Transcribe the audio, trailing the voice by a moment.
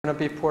going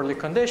to be poorly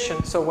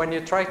conditioned. So when you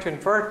try to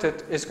invert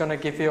it, it's going to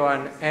give you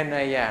an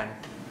NaN,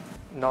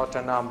 not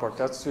a number.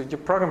 Your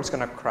program is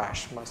going to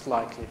crash, most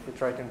likely, if you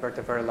try to invert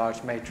a very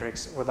large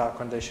matrix without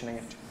conditioning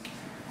it.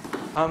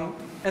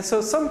 And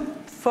so some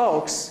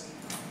folks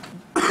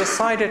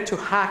decided to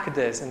hack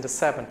this in the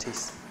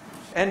 70s.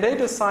 And they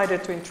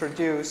decided to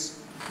introduce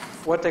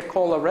what they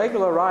call a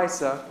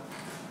regularizer.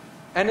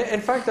 And in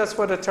fact, that's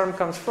where the term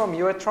comes from.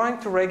 You are trying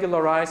to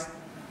regularize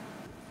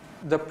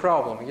the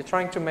problem. You're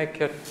trying to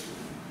make it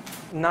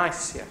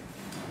nice here,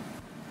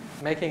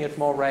 making it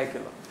more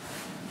regular.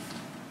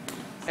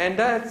 And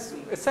that's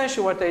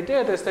essentially what they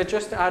did, is they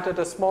just added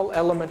a small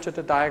element to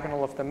the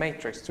diagonal of the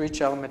matrix, to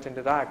each element in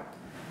the diagonal.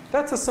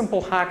 That's a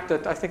simple hack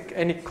that I think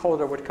any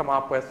coder would come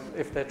up with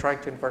if they're trying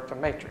to invert a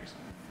matrix.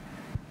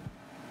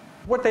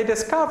 What they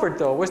discovered,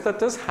 though, was that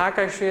this hack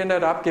actually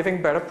ended up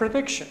giving better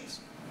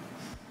predictions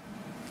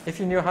if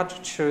you knew how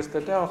to choose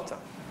the delta.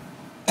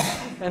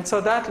 And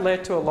so that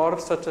led to a lot of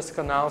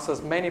statistical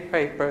analysis, many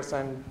papers,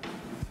 and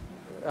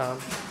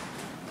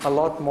a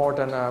lot more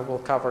than we'll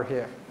cover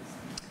here.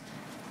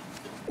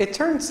 It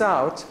turns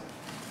out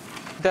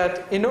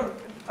that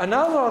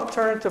another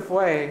alternative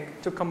way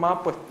to come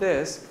up with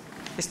this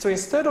is to,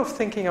 instead of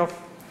thinking of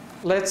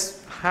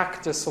let's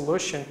hack the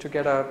solution to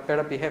get a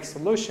better behaved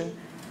solution,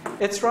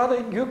 it's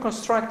rather you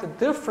construct a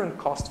different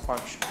cost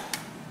function.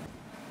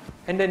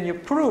 And then you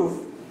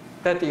prove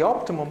that the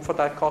optimum for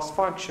that cost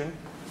function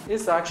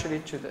is actually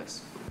to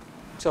this.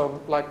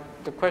 So like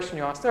the question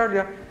you asked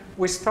earlier,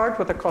 we start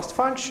with a cost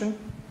function,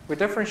 we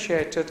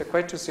differentiate it,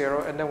 equate to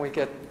 0, and then we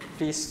get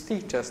these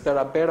thetas that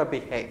are better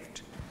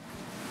behaved.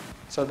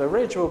 So the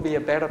ridge will be a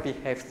better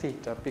behaved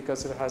theta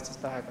because it has this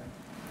diagram.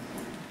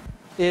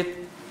 It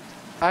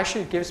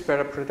actually gives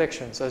better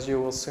predictions, as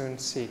you will soon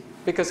see,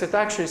 because it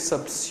actually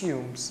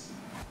subsumes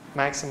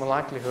maximum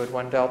likelihood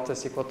when delta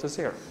is equal to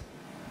 0.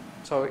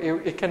 So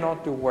it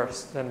cannot do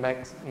worse than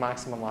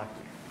maximum likelihood,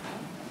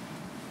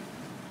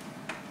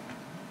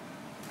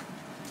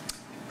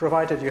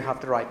 provided you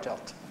have the right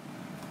delta.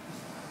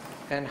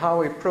 And how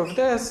we prove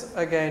this,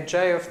 again,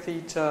 j of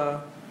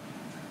theta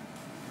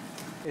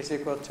is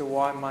equal to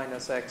y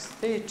minus x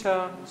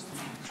theta,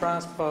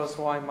 transpose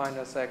y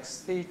minus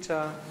x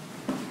theta.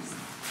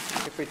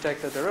 If we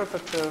take the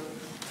derivative,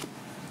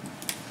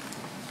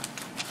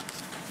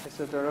 it's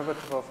the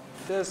derivative of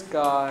this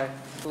guy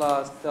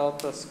plus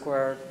delta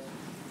squared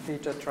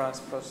theta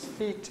transpose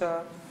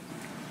theta.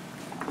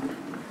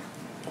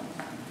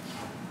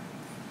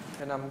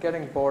 And I'm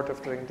getting bored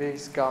of doing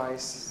these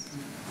guys.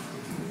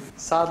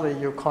 Sadly,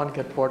 you can't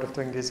get bored of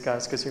doing these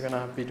guys because you're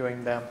going to be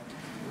doing them.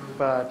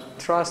 But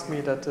trust me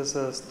that this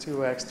is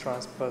 2x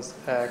transpose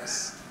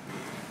x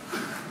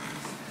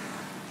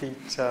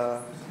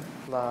theta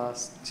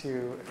plus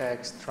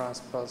 2x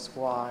transpose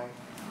y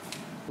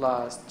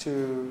plus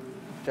 2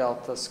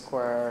 delta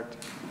squared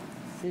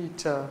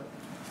theta.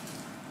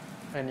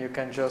 And you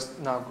can just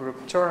now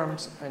group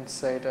terms and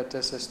say that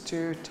this is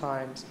 2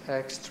 times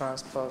x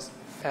transpose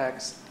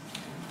x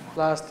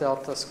plus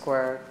delta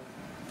squared.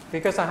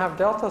 Because I have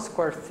delta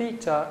squared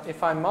theta,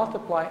 if I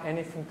multiply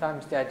anything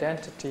times the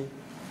identity,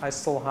 I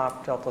still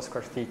have delta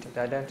squared theta.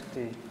 The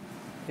identity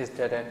is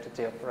the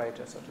identity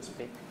operator, so to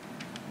speak.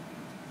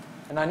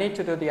 And I need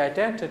to do the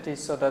identity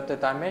so that the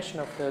dimension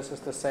of this is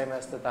the same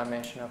as the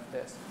dimension of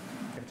this.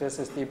 If this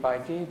is d by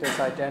d, this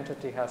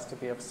identity has to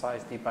be of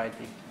size d by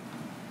d.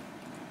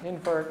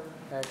 Invert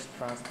x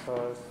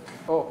transpose.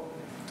 Oh,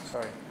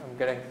 sorry, I'm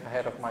getting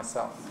ahead of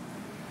myself.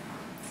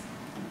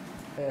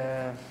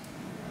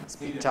 Let's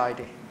be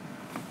tidy.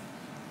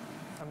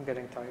 I'm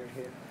getting tired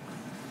here.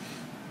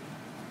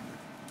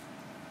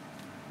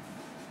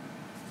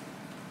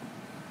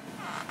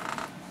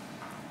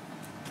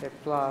 Okay,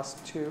 plus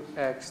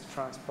 2x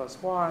transpose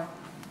y.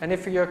 And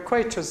if you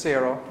equate to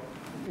 0,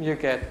 you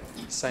get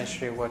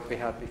essentially what we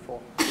had before,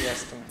 the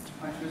estimate.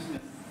 Am I using a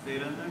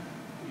theta there?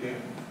 Yeah.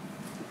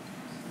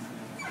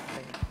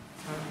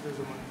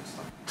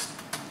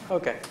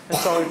 Okay, and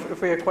so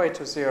if we equate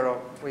to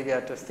 0, we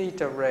get the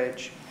theta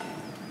ridge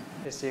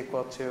is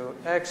equal to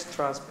x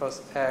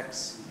transpose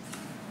x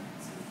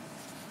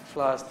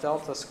plus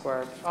delta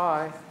squared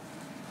I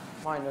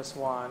minus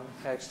 1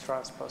 x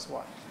transpose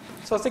y.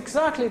 So it's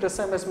exactly the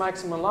same as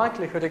maximum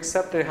likelihood,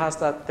 except it has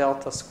that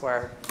delta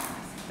squared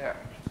there.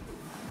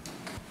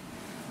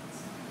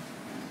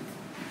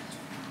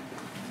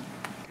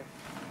 Okay.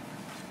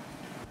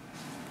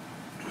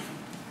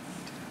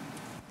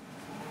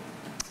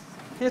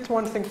 Here's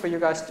one thing for you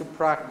guys to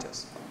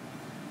practice.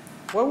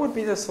 What would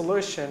be the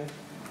solution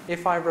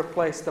if I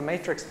replace the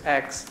matrix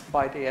X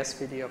by the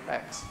SVD of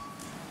X?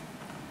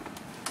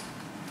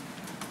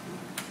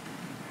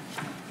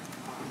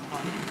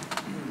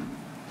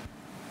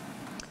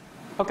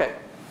 Okay,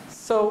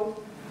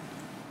 so,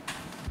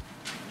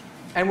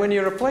 and when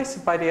you replace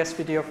it by the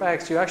SVD of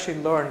X, you actually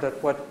learn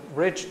that what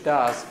ridge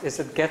does is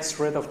it gets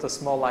rid of the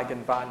small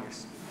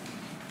eigenvalues.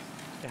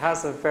 It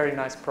has a very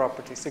nice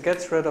property, so it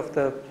gets rid of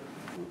the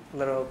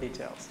little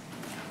details.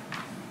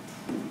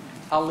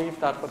 I'll leave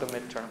that for the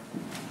midterm.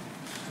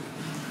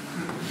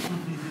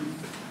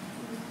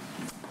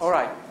 All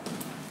right.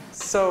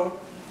 So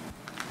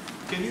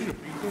Can you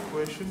repeat the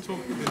question? So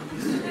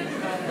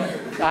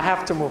I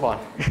have to move on.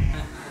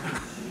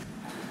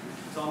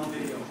 It's on the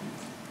video.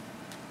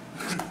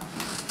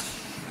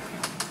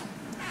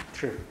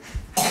 True.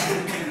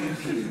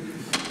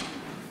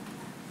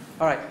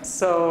 All right.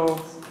 So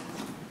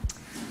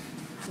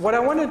what I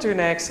want to do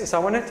next is I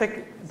want to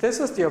take, this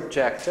is the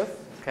objective.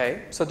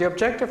 Okay. So the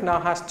objective now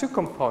has two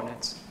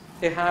components.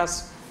 It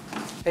has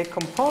a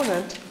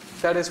component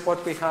that is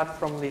what we had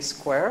from these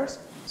squares.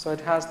 So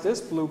it has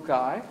this blue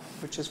guy,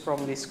 which is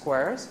from these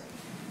squares.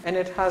 And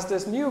it has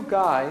this new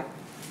guy,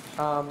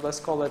 let's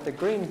call it the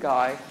green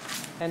guy,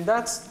 and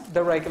that's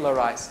the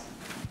regularizer.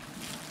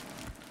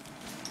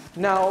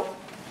 Now,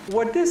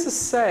 what this is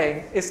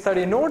saying is that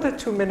in order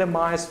to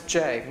minimize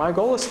j, my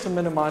goal is to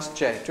minimize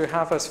j, to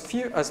have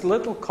as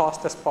little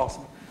cost as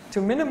possible.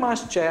 To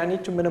minimize j, I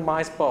need to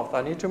minimize both.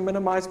 I need to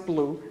minimize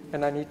blue,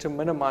 and I need to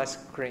minimize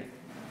green.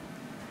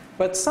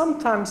 But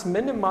sometimes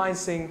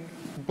minimizing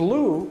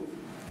blue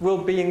will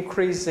be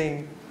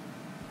increasing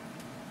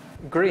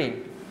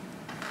green,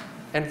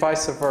 and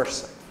vice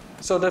versa.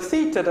 So the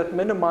theta that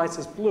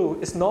minimizes blue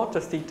is not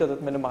the theta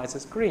that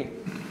minimizes green.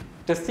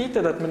 The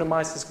theta that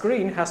minimizes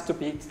green has to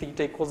be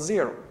theta equals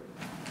 0.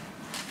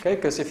 Okay,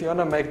 because if you want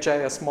to make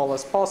j as small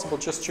as possible,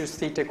 just choose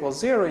theta equals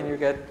 0 and you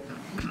get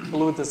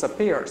blue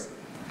disappears.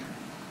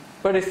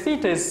 But if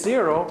theta is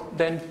 0,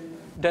 then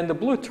the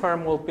blue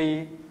term will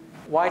be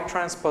y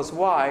transpose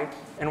y,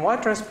 and y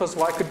transpose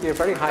y could be a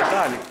very high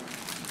value.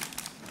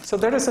 So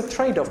there is a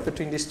trade-off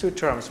between these two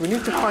terms. We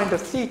need to find a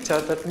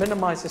theta that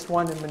minimizes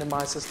one and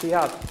minimizes the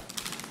other.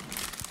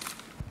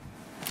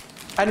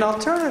 An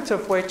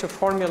alternative way to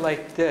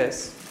formulate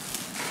this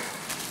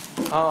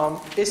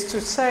is to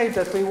say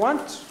that we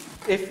want,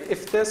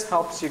 if this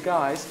helps you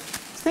guys,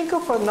 think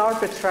of an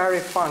arbitrary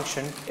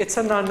function. It's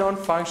an unknown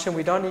function.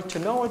 We don't need to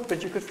know it,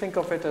 but you could think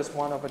of it as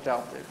 1 over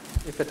delta,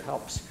 if it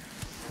helps.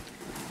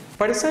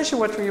 But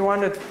essentially what we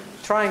wanted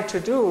trying to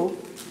do,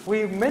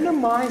 we're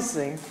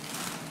minimizing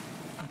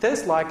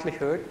this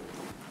likelihood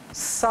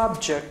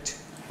subject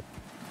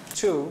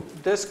to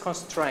this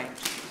constraint,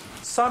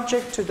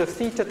 subject to the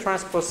theta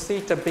transpose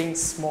theta being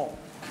small,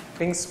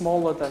 being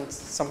smaller than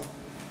some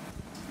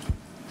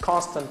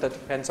constant that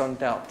depends on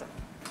delta,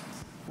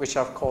 which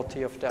I've called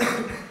T of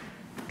delta.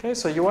 Okay,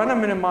 so you want to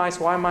minimize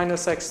y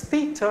minus x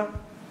theta,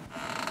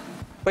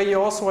 but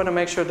you also want to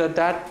make sure that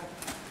that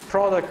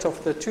product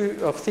of the two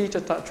of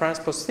theta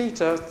transpose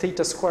theta,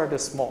 theta squared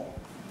is small.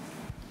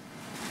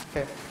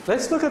 Okay,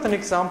 let's look at an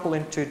example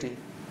in 2D.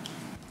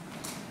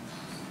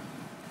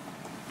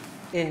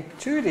 In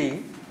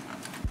 2D,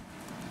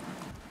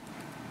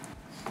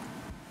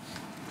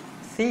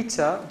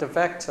 theta, the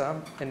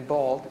vector in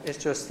bold, is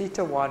just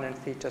theta 1 and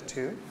theta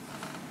 2.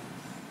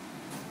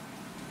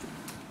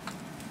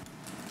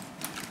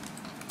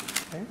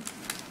 Okay.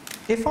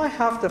 If I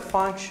have the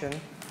function,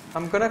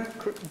 I'm going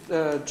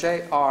to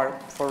JR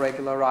for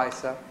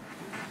regularizer.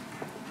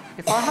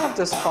 If I have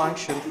this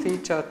function,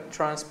 theta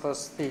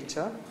transpose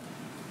theta,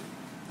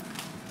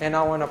 and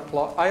I want to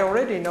plot, I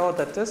already know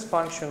that this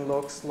function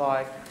looks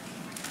like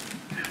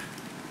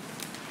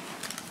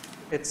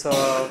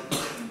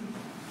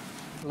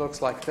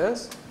looks like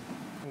this,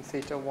 in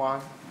theta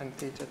 1 and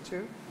theta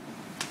 2.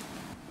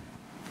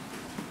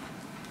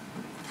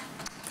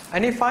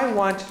 And if I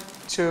want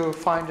to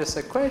find this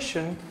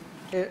equation,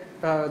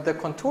 the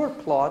contour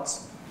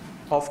plots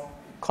of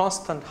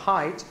constant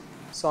height,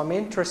 so I'm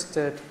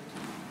interested,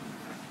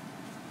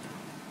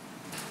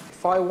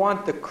 if I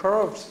want the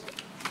curves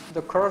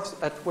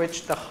at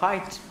which the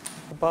height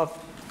above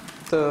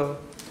the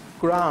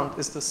ground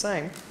is the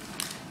same,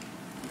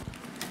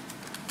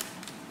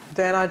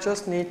 then I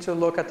just need to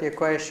look at the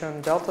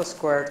equation delta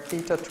squared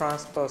theta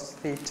transpose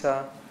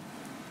theta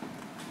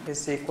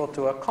is equal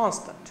to a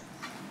constant.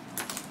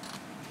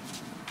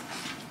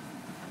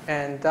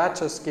 And that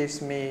just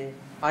gives me,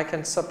 I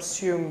can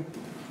subsume,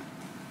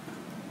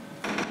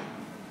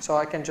 so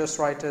I can just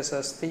write this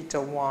as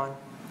theta 1,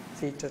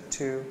 theta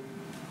 2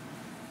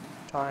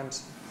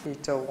 times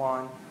theta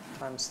 1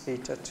 times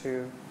theta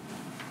 2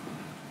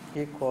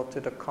 equal to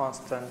the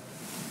constant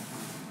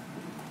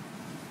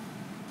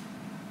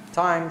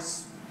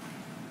times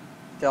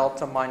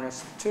delta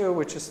minus 2,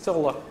 which is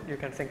still, you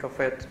can think of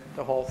it,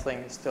 the whole thing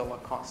is still a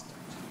constant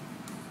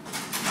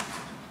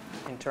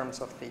in terms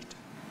of theta.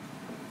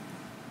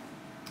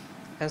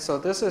 And so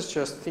this is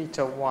just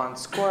theta 1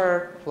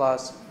 squared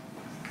plus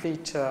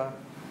theta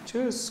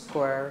 2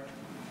 squared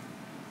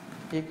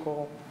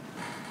equal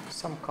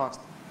some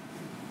constant.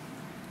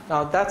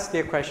 Now that's the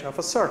equation of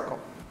a circle.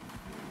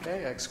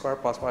 Okay, x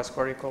squared plus y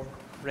squared equal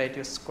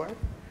radius squared.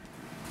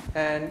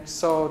 And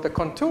so the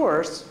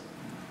contours,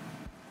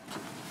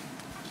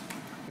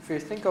 if you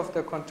think of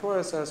the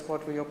contours as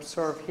what we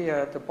observe here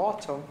at the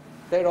bottom,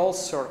 they're all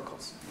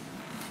circles.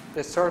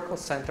 The circle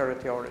center at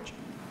the origin.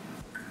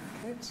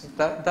 Okay, so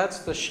that's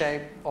the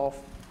shape of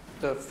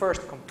the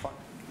first component.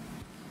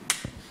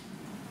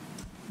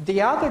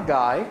 The other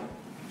guy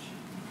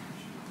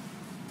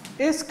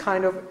is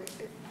kind of,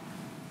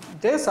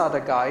 this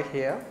other guy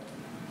here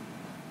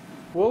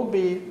will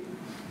be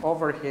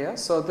over here.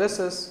 So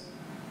this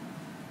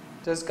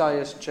guy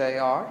is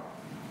JR,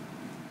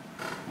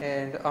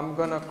 and I'm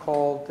going to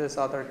call this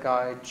other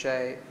guy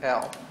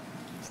JL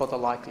for the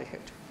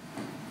likelihood.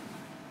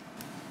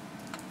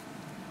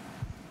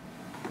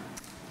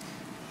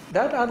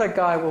 That other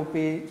guy will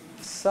be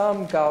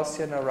some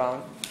Gaussian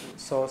around,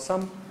 so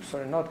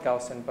sorry, not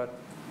Gaussian, but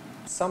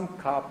some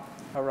cup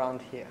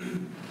around here.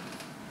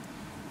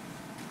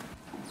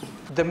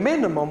 The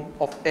minimum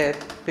of it,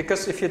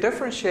 because if you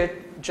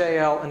differentiate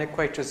JL and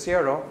equate to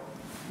 0,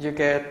 you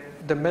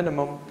get the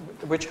minimum,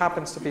 which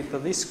happens to be the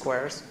least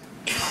squares.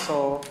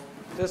 So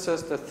this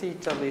is the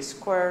theta least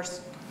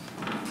squares.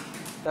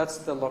 That's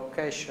the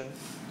location.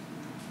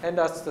 And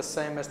that's the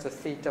same as the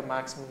theta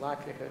maximum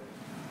likelihood,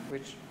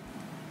 which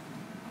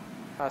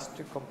has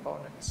two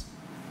components.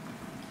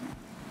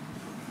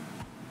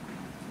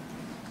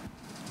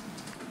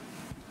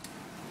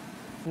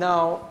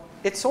 Now,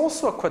 it's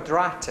also a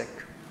quadratic,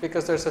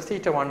 because there's a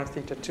theta 1 and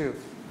theta 2.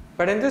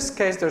 But in this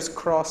case, there's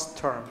cross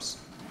terms.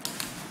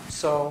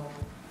 So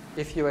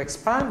if you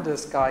expand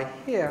this guy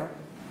here,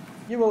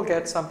 you will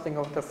get something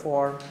of the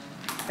form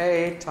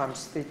A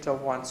times theta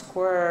 1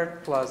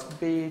 squared plus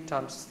B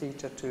times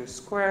theta 2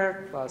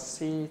 squared plus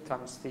C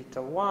times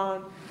theta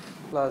 1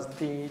 plus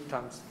D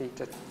times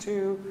theta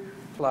 2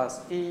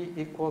 plus E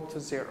equal to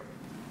 0.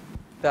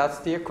 That's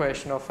the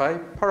equation of a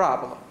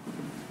parabola.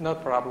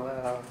 Not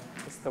parabola,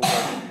 what's the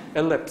word?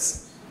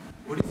 Ellipse.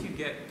 What if you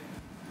get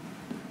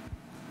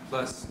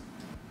plus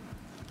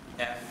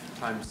F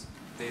times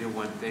theta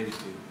 1, theta 2?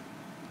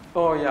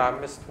 Oh yeah, I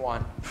missed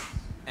one.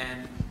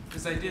 And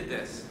because I did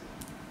this,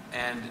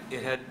 and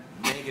it had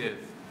negative,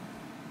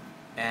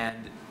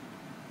 and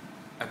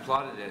I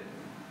plotted it,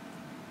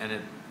 and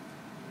it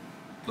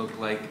looked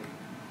like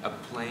a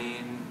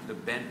plane, a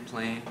bent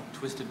plane,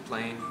 twisted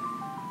plane,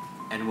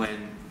 and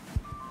when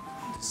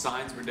the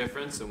signs were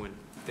different, so when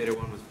theta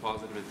 1 was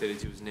positive and theta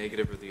 2 was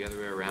negative, or the other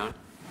way around,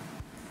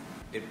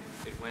 it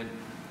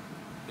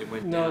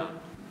went No, down.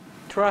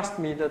 trust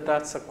me that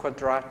that's a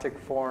quadratic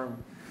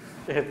form.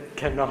 It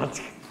cannot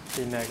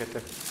be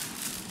negative.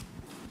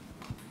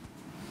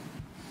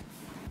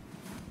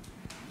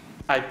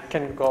 I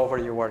can go over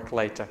your work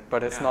later,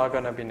 but it's not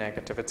going to be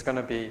negative. It's going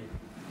to be,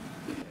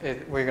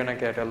 we're going to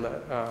get a,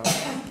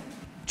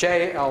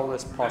 JL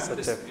is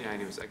positive.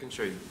 Anyways, I can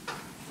show you.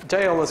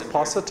 JL is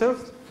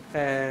positive,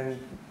 and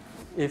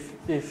if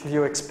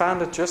you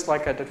expand it just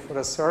like I did for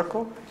the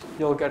circle,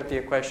 you'll get the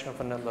equation of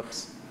an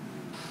ellipse.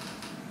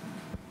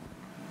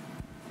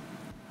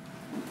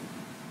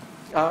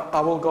 I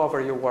will go over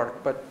your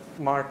work, but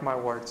mark my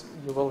words,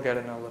 you will get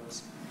an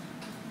ellipse.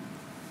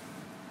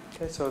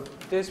 Okay, so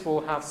this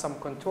will have some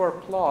contour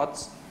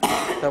plots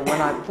that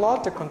when I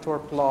plot the contour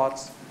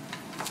plots,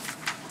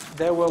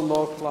 they will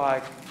look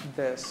like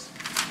this,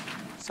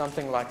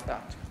 something like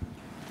that.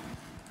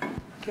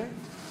 Okay.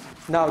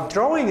 Now,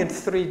 drawing in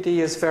 3D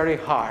is very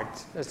hard,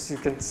 as you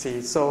can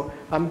see. So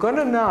I'm going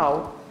to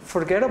now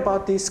forget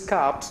about these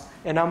cups,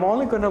 and I'm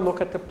only going to look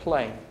at the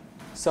plane.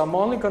 So I'm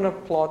only going to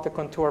plot the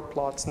contour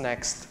plots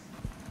next.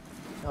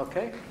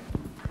 Okay?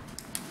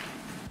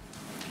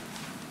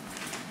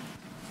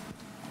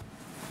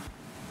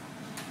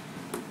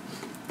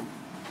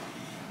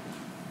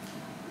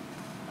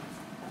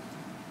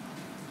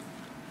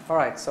 All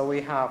right, so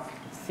we have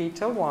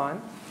theta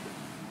 1,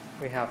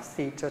 we have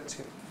theta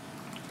 2.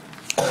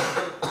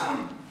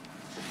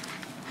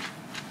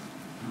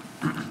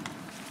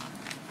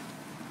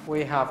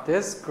 We have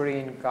this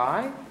green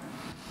guy,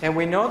 and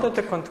we know that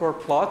the contour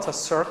plots are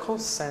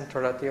circles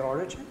centered at the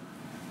origin.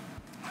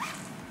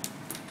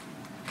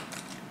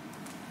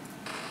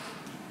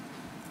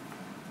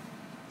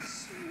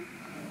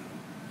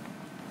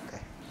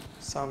 Okay,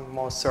 some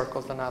more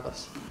circles than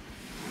others.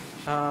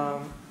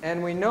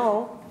 And we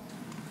know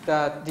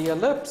that the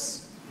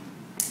ellipse,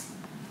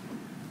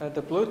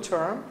 the blue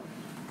term,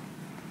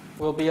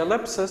 will be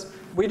ellipses.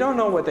 We don't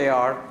know what they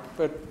are,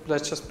 but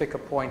let's just pick a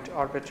point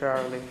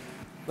arbitrarily.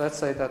 Let's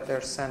say that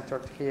they're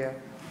centered here.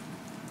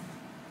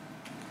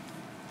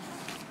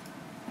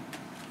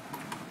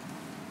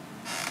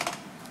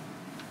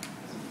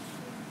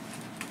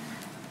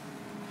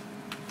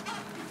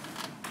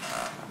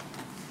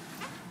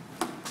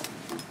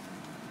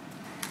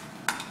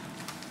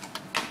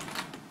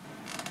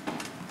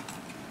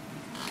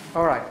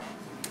 All right.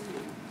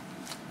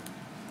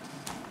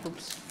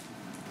 Oops.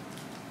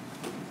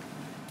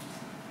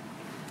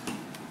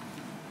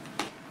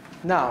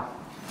 Now,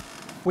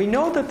 we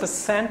know that the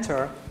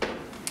center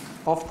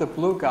of the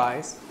blue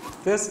guys,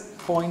 this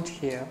point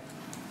here,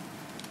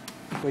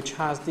 which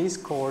has these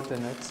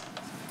coordinates,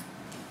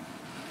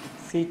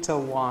 theta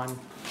 1,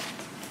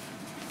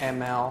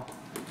 ml,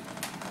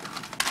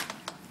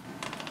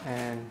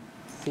 and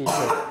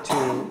theta 2,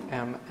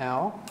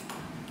 ml.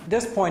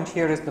 This point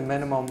here is the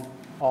minimum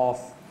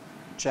of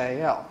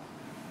JL,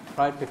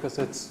 right? Because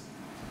it's,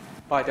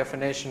 by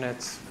definition,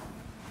 it's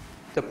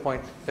the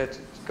point that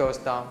goes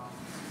down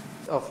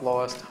of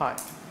lowest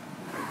height.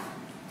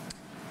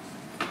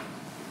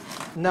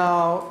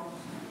 Now,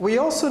 we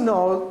also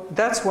know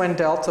that's when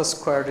delta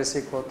squared is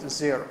equal to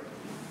 0.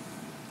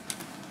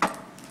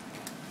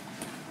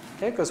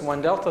 Okay, because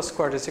when delta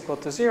squared is equal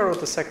to 0,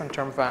 the second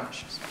term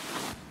vanishes.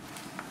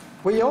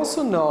 We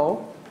also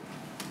know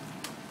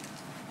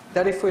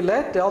that if we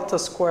let delta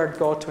squared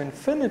go to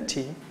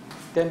infinity,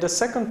 then the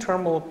second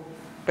term will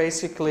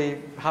basically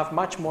have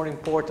much more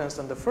importance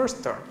than the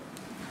first term.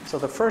 So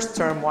the first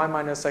term, y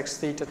minus x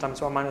theta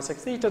times y minus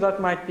x theta, that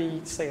might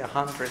be, say,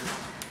 100.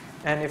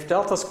 And if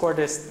delta squared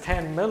is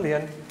 10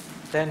 million,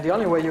 then the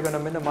only way you're going to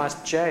minimize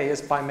j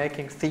is by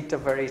making theta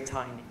very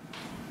tiny.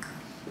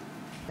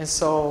 And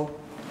so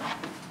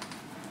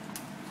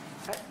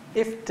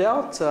if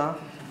delta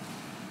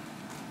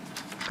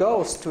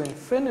goes to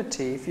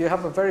infinity, if you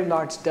have a very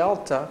large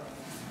delta,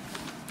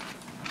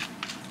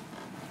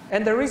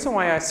 and the reason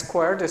why I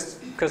squared is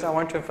because I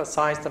want to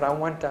emphasize that I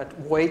want that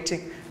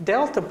weighting.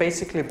 Delta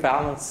basically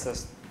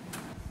balances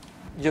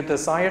your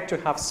desire to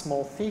have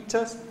small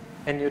thetas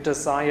and your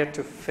desire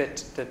to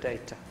fit the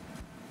data.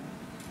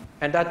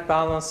 And that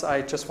balance,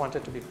 I just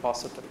wanted to be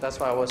positive. That's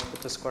why I always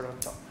put the square on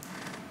top.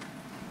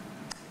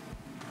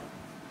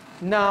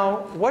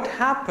 Now, what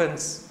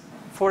happens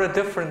for a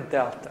different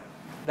delta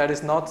that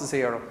is not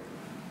 0?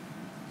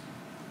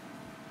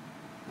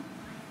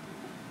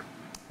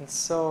 And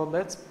so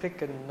let's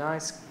pick a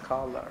nice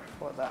color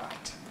for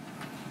that.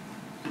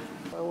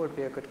 What would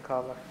be a good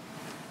color?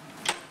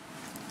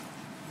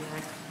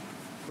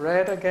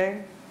 Red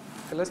again?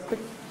 Okay, let's pick,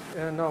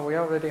 no, we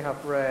already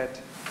have red.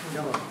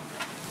 Yellow.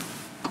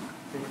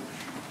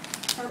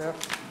 Yeah.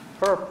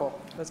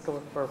 Purple. Let's go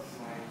with purple.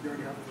 You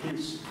already have a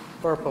piece.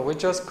 Purple. We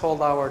just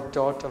called our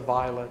daughter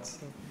violet.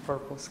 So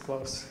purple's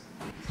close.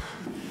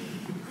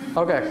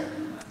 Okay.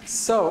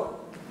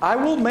 So I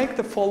will make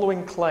the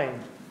following claim.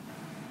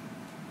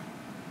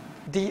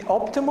 The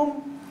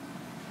optimum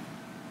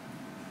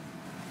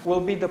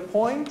will be the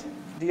point,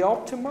 the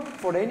optimum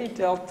for any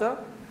delta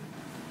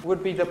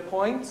would be the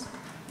point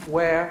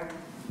where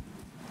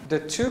the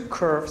two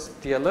curves,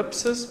 the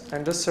ellipses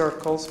and the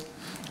circles,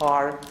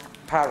 are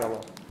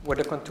parallel, where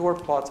the contour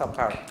plots are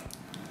parallel.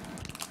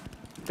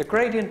 The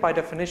gradient by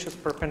definition is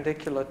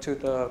perpendicular to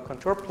the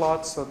contour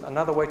plot, so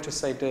another way to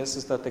say this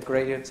is that the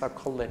gradients are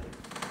collinear.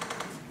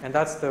 And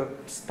that's the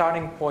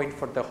starting point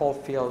for the whole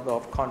field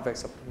of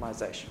convex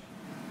optimization,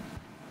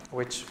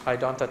 which I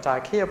don't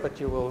attack here, but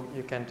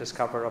you can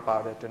discover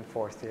about it in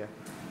fourth year.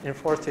 In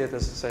fourth year,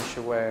 this is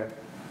essentially where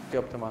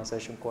the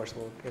optimization course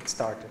will get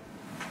started.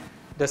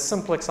 The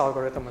simplex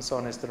algorithm and so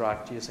on is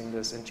derived using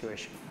this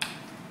intuition.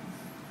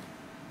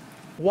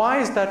 Why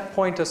is that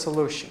point a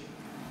solution?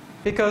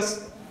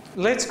 Because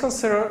let's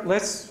consider,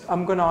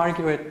 I'm going to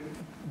argue it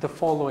the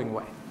following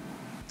way.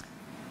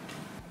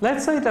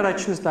 Let's say that I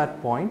choose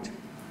that point.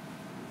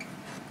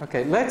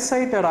 Okay, let's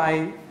say that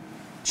I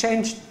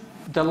change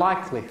the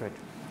likelihood.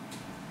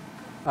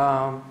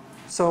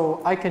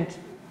 So I can,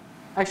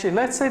 actually,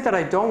 let's say that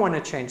I don't want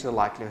to change the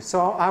likelihood.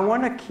 So I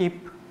want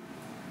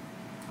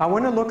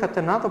to look at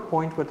another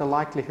point where the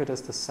likelihood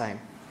is the same.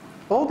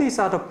 All these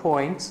other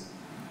points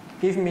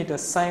give me the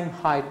same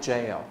height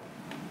JL.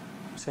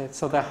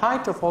 So the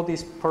height of all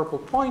these purple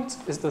points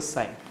is the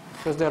same,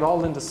 because they're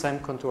all in the same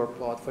contour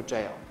plot for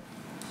JL.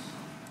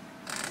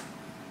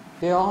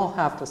 They all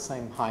have the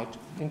same height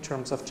in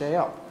terms of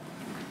JL.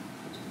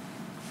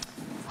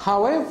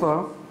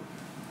 However,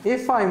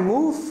 if I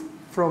move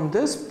from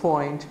this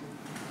point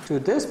to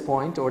this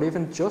point, or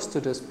even just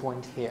to this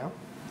point here,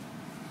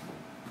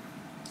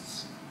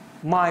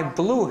 my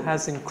blue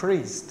has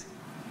increased.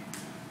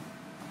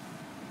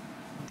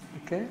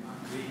 Okay?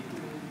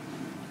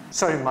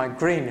 Sorry, my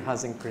green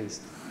has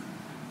increased.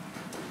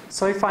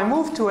 So if I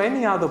move to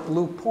any other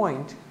blue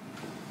point,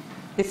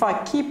 if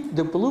I keep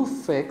the blue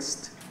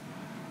fixed,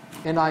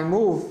 and I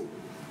move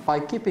by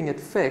keeping it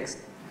fixed,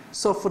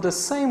 so for the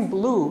same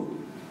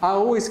blue, I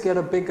always get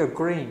a bigger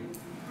green.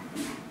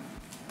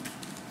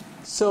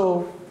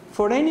 So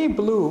for any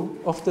blue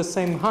of the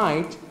same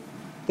height,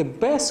 the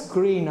best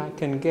green I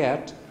can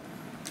get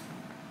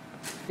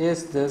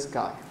is this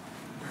guy.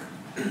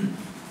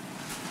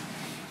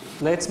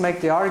 Let's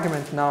make the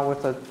argument now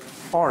with the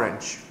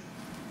orange.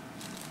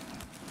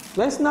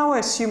 Let's now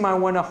assume I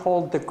want to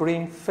hold the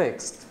green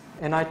fixed,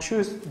 and I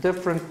choose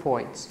different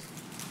points.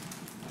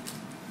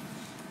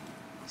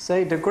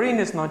 Say the green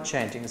is not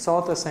changing, it's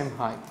all the same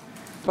height.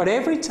 But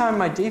every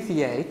time I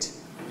deviate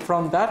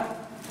from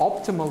that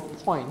optimal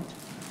point,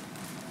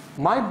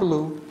 my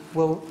blue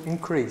will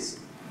increase.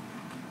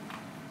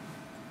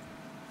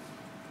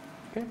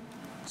 Okay?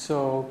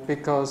 So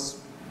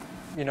because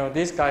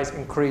these guys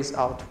increase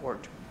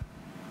outward.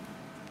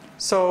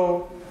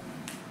 So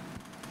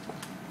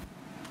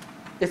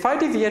if I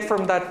deviate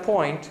from that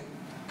point,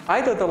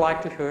 either the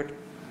likelihood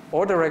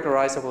or the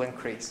regularizer will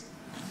increase.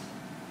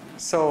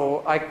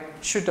 So I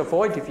should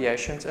avoid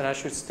deviations and I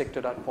should stick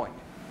to that point.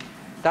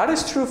 That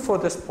is true for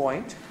this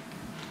point.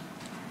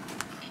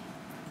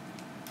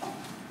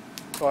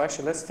 Oh,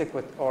 actually, let's stick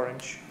with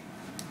orange.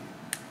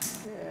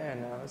 Yeah,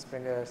 now let's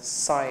bring a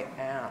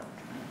cyan.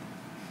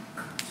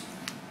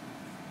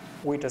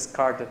 We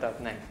discarded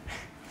that name.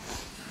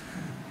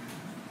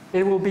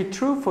 it will be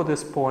true for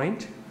this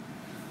point,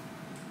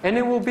 and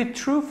it will be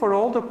true for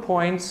all the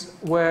points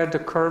where the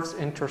curves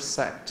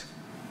intersect.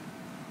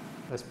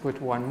 Let's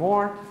put one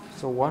more.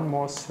 So one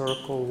more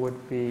circle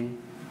would be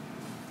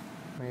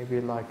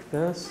maybe like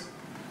this.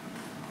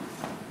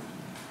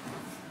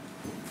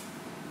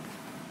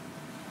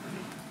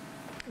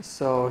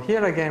 So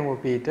here again will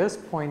be this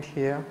point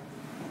here.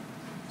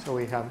 So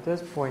we have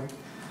this point,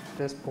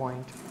 this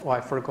point. Oh,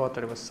 I forgot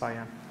that it was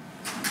cyan.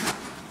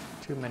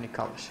 Too many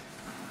colors.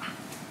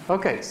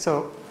 Okay,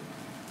 so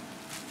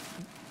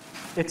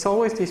it's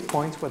always these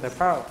points where they're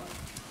parallel.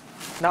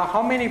 Now,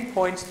 how many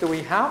points do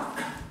we have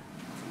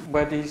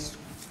where these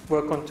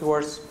were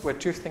contours, where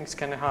two things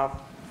can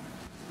have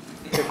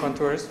the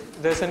contours?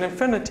 There's an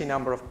infinity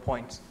number of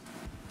points.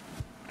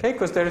 Okay,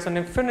 because there is an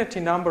infinity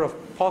number of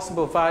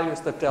possible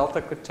values that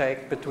delta could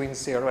take between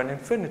 0 and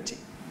infinity.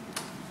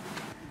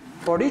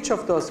 For each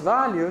of those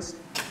values,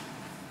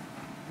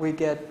 we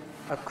get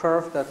a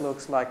curve that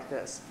looks like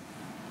this.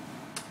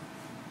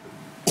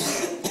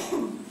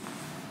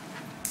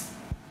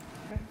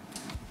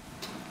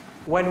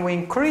 When we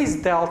increase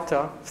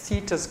delta,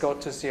 thetas go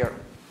to 0.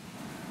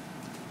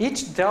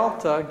 Each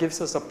delta gives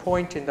us a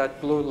point in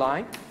that blue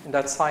line, in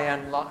that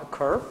cyan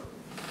curve,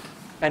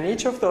 and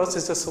each of those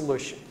is a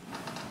solution.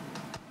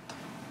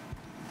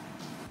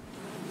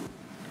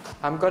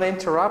 I'm going to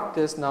interrupt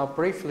this now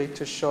briefly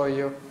to show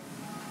you,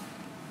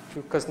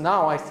 because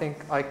now I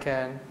think I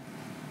can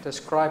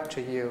describe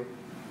to you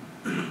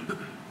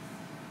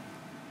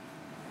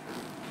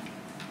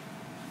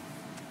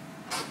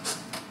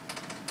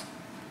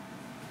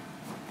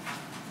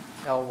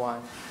L1.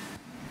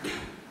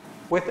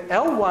 With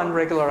L1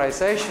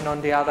 regularization,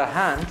 on the other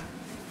hand,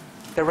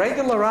 the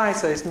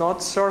regularizer is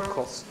not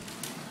circles,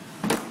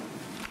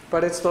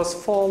 but it's those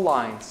four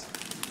lines,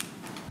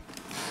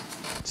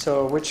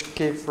 so which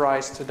give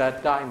rise to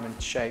that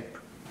diamond shape.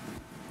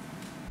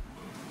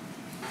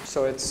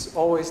 So it's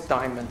always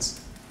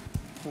diamonds,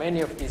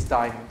 many of these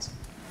diamonds.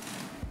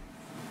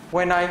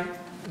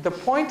 The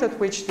point at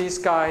which these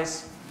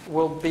guys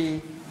will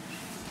be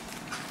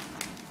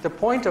the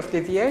point of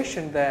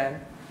deviation then,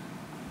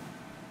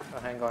 oh,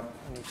 hang on,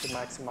 I need to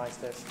maximize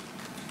this.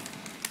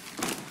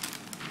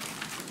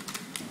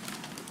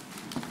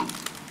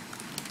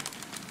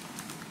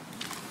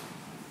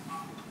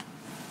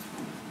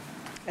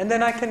 And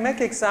then I can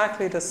make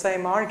exactly the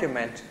same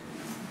argument,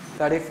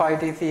 that if I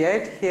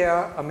deviate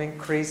here, I'm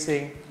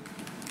increasing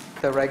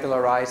the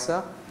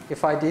regularizer.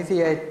 If I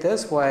deviate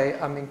this way,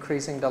 I'm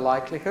increasing the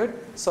likelihood.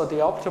 So the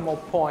optimal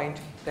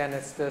point, then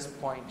it's this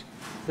point.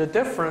 The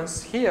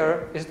difference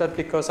here is that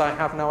because I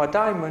have now a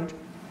diamond,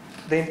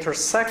 the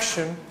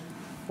intersection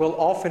will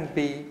often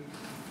be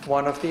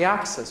one of the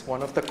axes,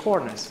 one of the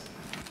corners.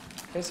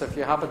 Okay, so if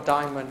you have a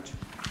diamond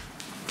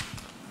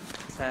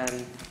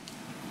and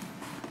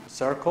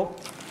circle,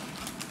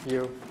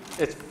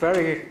 it's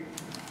very,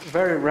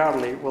 very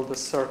rarely will the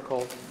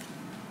circle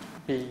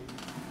be.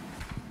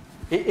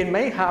 It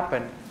may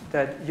happen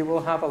that you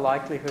will have a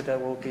likelihood that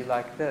will be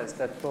like this,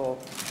 that will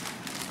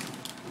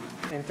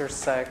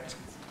intersect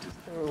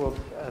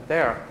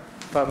there.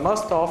 But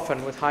most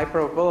often, with high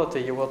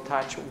probability, you will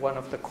touch one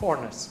of the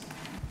corners.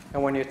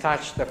 And when you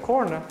touch the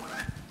corner,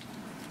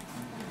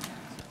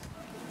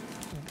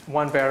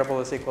 one variable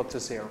is equal to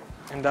 0.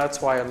 And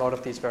that's why a lot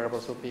of these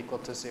variables will be equal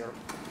to 0.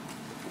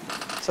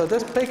 So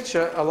this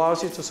picture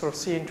allows you to sort of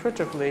see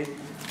intuitively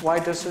why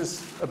this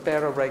is a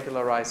better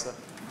regularizer.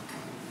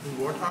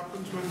 What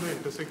happens when the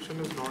intersection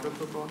is not at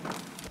the corner?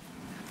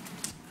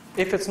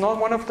 If it's not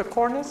one of the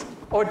corners,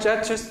 or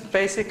that just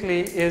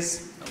basically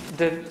is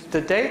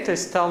the data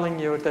is telling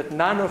you that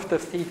none of the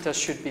theta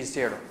should be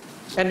 0.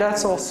 And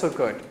that's also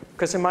good,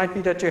 because it might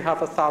be that you have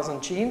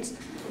 1,000 genes,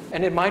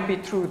 and it might be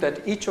true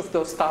that each of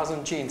those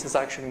 1,000 genes is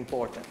actually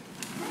important.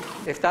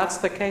 If that's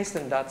the case,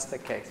 then that's the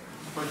case.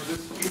 But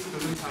this case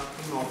doesn't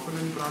happen often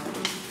in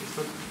practice? Is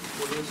that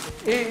what you're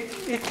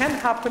saying? It can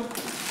happen.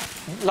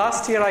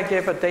 Last year I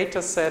gave a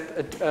data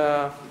set,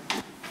 a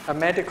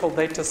medical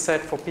data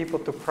set for people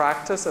to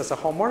practice as a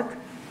homework,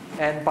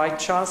 and by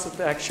chance it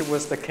actually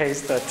was the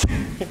case that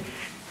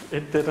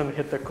it didn't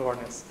hit the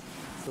corners.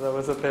 So that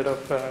was a bit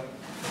of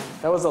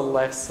that was a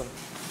lesson. If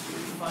you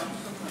find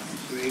yourself in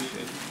a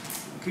situation,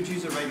 could you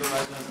use a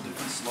regularizer that has a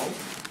different slope?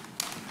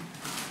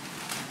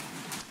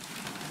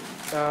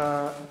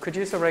 Could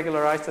you use a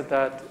regularizer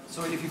that...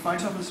 So if you find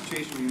yourself in a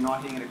situation where you're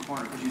not hitting at a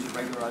corner, could you use a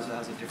regularizer that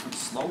has a different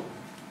slope?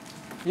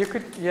 You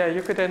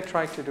could then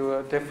try to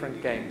do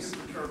different games.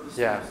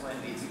 Yeah.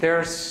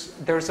 There's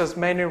as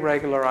many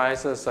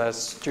regularizers as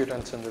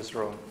students in this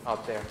room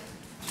out there.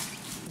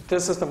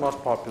 This is the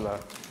most popular.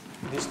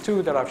 These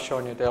two that I've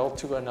shown you, the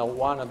L2 and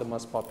L1, are the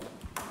most popular.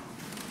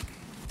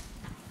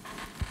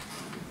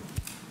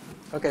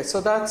 Okay,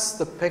 so that's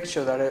the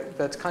picture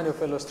that's kind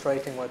of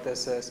illustrating what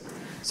this is.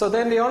 So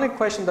then the only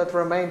question that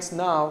remains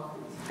now,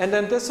 and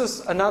then this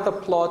is another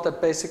plot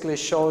that basically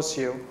shows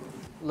you,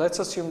 let's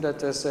assume that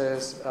this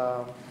is,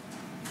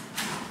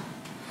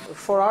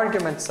 for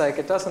argument's sake,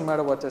 it doesn't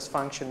matter what this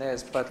function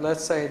is, but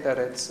let's say that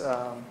it's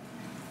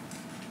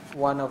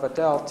 1 over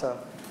delta.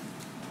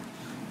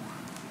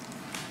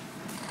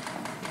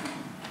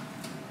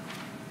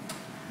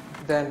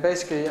 then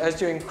basically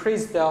as you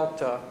increase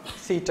delta,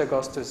 theta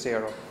goes to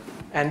 0.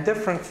 And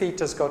different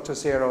thetas go to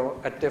 0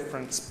 at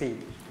different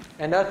speed.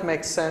 And that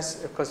makes sense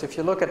because if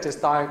you look at this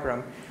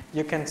diagram,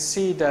 you can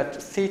see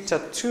that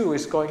theta 2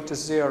 is going to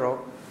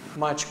 0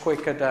 much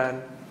quicker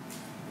than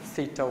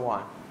theta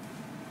 1.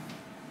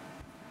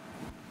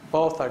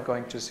 Both are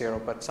going to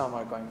 0, but some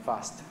are going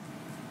faster.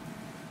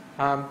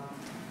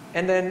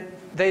 And then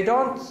they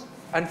don't,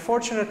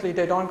 unfortunately,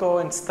 they don't go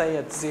and stay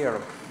at 0.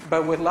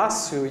 But with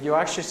lasso, you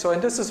actually saw,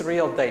 and this is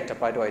real data,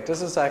 by the way.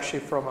 This is actually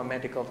from a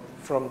medical,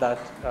 from that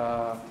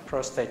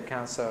prostate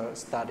cancer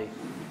study.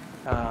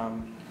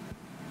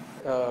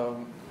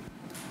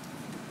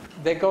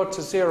 They go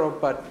to 0,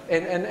 but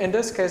in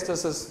this case,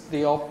 this is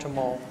the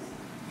optimal.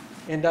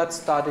 In that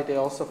study, they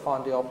also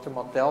found the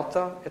optimal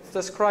delta. It's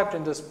described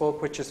in this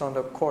book, which is on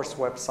the course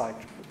website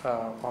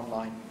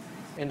online.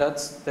 And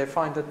they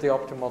find that the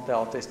optimal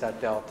delta is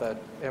that delta,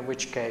 in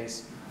which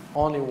case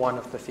only one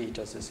of the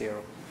thetas is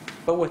 0.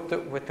 But with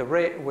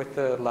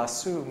the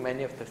lasso,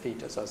 many of the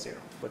thetas are 0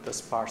 with the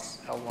sparse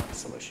L1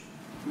 solution.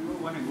 We were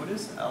wondering, what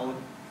is L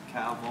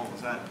cav vol?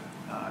 Is that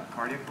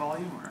cardiac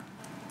volume, or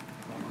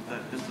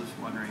just was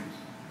wondering?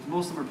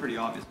 Most of them are pretty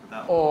obvious, but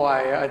that one. Oh,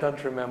 I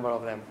don't remember all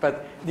of them.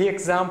 But the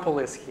example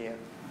is here.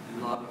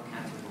 And log of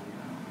cancer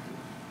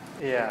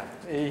volume.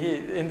 Yeah,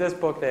 in this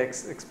book they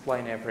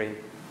explain every.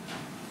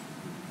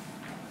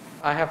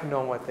 I have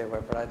known what they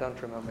were, but I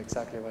don't remember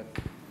exactly what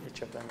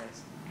each of them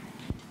is.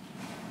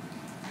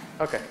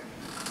 Okay.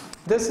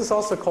 This is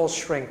also called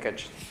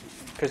shrinkage,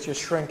 because you're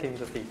shrinking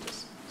the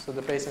thetas. So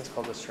the Bayesian is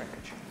called the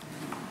shrinkage.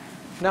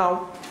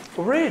 Now,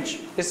 ridge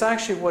is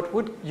actually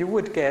what you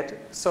would get.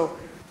 So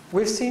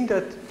we've seen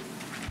that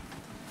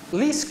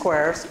least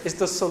squares is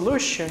the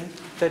solution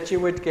that you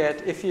would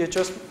get if you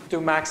just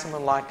do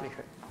maximum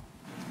likelihood.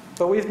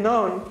 But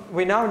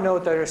we now know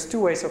there's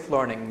two ways of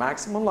learning: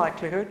 maximum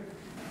likelihood,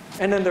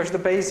 and then there's the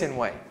Bayesian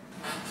way.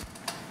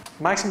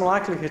 Maximum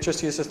likelihood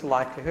just uses the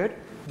likelihood.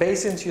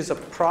 Bayesians use a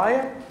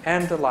prior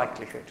and the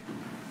likelihood.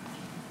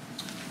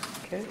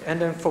 Okay?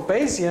 And then for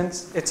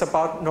Bayesians, it's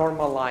about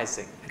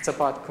normalizing. It's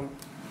about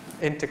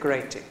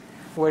integrating.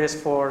 Whereas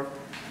for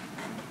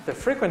the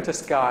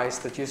frequentist guys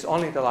that use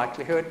only the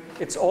likelihood,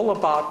 it's all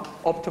about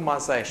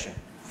optimization,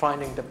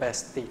 finding the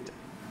best theta.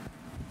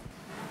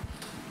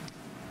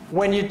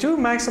 When you do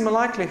maximum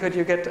likelihood,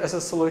 you get as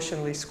a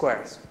solution least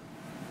squares.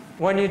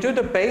 When you do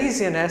the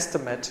Bayesian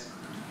estimate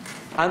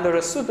under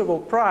a suitable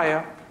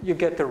prior, you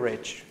get the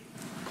ridge.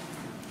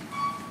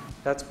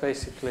 That's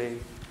basically,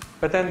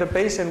 but then the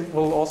Bayesian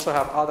will also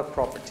have other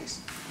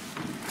properties.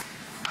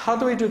 How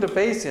do we do the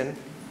Bayesian?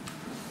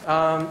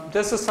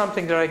 This is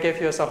something that I gave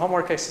you as a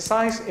homework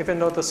exercise. Even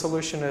though the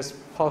solution is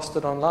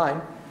posted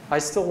online, I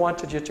still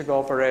wanted you to go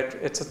over it.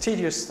 It's a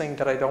tedious thing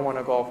that I don't want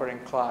to go over in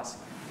class.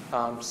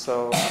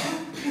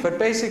 But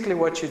basically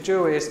what you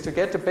do is, to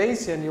get the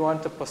Bayesian, you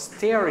want the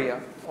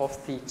posterior of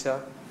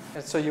theta.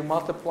 And so you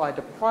multiply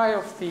the prior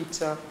of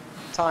theta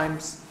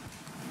times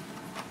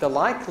the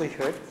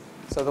likelihood.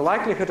 So the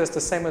likelihood is the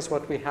same as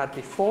what we had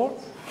before,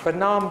 but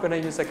now I'm going to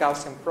use a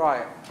Gaussian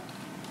prior.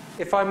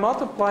 If I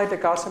multiply the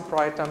Gaussian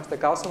prior times the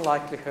Gaussian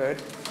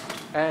likelihood,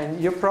 and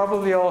you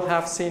probably all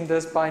have seen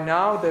this by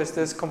now, there's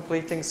this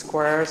completing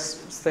squares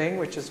thing,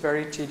 which is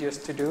very tedious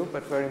to do,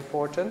 but very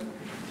important.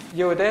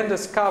 You would then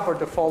discover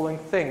the following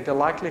thing: the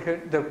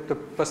likelihood, the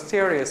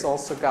posterior is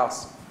also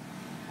Gaussian.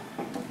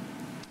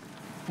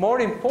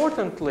 More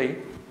importantly,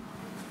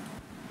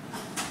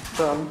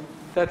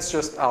 that's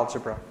just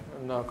algebra.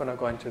 I'm not going to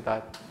go into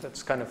that.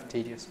 That's kind of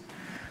tedious.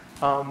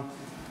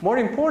 More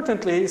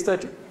importantly is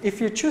that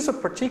if you choose a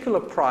particular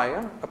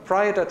prior, a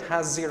prior that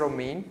has zero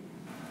mean,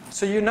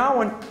 so you now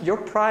want your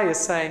prior is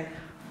saying,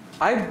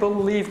 I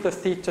believe the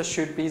theta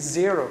should be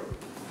 0.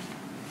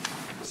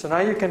 So now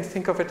you can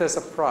think of it as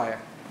a prior.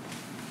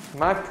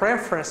 My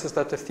preference is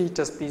that the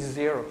thetas be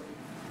 0.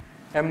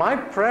 And my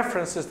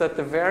preference is that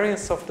the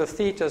variance of the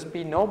thetas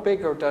be no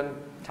bigger than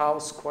tau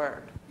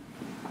squared.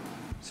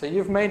 So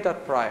you've made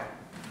that prior.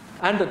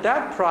 Under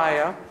that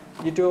prior,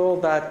 you do all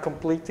that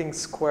completing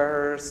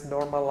squares,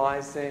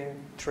 normalizing,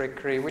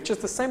 trickery, which is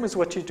the same as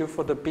what you do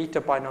for the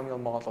beta binomial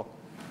model.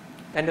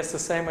 And it's the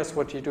same as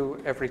what you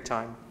do every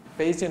time.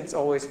 Bayesian's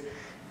always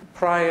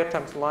prior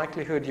times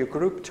likelihood, you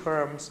group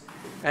terms,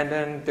 and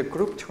then the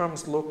group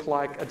terms look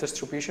like a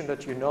distribution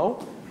that you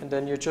know, and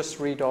then you just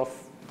read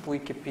off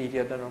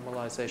Wikipedia the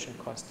normalization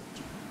constant,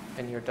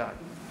 and you're done.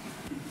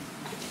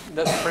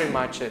 That's pretty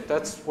much it.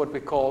 That's what we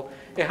call,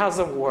 it has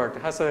a word,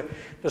 it has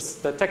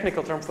the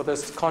technical term for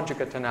this is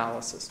conjugate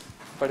analysis,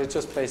 but it's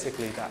just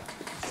basically that.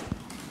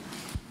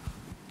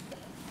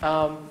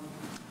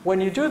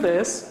 When you do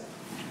this,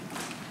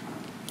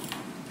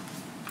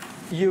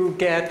 you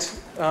get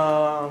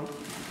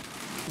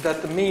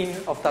that the mean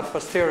of that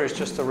posterior is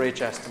just a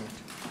ridge estimate.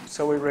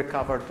 So we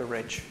recovered the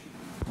ridge.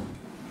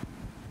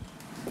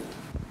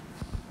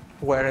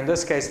 Where in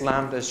this case,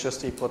 lambda is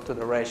just equal to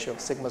the ratio of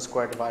sigma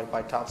squared divided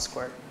by tau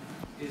squared.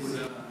 Is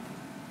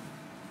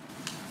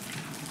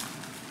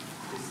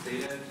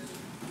theta,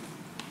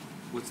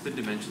 what's the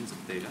dimensions of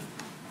theta?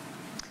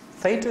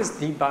 Theta is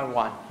d by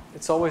 1.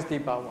 It's always d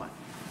by 1.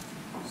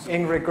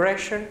 In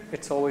regression,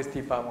 it's always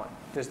d by 1.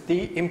 There's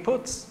d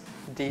inputs,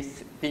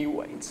 d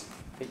weights,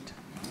 theta.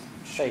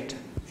 Theta.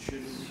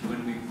 Should,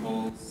 when we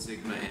call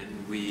sigma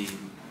n, we...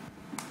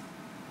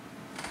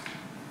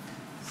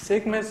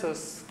 Sigma is a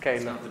It's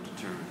scalar. not the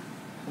determinant.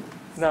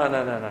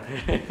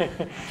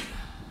 No.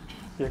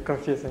 You're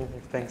confusing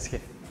things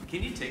here.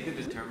 Can you take the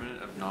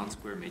determinant of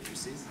non-square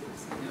matrices?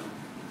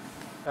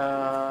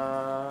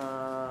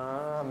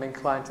 I'm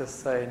inclined to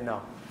say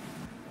no.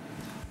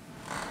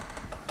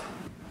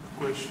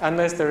 Question.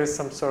 Unless there is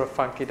some sort of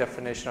funky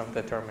definition of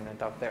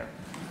determinant out there,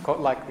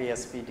 like the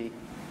SVD.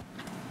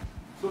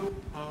 So,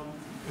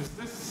 is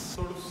this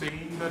sort of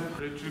saying that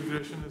ridge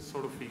regression is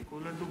sort of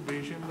equivalent to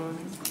Bayesian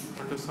learning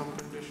under some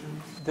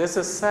conditions? This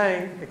is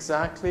saying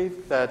exactly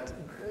that,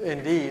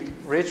 indeed,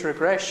 ridge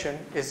regression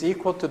is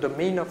equal to the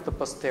mean of the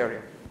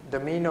posterior, the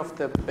mean of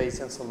the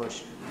Bayesian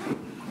solution.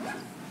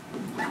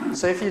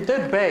 So if you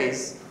did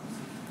Bayes,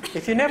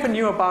 if you never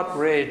knew about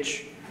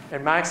ridge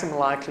and maximum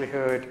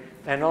likelihood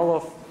and all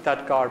of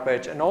that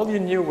garbage, and all you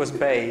knew was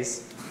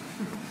Bayes,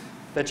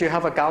 that you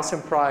have a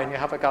Gaussian prior and you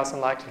have a Gaussian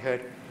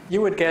likelihood,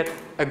 you would get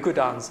a good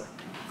answer.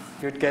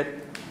 You'd get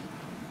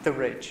the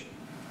ridge.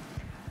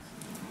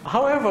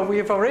 However, we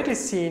have already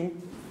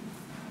seen,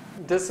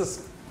 this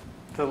is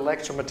the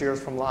lecture materials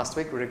from last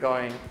week we're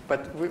going,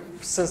 but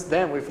since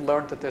then we've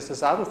learned that there's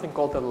this other thing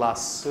called the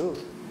lasso,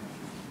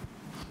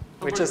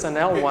 which is an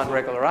L1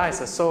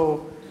 regularizer.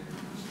 So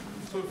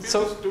if we're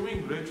just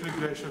doing ridge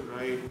regression,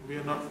 right, we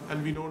are not,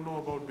 and we don't know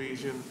about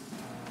Bayesian,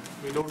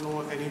 we don't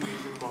know any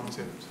Bayesian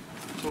concepts.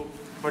 So,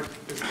 but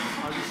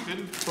are we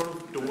still sort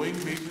of doing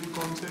Bayesian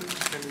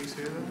concepts? Can we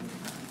say that?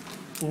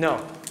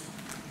 no.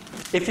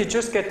 If you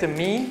just get the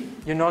mean,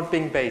 you're not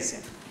being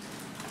Bayesian.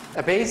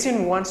 A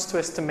Bayesian wants to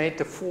estimate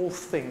the full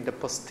thing, the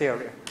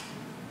posterior.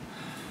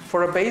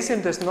 For a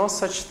Bayesian, there's no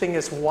such thing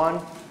as one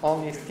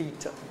only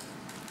theta.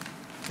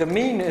 The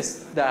mean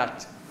is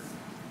that.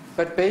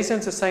 But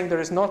Bayesians are saying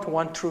there is not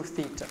one true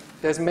theta.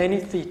 There's many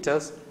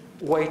thetas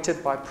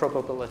weighted by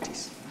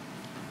probabilities.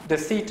 The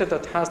theta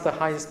that has the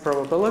highest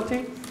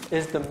probability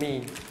is the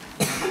mean,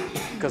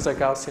 because a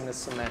Gaussian is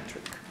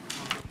symmetric.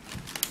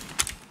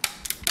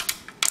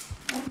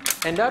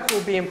 And that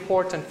will be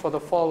important for the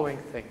following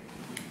thing.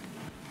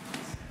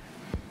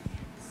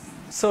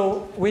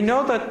 So we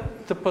know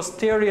that the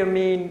posterior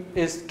mean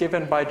is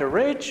given by the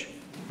ridge,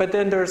 but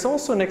then there's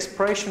also an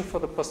expression for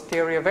the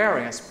posterior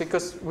variance,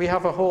 because we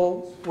have a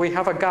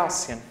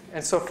Gaussian.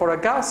 And so for a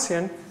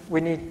Gaussian, we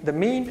need the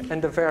mean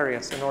and the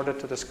variance in order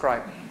to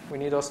describe it. We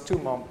need those two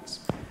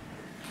moments.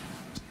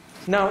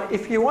 Now,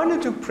 if you want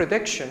to do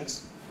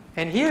predictions,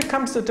 and here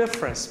comes the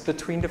difference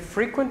between the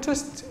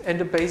frequentist and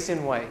the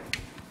Bayesian way.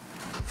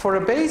 For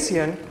a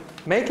Bayesian,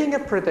 making a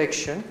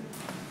prediction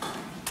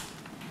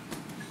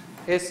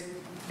is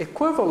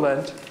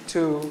equivalent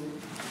to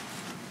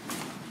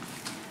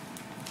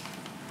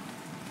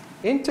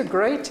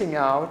integrating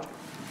out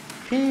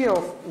p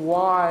of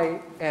y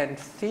and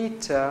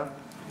theta.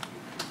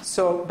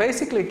 So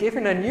basically,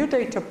 given a new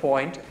data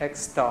point, x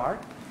star,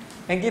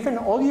 and given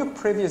all your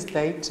previous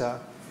data,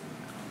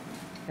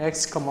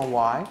 x comma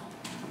y,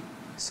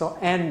 so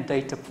n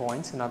data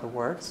points, in other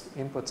words,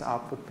 inputs,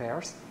 output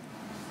pairs.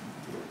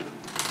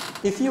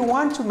 If you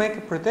want to make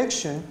a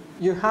prediction,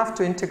 you have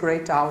to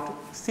integrate out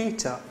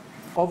theta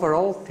over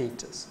all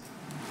thetas.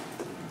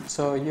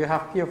 So you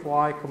have p of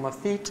y comma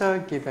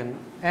theta given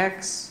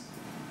x,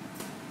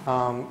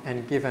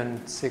 and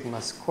given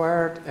sigma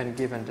squared, and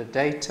given the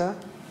data,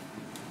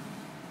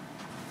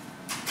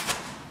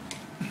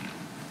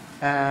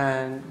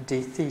 and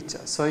d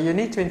theta. So you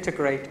need to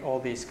integrate all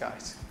these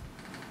guys.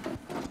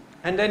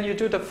 And then you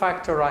do the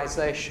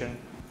factorization.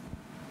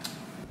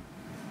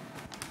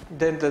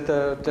 Then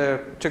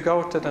to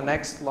go to the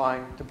next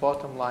line, the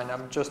bottom line,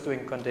 I'm just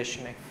doing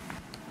conditioning.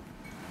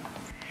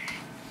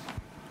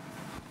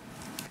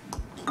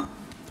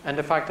 And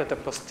the fact that the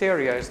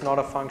posterior is not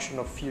a function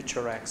of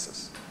future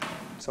x's.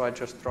 So I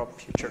just drop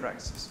future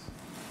x's.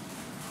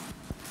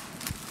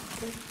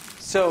 Okay.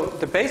 So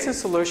the Bayesian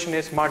solution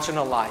is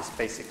marginalized,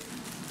 basically.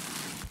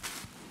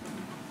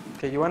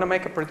 Okay, you want to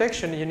make a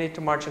prediction, you need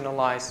to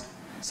marginalize.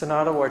 So in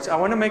other words, I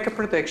want to make a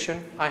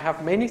prediction. I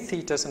have many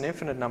thetas, an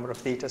infinite number of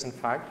thetas, in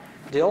fact.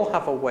 They all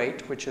have a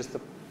weight, which is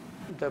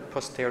the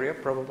posterior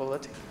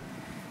probability.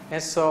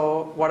 And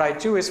so what I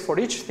do is for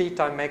each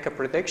theta, I make a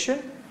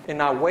prediction,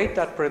 and I weight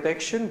that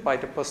prediction by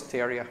the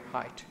posterior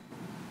height.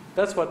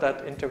 That's what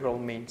that integral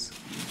means.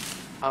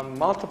 I'm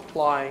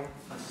multiplying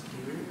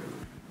Posterior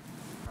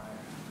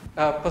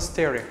or prior?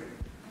 Posterior.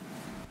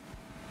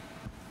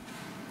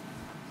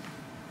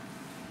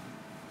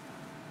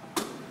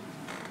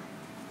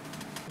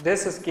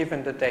 This is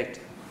given the data.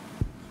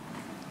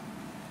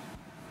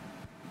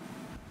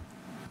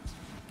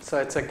 So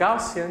it's a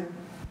Gaussian.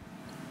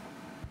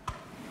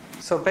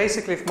 So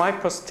basically, if my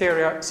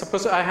posterior,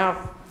 suppose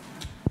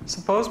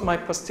my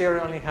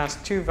posterior only has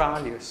two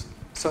values.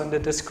 So in the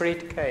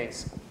discrete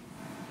case,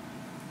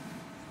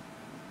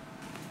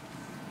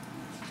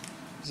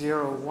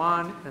 0,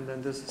 1, and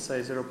then this is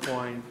say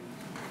 0.2,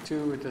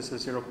 0.2, this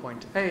is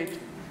 0.8.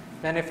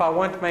 Then if I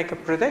want to make a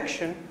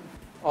prediction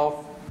of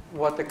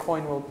what the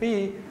coin will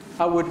be,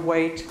 I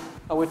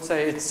would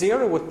say it's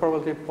 0 with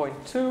probability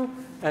 0.2,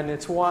 and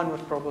it's 1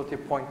 with probability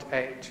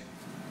 0.8.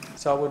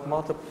 So I would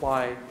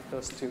multiply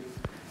those two.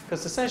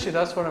 Because essentially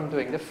that's what I'm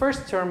doing. The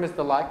first term is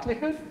the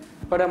likelihood,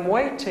 but I'm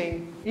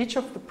weighting each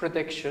of the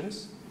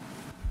predictions.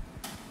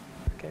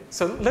 Okay,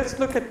 so let's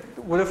look at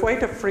what the way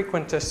the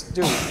frequentists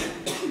do.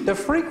 The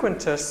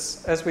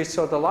frequentists, as we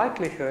saw the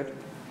likelihood,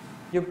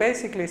 you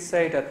basically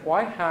say that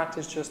y hat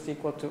is just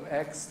equal to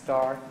x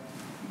star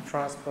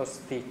transpose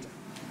theta.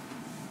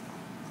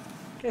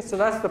 Okay, so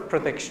that's the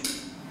prediction.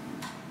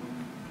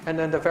 And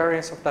then the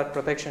variance of that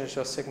prediction is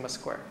just sigma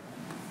squared.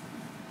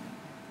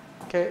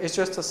 Okay, it's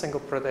just a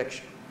single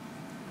prediction.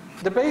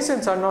 The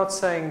Bayesians are not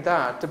saying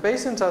that. The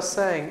Bayesians are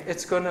saying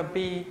it's going to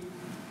be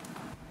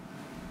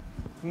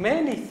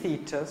many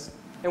thetas,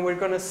 and we're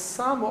going to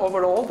sum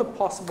over all the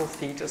possible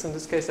thetas. In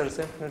this case, there's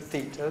infinite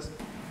thetas.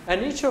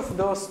 And each of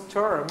those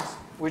terms,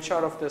 which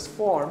are of this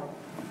form,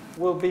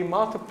 will be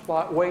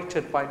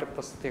weighted by the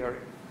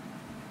posterior.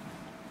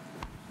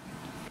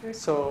 Okay,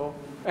 so,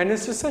 and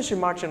it's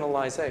essentially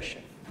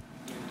marginalization.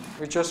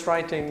 We're just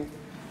writing,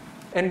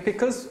 and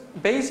because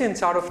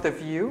Bayesians are of the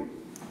view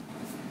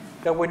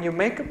that when you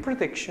make a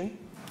prediction,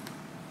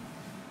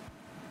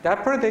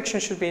 that prediction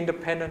should be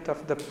independent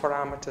of the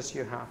parameters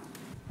you have.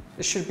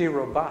 It should be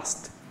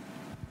robust.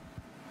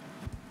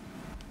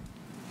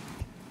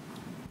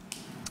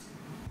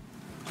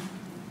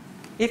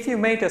 If you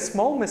made a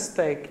small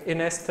mistake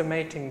in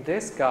estimating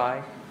this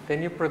guy,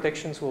 then your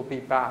predictions will be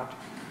bad.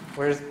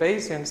 Whereas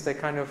Bayesians, they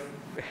kind of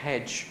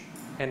hedge,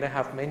 and they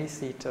have many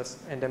thetas,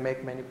 and they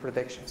make many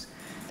predictions.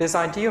 This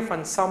idea of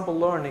ensemble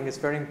learning is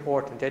very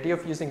important. The idea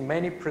of using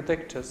many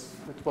predictors,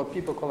 what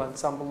people call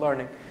ensemble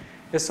learning,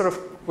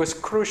 was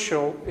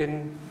crucial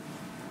in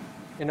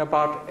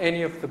about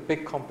any of the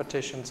big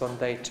competitions on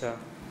data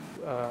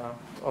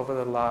over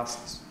the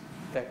last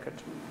decade.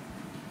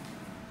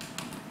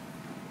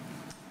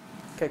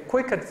 Okay,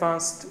 quick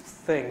advanced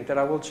thing that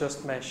I will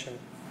just mention.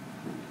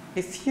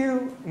 If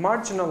you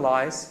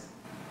marginalize,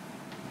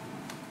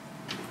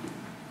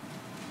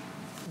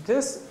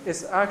 this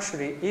is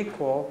actually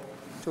equal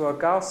to a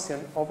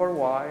Gaussian over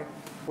y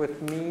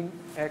with mean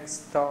x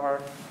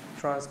star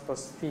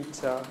transpose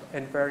theta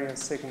and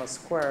variance sigma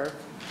squared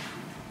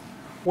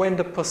when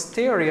the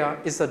posterior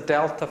is a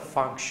delta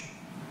function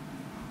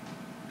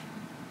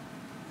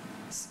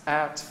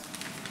at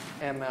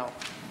ml.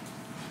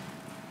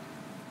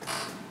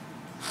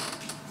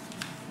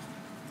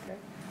 Okay.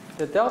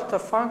 The delta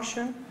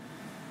function,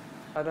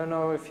 I don't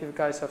know if you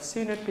guys have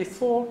seen it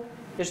before,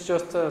 it's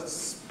just a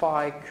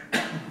spike.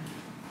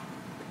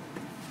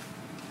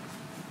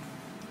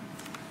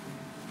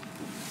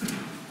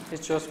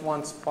 It's just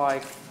one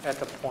spike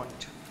at a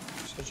point.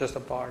 So just a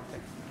bar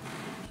there.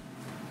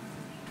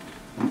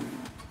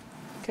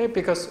 Okay,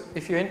 because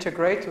if you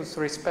integrate with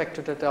respect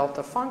to the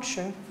delta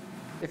function,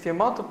 if you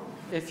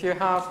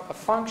have a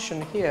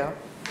function here,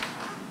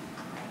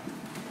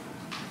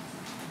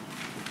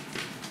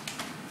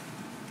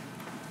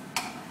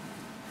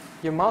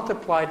 you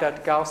multiply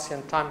that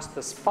Gaussian times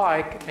the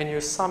spike, and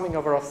you're summing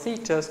over all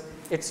thetas.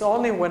 It's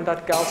only when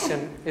that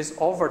Gaussian is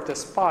over the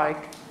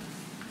spike,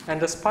 and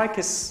the spike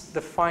is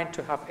defined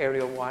to have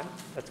area 1.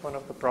 That's one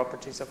of the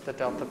properties of the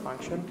delta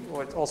function,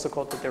 or it's also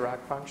called the Dirac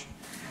function.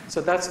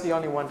 So that's the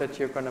only one that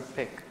you're going to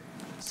pick.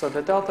 So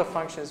the delta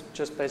function is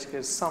just basically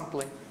a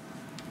sampling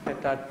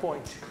at that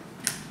point.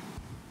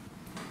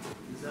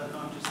 Is that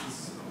not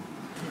just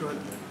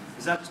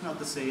Is that just not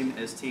the same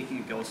as taking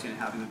a Gaussian and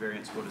having the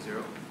variance go to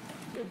 0?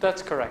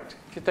 That's correct.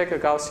 If you take a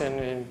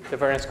Gaussian and the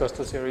variance goes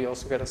to 0, you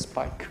also get a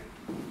spike.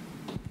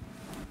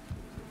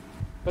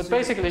 But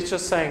basically, it's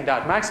just saying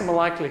that maximum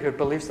likelihood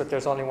believes that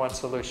there's only one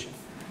solution.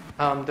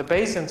 The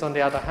Bayesians, on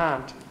the other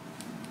hand,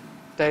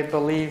 they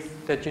believe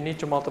that you need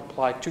to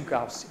multiply two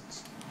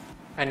Gaussians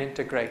and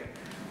integrate.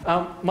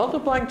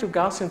 Multiplying two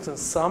Gaussians and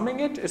summing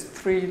it is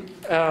 3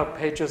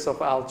 pages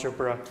of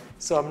algebra.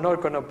 So I'm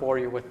not going to bore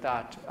you with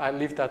that. I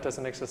leave that as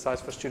an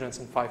exercise for students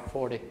in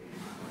 540.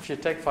 If you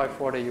take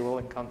 540, you will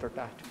encounter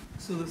that.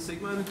 So the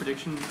sigma in the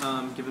prediction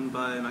given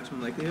by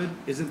maximum likelihood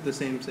isn't the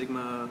same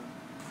sigma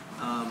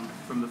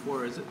from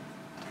before, is it?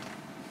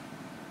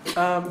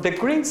 The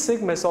green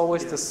sigma is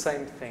always the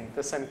same thing,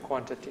 the same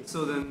quantity.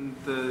 So then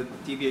the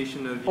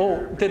deviation of your...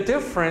 Oh, the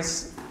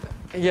difference,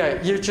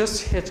 yeah, you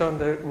just hit on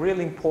the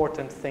really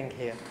important thing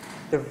here.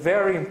 The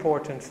very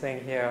important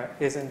thing here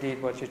is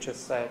indeed what you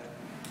just said,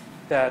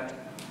 that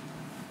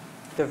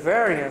the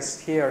variance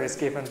here is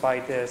given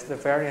by this, the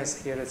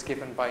variance here is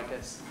given by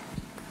this.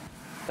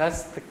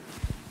 That's the...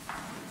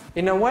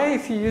 In a way,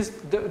 if you use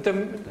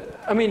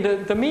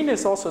the mean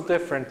is also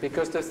different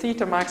because the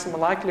theta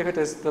maximum likelihood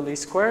is the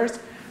least squares,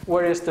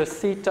 whereas the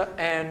theta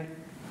n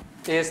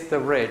is the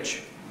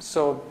ridge.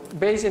 So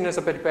Bayesian is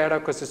a bit better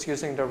because it's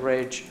using the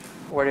ridge,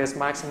 whereas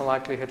maximum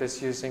likelihood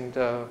is using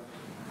the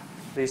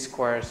least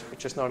squares,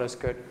 which is not as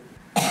good.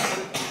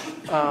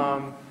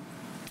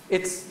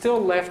 It's still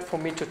left for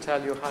me to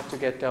tell you how to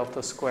get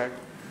delta squared.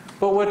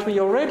 But what we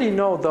already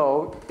know,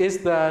 though, is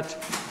that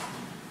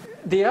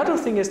the other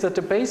thing is that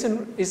the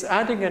Bayesian is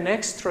adding an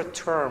extra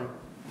term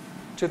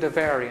to the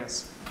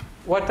variance.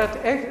 What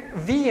that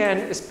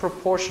Vn is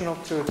proportional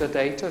to the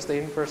data, is the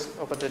inverse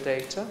over the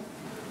data.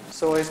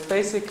 So it's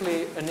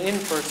basically an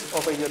inverse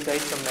over your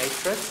data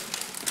matrix.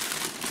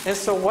 And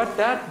so what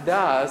that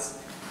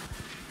does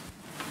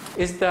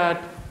is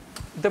that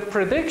the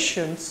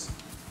predictions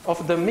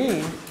of the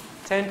mean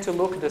tend to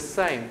look the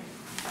same.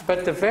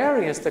 But the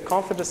variance, the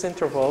confidence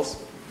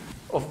intervals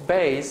of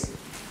Bayes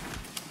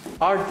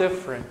are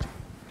different.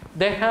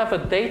 They have a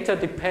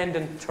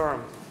data-dependent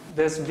term.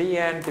 This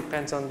Vn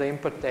depends on the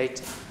input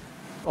data,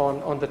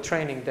 on the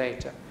training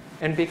data.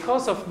 And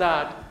because of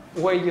that,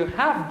 where you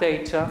have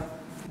data,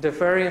 the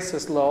variance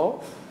is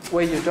low.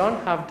 Where you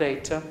don't have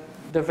data,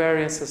 the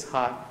variance is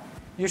high.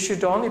 You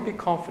should only be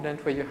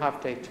confident where you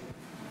have data.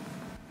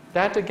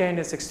 That, again,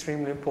 is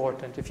extremely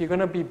important. If you're going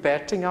to be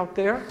betting out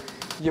there,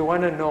 you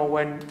want to know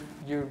when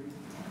you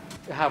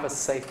have a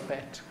safe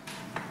bet.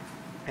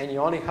 And you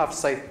only have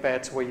safe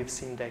bets where you've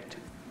seen data.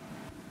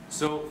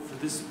 So for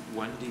this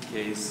 1D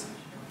case,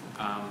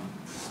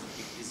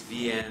 is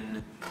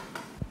Vn,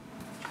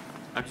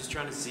 I'm just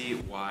trying to see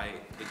why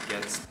it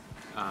gets,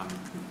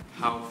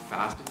 how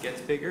fast it gets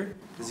bigger.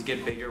 Does it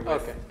get bigger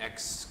with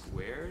x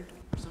squared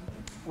or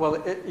something?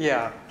 Well,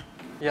 yeah,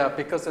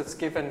 because it's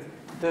given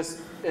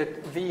this,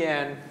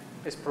 Vn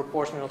is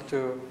proportional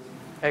to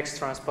x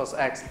transpose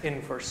x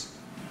inverse.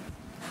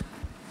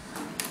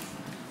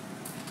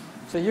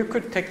 So you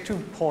could take 2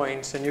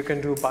 points and you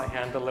can do by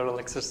hand a little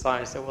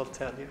exercise that will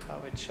tell you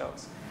how it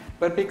shows.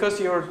 But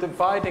because you're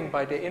dividing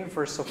by the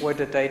inverse of where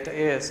the data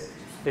is,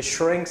 it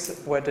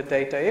shrinks where the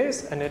data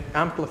is and it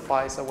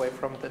amplifies away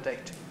from the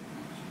data.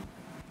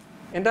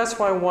 And that's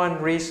why one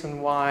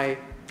reason why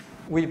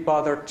we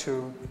bother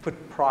to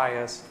put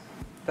priors.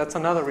 That's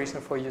another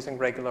reason for using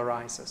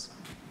regularizers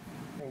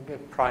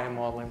and prior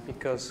modeling,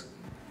 because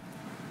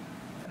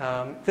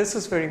this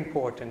is very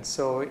important.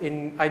 So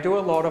I do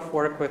a lot of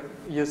work with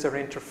user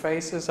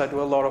interfaces. I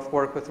do a lot of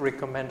work with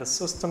recommended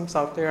systems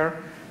out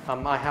there.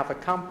 I have a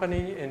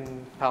company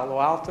in Palo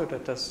Alto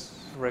that does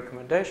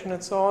recommendation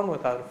and so on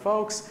with other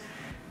folks.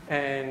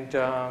 And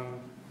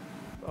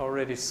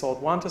already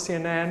sold one to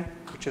CNN,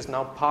 which is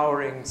now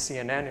powering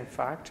CNN, in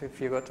fact. If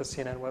you go to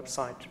CNN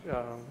website,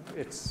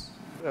 it's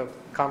a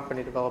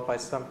company developed by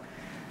some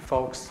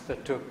folks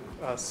that took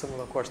a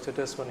similar course to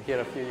this one here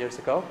a few years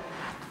ago.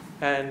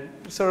 And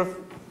sort of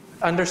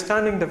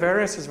understanding the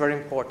variance is very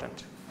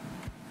important.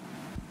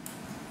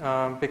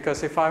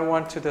 Because if I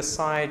want to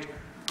decide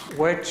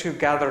where to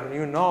gather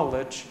new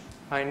knowledge,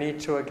 I need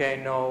to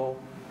again know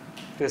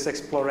this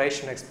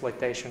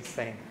exploration-exploitation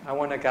thing. I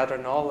want to gather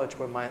knowledge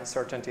where my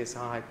uncertainty is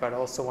high, but I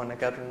also want to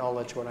gather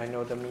knowledge where I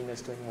know the mean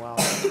is doing well.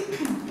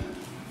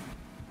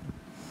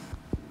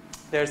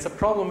 There's a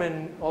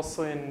problem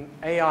also in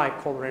AI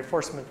called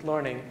reinforcement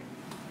learning,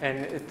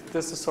 and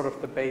this is sort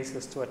of the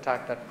basis to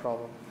attack that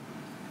problem.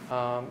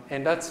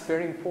 And that's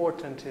very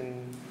important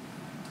in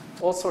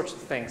all sorts of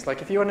things.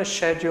 Like if you want to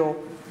schedule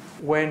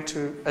when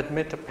to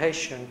admit a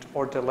patient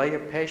or delay a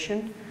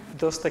patient,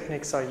 those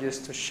techniques are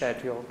used to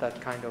schedule that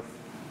kind of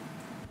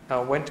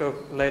when to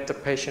let the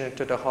patient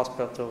into the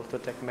hospital to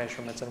take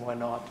measurements and when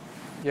not.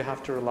 You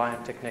have to rely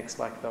on techniques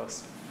like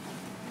those.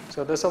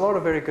 So there's a lot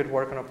of very good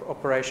work on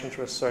operations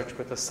research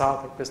with the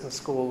Southwark Business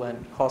School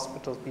and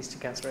hospitals, BC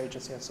Cancer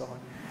Agency, and so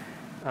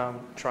on,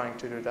 trying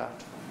to do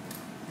that.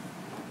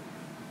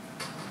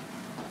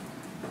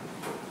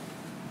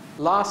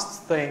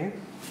 Last thing,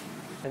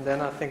 and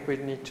then I think we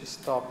need to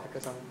stop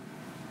because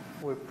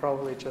we're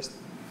probably just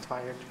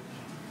tired.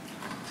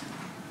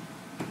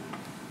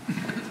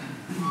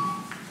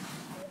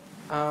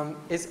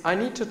 Is I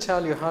need to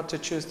tell you how to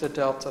choose the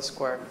delta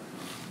squared.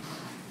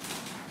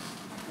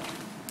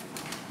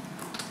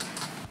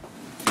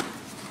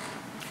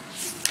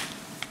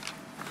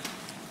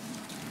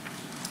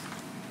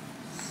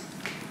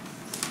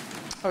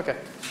 Okay,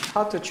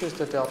 how to choose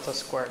the delta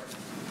squared.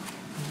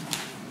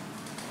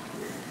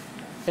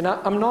 And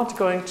I'm not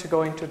going to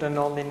go into the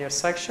nonlinear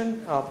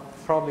section. I'll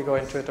probably go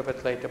into it a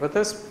bit later, but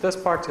this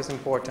part is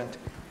important.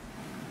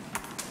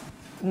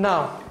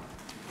 Now,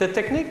 the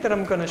technique that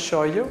I'm going to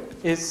show you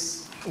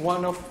is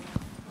one of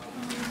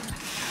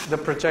the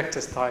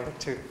projector style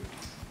too.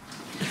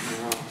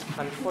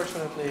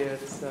 Unfortunately,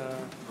 it's.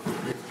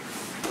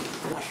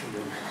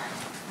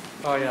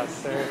 Oh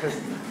yes, there it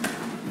is.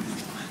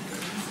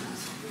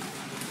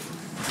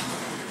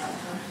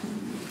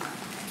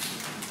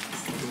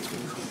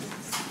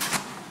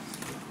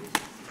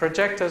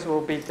 Projectors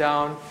will be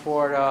down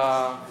for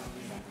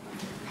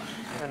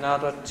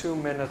another 2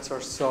 minutes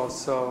or so.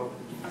 So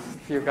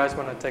if you guys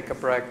want to take a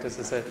break, this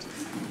is it.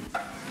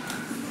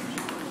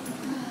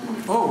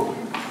 Oh.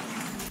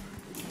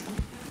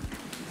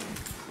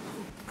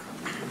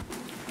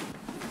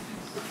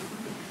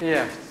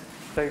 Yeah,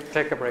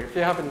 take a break. If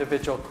you have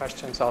individual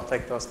questions, I'll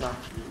take those now.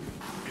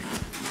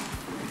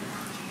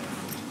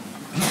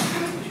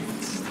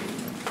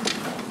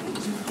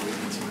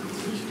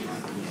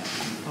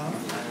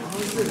 How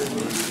is it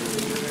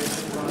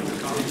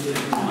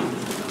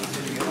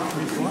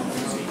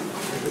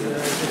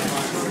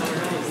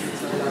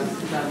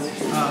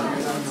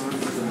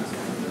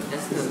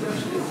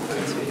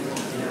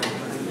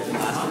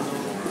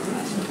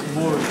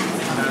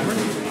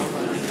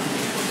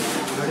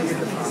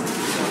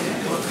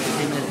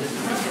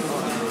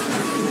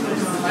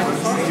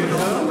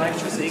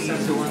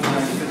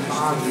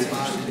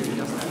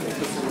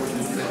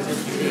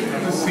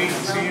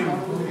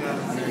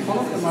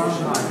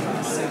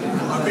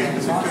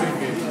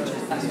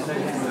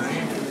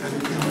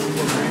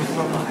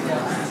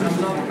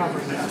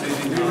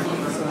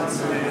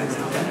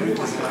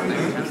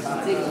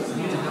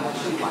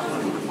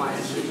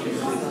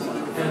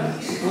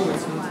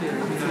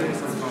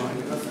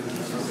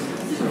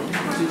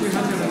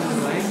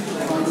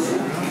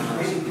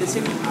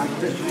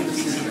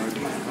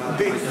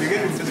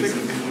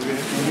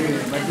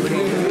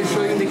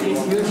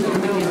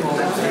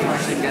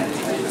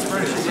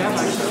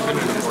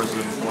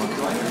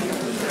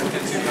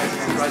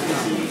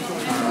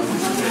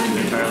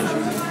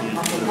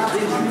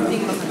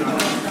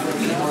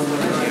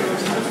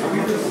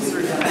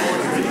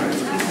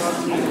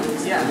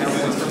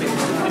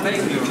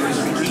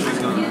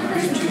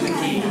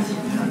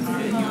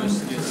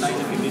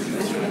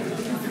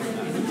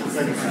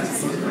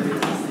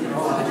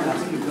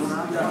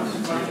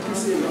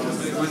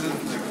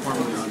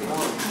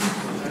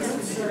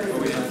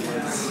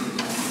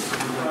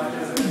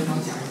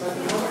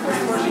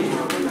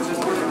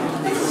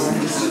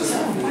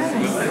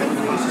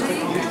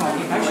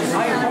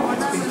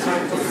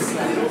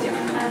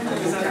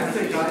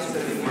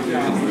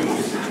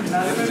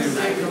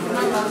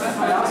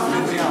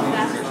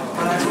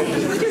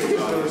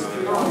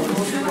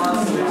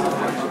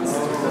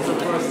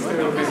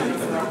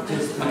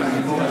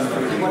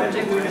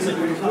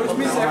Which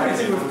means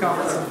everything we've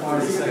covered so far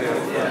is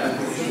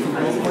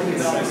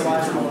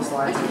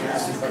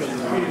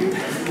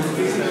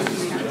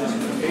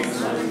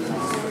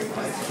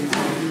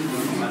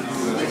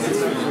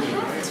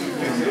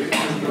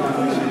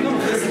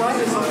this slide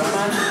is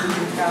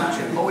automatically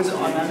captured. Oh, is it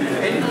automatic?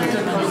 Anything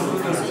that comes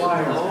through this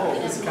wire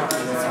is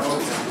captured.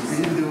 We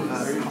didn't do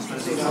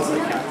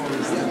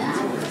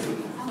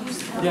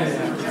yeah,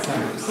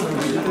 exactly. So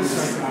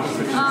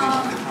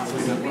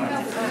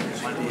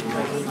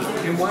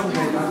in one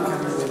way, that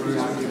camera will be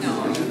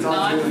active.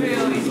 Not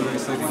really.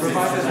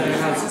 Provided that it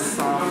has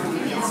sound,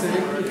 so you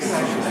can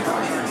actually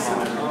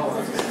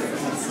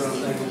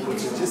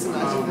just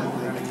imagine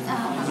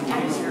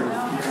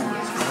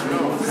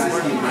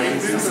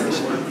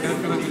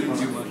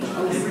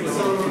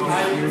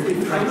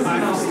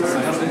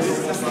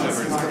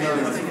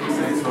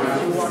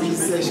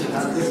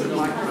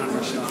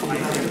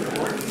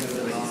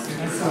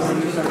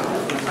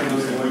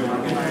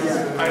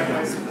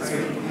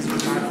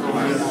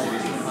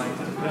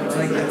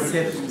like that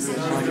tip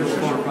on your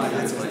floor, right?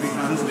 That's what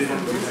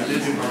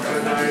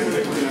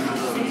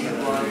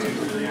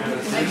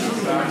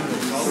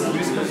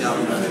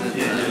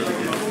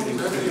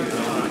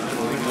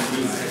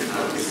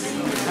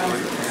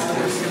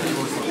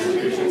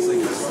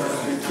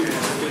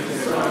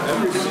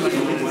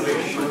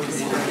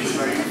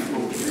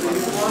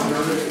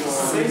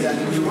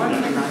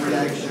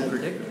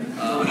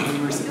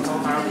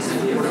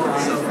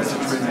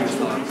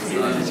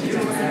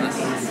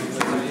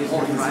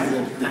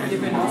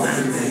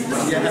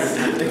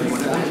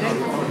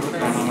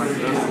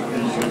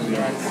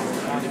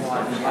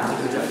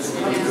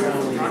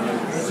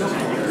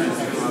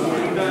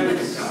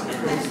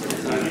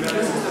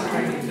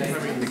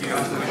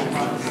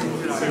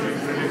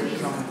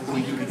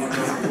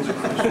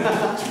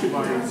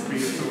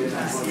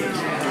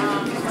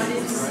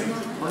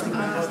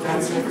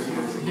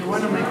you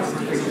want to make a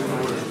prediction.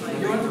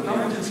 You want to come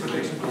into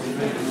prediction.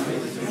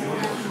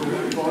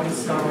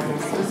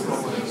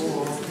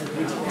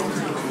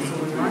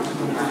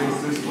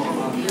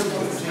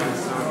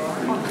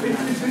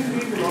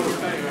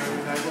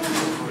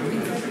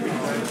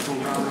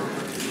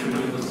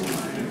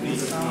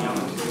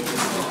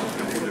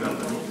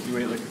 You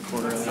wait like a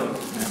quarter of an hour.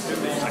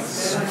 Like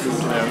scoot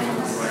it out.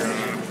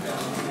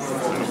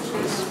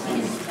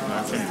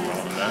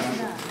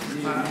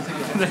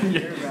 Then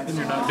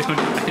you're not doing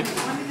it right.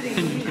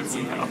 And you need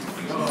some help.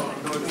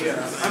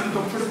 I'm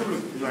comfortable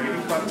with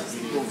writing, but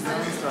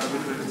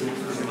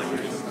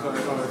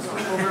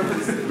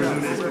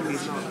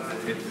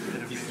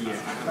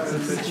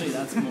Essentially,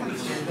 that's more.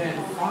 It's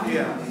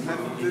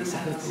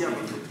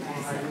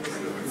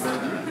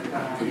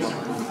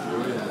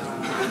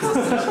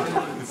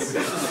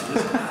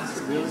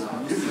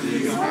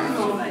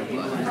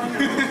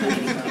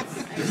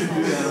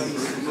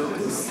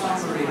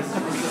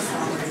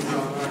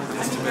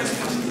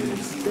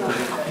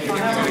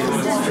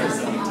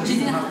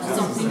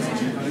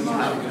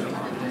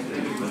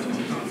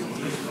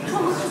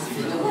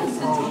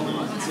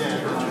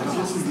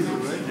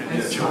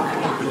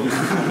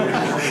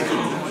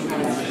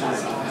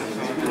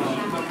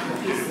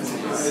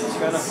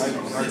kind of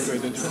hard to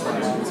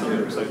identify on the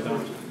other side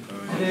down.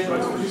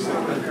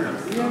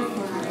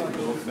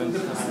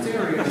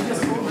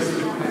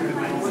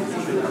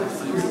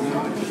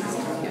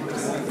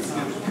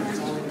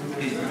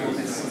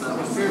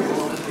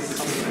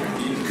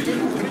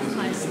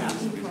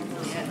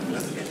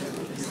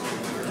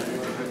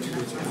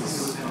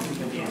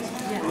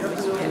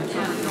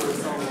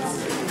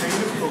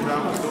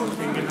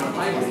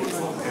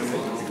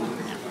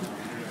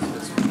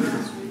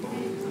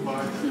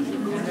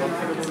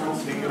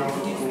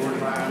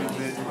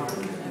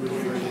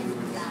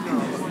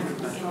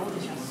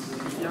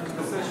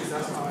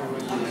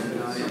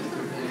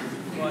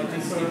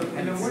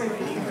 And the way to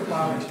think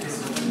about it is,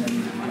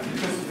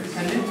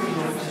 an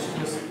integral is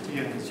just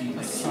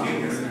a sum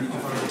of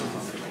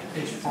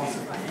each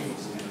possible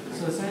case.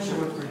 So essentially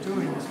what we're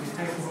doing is we're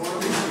taking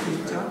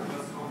theta,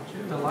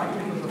 the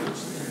likelihood of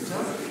each theta,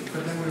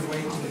 but then we're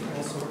weighting it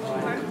also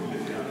by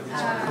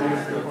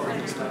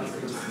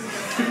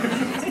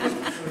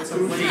it's a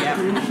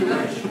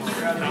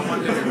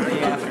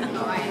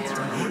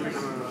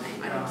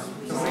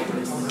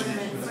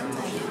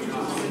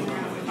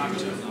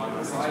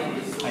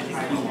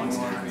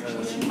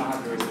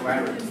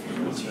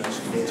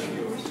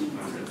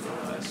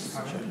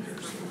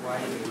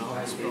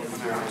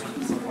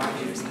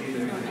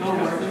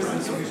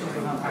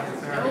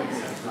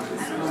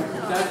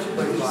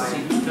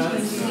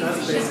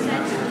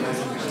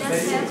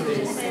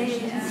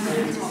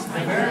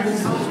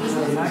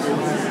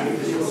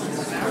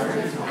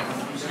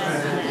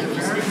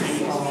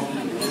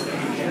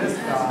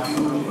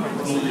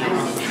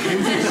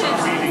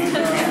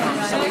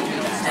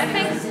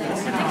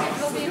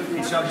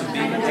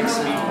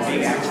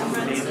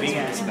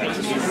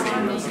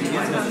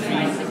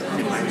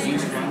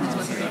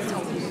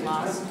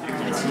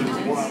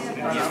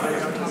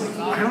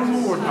I don't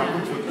know what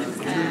happens with that.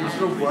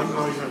 Instead of one,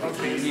 now you have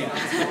three.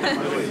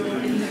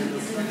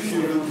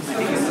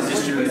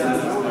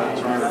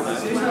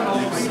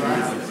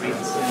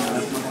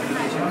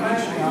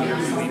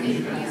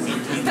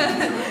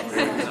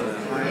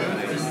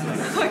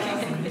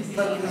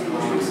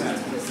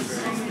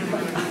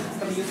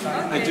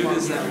 I do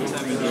this every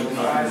time I do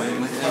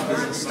my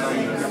business stuff.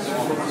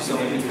 So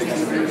it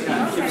keeps me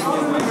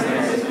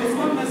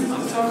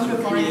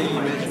creating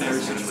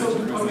imaginary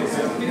situations.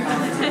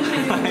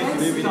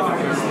 Maybe not.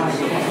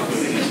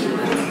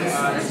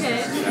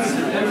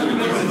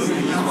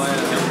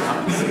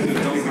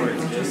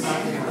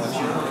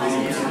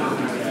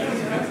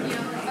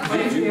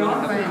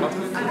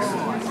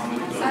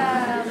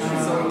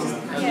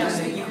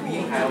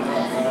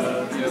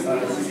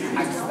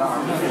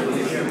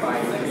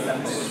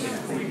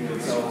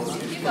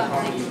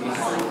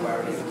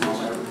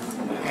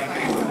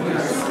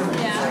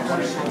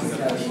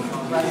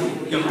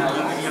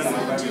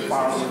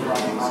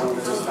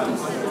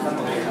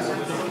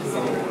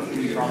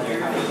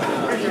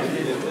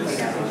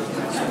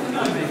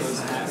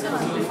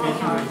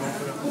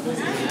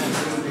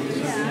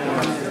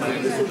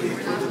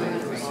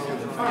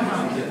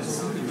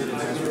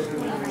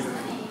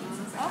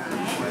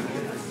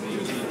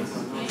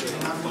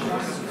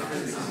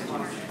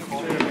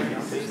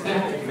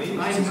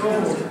 I know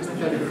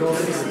that it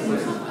goes.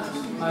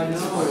 I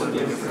know it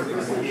gets.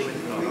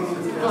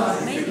 But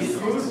maybe it's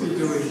supposed to be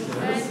doing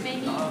this.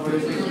 Maybe what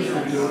is it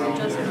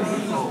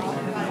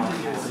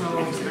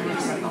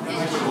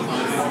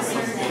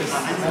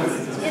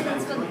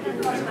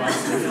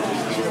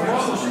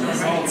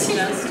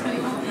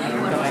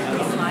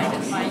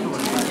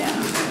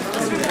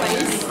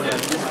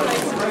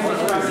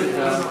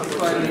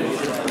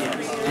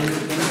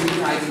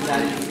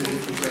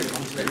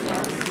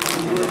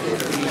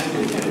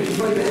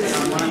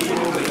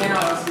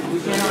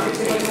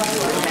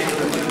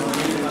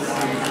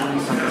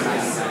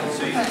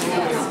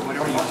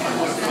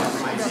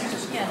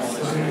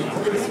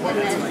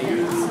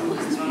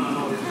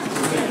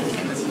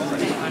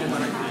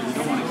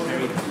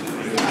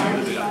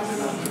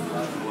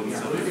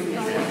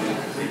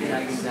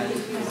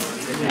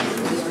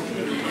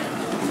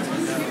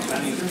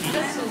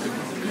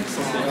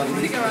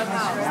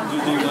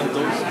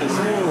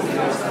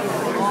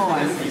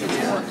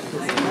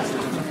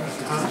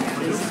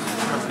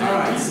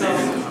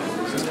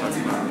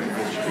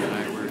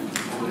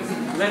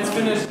Let's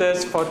finish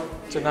this for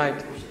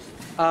tonight.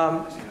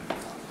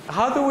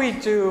 How do we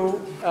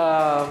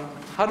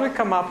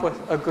come up with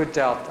a good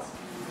delta?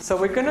 So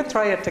we're going to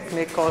try a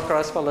technique called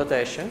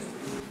cross-validation.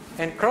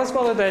 And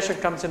cross-validation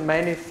comes in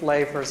many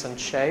flavors and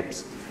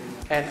shapes.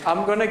 And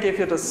I'm going to give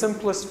you the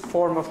simplest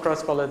form of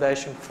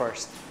cross-validation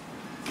first.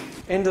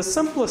 In the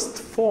simplest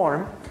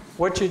form,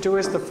 what you do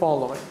is the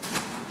following.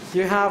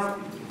 You have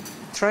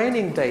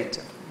training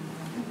data.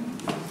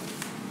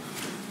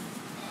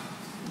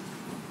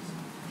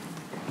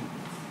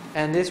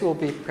 And this will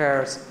be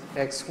pairs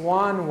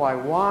x1,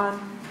 y1,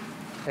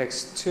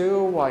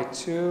 x2,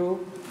 y2,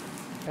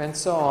 and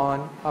so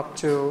on up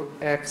to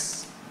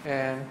x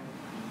and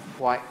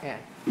yn.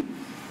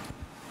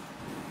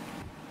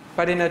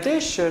 But in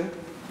addition,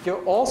 you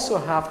also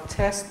have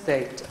test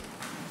data.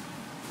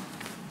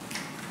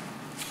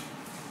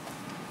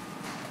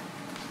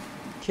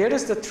 Here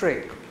is the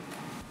trick.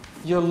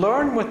 You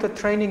learn with the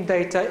training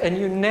data, and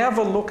you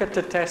never look at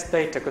the test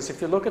data, because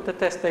if you look at the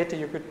test data,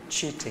 you're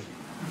cheating.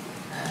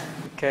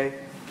 Okay?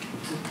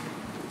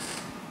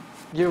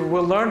 You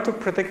will learn to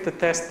predict the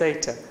test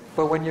data,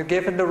 but when you're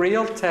given the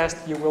real test,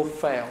 you will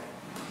fail.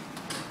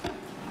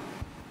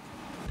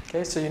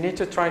 Okay, so you need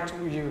to try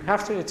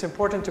to, it's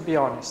important to be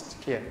honest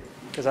here,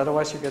 because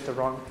otherwise you get the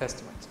wrong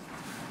estimates.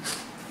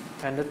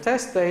 And the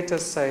test data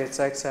say it's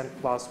xn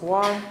plus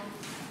 1,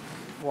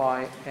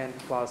 yn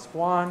plus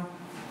 1,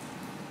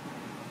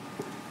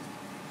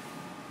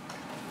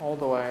 all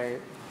the way,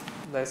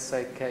 let's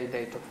say k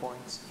data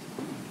points.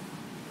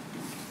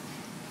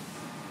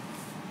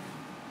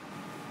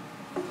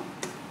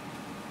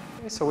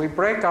 Okay, so we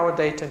break our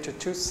data into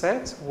two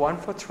sets, one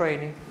for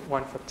training,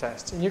 one for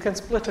test. And you can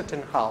split it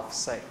in half,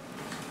 say.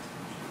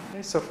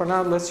 Okay, so for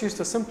now, let's use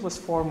the simplest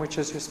form, which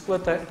is you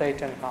split that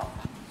data in half.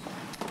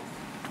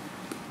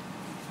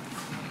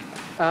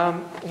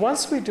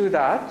 Once we do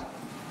that,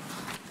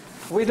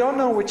 we don't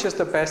know which is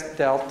the best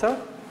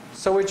delta,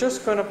 so we're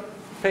just going to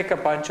pick a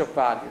bunch of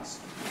values.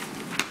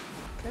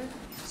 Okay?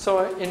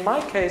 So in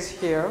my case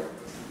here,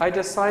 I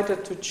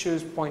decided to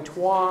choose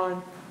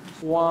 0.1,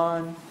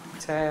 1,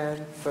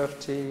 10,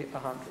 50,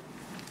 100.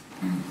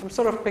 I'm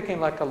sort of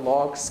picking like a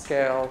log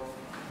scale,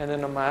 and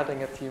then I'm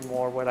adding a few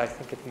more where I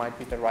think it might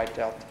be the right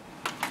delta.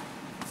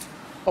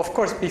 Of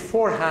course,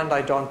 beforehand,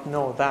 I don't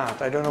know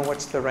that. I don't know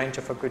what's the range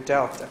of a good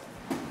delta.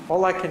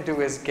 All I can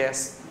do is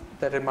guess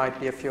that it might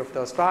be a few of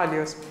those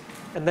values.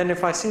 And then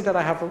if I see that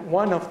I have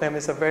one of them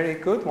is a very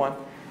good one,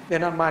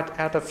 then I might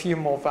add a few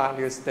more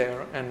values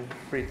there and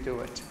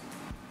redo it.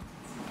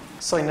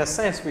 So in a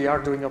sense, we are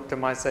doing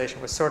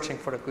optimization. We're searching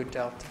for a good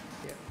delta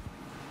here.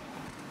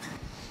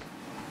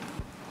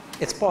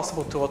 It's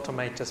possible to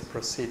automate this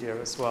procedure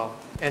as well.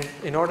 And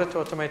in order to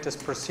automate this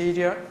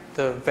procedure,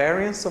 the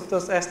variance of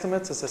those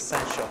estimates is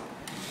essential.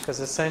 Because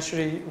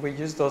essentially, we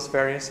use those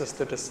variances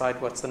to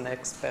decide what's the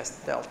next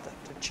best delta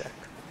to check.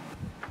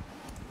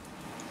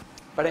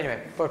 But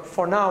anyway, but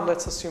for now,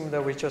 let's assume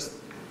that we just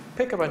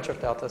pick a bunch of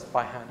deltas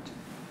by hand.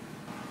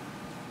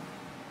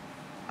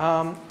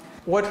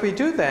 What we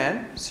do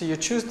then, so you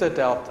choose the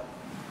delta.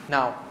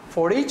 Now,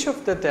 for each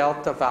of the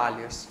delta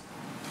values,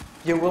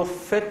 you will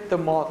fit the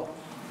model.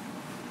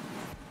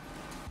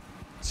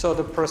 So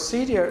the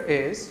procedure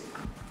is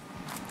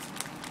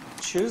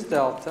choose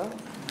delta,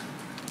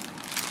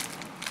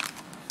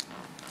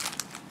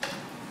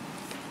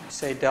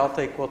 say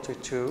delta equal to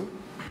 2.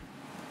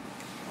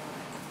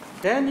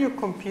 Then you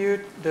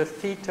compute the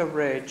theta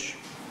ridge,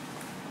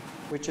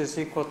 which is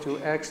equal to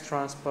x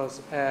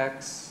transpose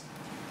x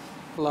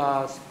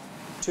plus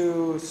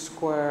 2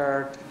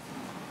 squared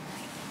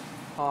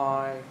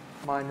I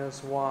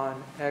minus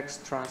 1 x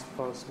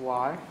transpose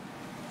y.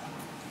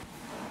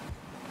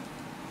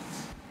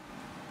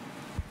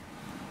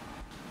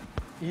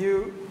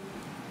 You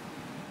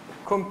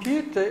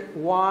compute the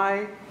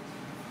y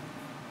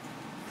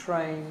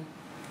train,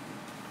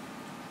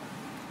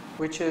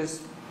 which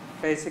is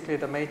basically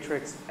the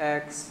matrix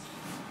x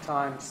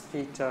times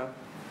theta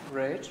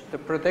ridge, the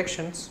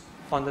predictions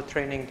on the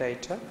training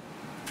data.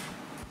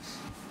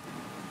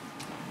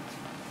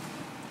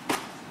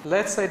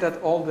 Let's say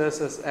that all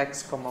this is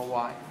x comma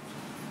y.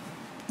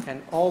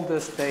 And all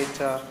this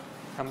data,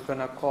 I'm going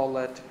to call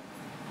it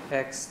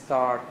x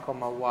star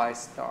comma y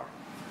star.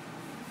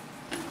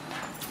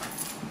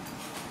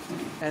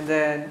 And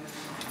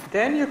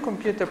then you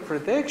compute the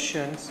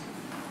predictions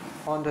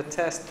on the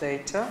test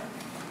data,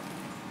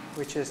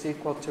 which is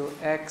equal to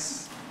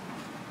x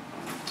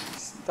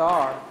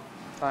star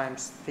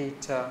times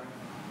theta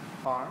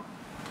r.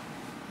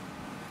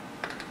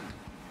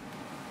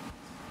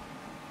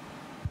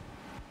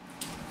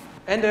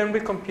 And then we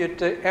compute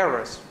the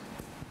errors.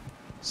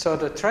 So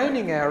the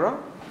training error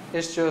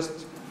is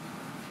just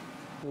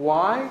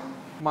y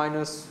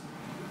minus,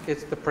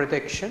 it's the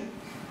prediction,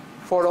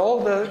 for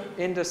all the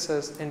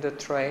indices in the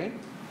train,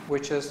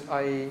 which is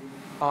i.e.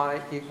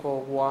 I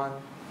equal 1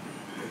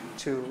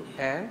 to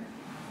n.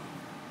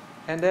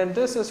 And then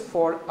this is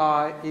for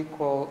I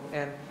equal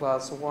n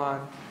plus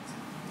 1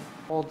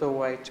 all the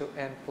way to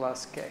n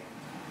plus k.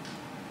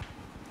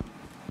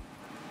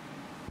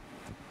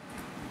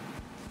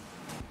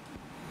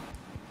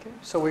 Okay,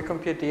 so we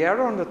compute the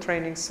error on the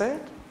training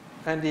set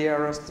and the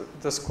errors,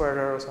 the square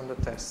errors on the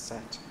test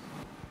set,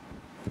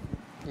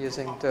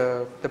 using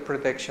the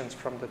predictions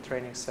from the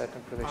training set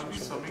and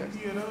predictions from the test. Are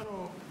we summing the error,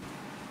 or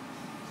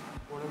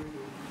what are we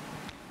doing?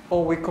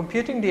 Oh, we're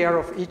computing the error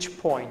of each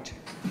point.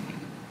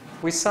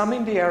 We're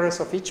summing the errors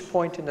of each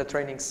point in the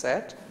training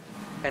set,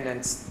 and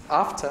then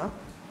after,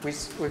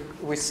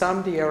 we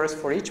sum the errors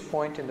for each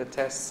point in the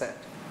test set.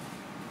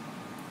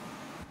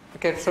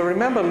 Okay, so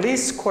remember,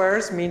 least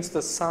squares means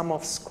the sum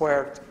of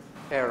squared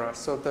errors.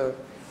 So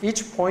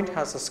each point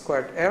has a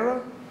squared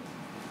error,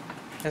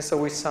 and so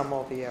we sum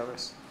all the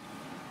errors.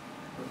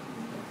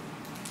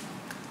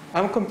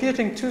 I'm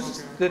computing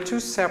the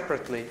two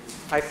separately.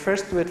 I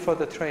first do it for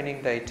the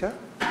training data,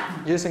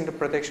 using the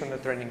prediction of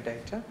the training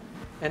data,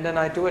 and then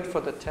I do it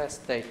for the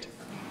test data.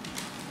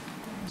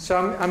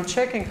 So I'm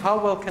checking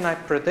how well can I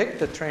predict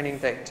the training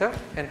data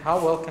and how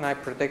well can I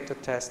predict the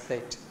test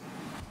data.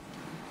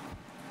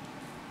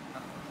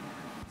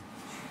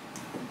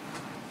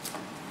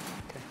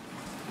 Okay.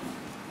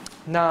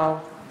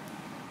 Now,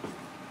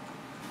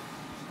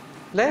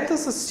 let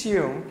us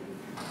assume,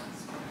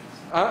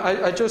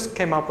 I just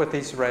came up with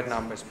these red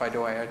numbers, by the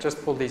way. I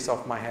just pulled these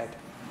off my head.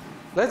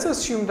 Let's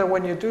assume that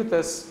when you do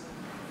this,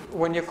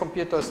 when you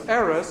compute those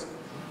errors,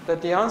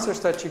 that the answers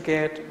that you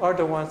get are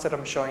the ones that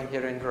I'm showing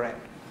here in red,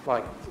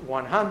 like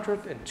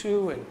 100 and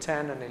 2 and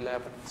 10 and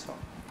 11 and so on.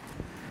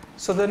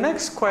 So the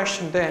next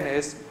question then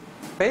is,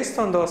 based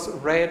on those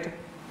red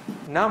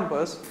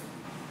numbers,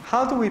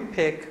 how do we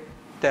pick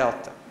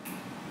delta?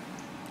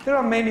 There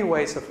are many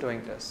ways of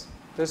doing this.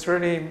 There's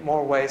really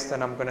more ways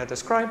than I'm going to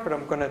describe, but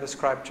I'm going to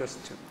describe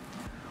just two.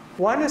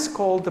 One is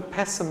called the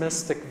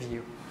pessimistic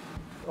view,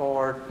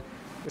 or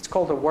it's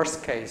called the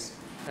worst case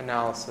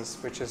analysis,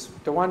 which is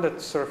the one that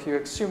sort of you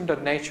assume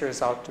that nature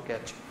is out to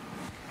get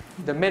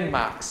you. The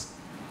min-max.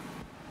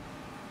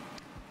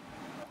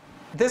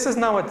 This is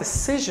now a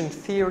decision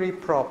theory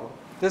problem.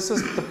 This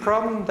is the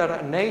problem that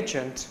an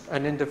agent,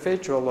 an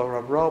individual or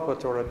a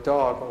robot or a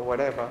dog or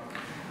whatever,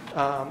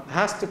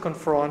 has to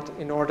confront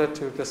in order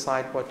to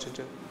decide what to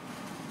do.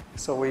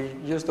 So we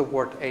use the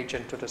word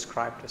agent to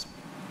describe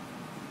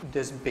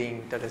this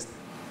being that is,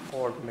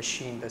 or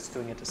machine that's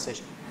doing a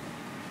decision.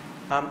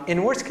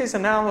 In worst case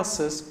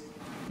analysis,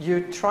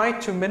 you try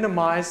to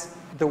minimize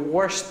the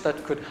worst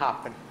that could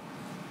happen.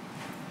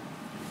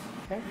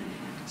 Okay?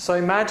 So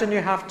imagine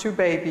you have two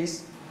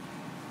babies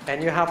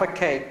and you have a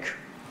cake,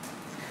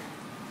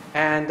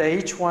 and they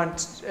each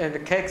want a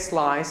cake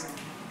slice,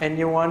 and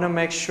you want to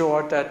make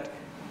sure that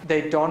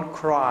they don't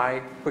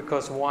cry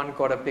because one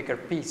got a bigger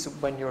piece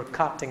when you're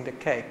cutting the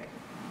cake.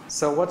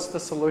 So what's the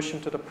solution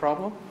to the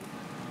problem?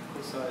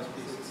 Size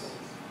pieces.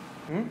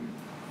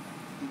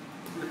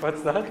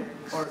 What's that?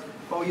 Or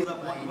what you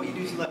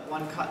do is you let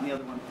one cut and the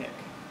other one pick.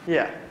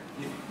 Yeah.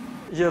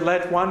 You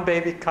let one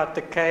baby cut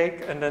the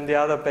cake and then the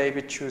other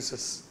baby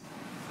chooses.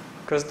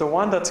 Because the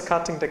one that's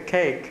cutting the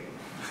cake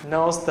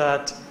knows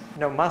that,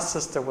 no, my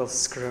sister will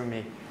screw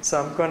me.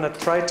 So I'm going to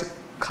try to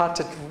cut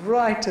it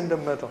right in the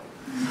middle.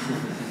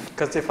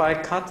 Because if I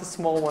cut a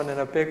small one and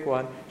a big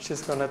one,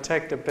 she's going to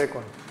take the big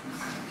one.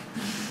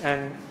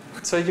 And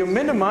so you're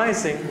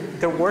minimizing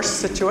the worst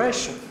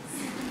situation.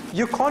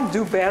 You can't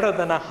do better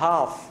than a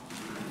half.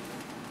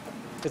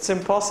 It's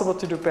impossible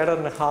to do better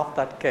than half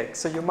that cake.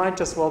 So you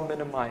might as well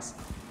minimize.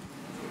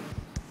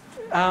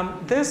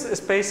 This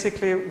is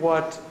basically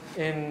what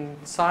in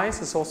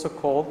science is also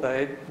called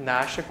the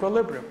Nash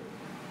equilibrium.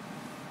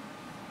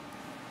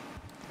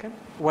 Okay?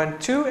 When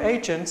two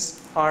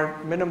agents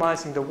are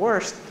minimizing the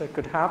worst that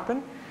could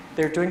happen,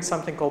 they're doing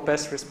something called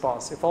best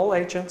response. If all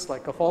agents,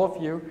 like if all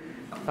of you,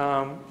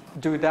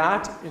 do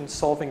that in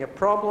solving a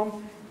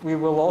problem, we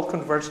will all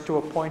converge to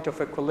a point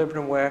of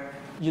equilibrium where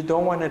you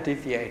don't want to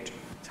deviate.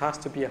 It has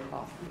to be a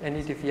half.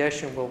 Any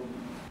deviation will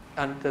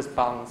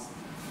disbalance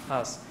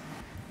us.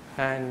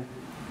 And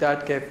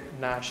that gave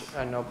Nash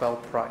a Nobel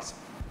Prize.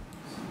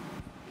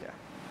 Yeah.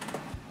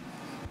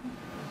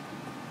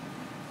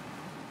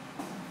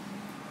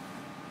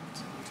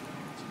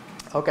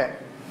 Okay.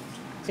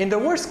 In the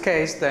worst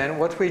case, then,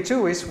 what we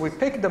do is we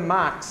pick the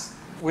max.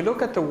 We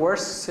look at the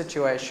worst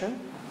situation.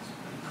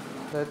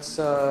 Let's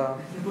go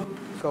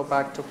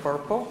back to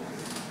purple.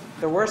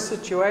 The worst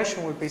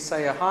situation would be,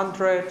 say,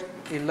 100,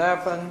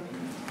 11,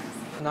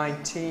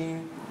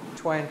 19,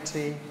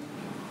 20,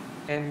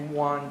 and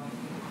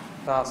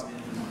 1,000.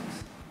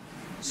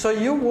 So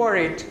you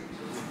worried,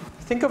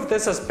 think of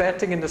this as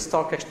betting in the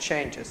stock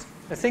exchanges.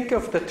 Think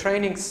of the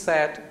training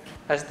set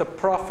as the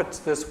profits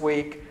this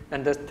week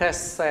and the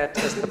test set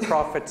as the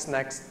profits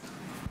next.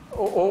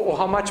 Or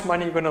how much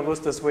money you're going to lose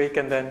this week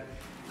and then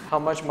how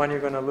much money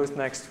you're going to lose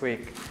next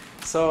week.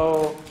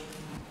 So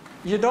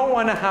you don't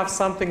want to have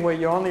something where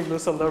you only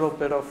lose a little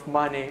bit of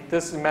money.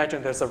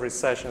 Imagine there's a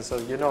recession, so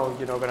you know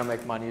you're not going to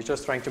make money. You're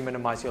just trying to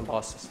minimize your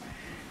losses.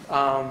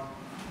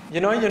 You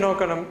know you're not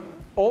going to.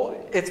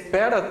 It's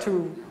better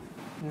to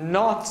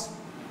not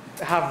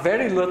have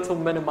very little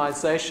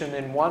minimization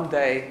in one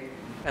day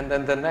and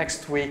then the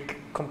next week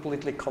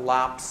completely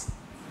collapse.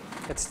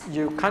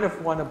 You kind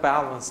of want to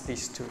balance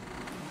these two.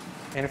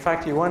 And in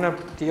fact, you want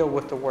to deal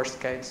with the worst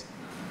case.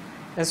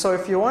 And so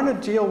if you want to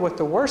deal with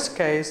the worst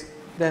case,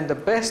 then the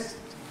best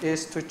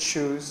is to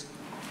choose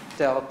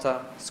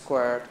delta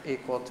squared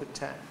equal to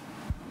 10.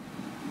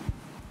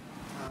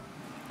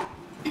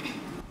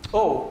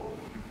 Oh,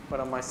 what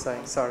am I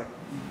saying? Sorry.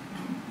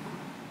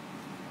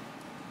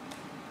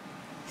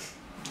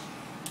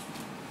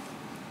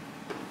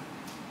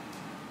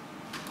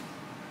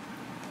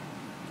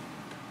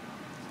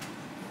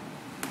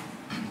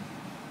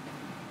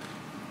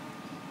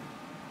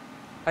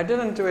 I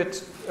didn't do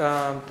it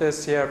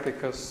this year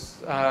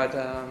because I had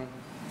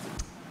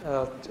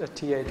a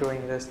TA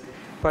doing this.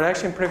 But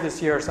actually in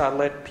previous years, I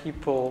let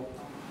people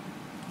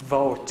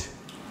vote.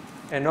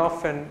 And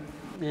often,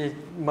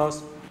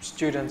 most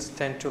students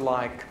tend to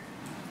like,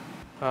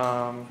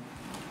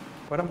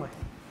 what am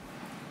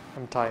I?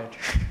 I'm tired.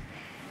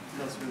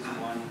 That's the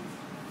reason one.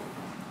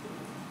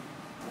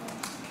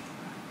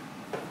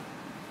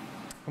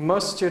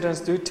 Most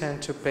students do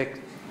tend to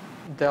pick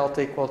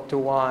delta equal to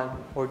 1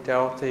 or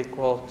delta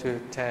equal to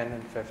 10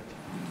 and 50.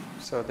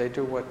 So they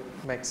do what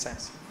makes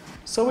sense.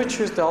 So we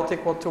choose delta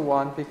equal to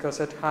 1 because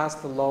it has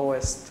the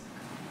lowest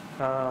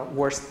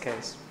worst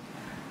case.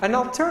 An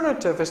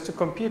alternative is to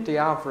compute the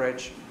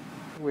average,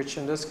 which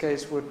in this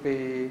case would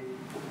be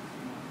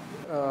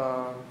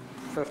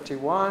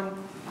 51,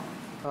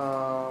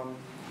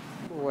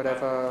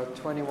 whatever,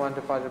 21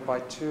 divided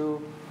by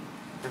 2,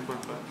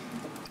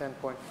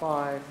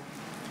 10.5,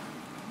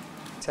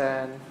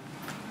 10,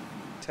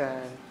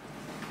 10,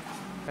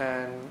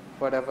 and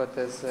whatever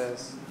this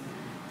is.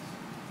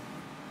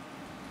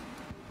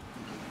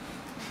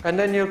 And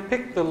then you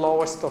pick the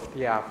lowest of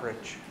the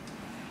average.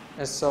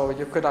 And so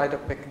you could either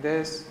pick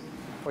this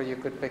or you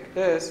could pick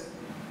this.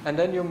 And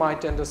then you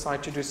might then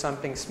decide to do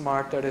something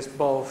smart that is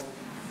both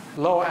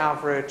low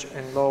average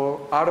and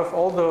low. Out of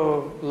all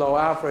the low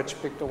average,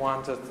 pick the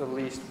ones that's the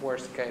least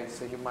worst case.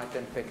 So you might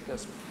then pick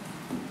this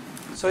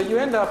one. So you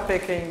end up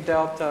picking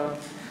delta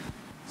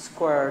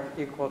squared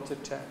equal to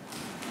 10.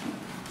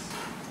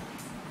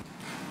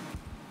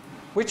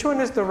 Which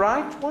one is the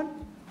right one?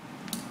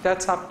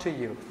 That's up to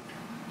you.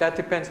 That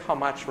depends how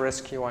much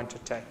risk you want to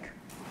take.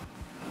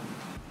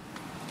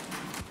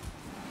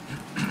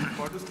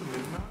 What is the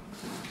min-max?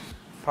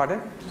 Pardon?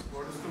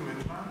 What is the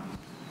min-max?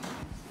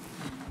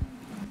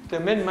 The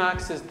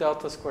min-max is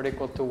delta squared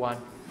equal to 1.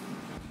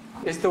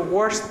 It's the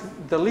worst,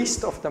 the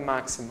least of the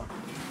maxima.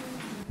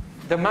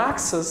 The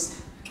maxes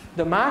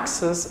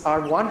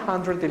are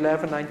 100,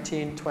 11,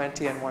 19,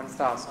 20, and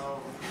 1,000.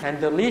 And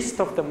the least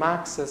of the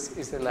maxes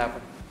is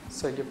 11.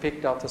 So you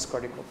pick delta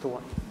squared equal to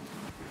 1.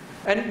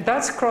 And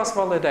that's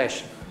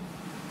cross-validation.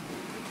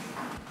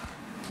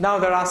 Now,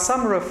 there are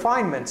some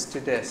refinements to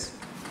this,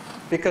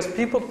 because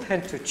people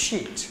tend to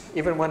cheat,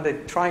 even when they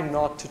try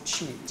not to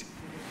cheat.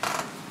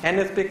 And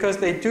it's because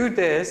they do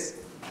this,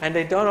 and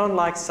they don't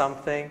like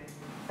something,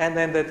 and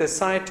then they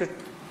decide to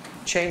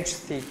change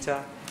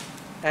theta,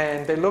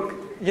 and they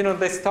look,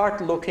 they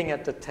start looking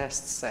at the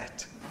test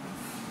set.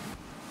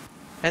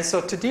 And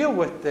so to deal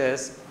with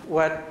this,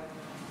 what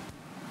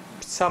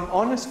some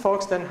honest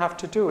folks then have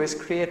to do is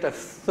create a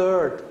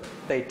third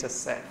data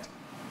set.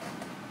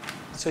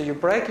 So you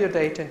break your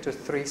data into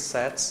 3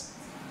 sets,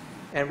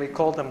 and we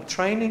call them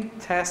training,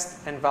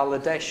 test, and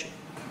validation.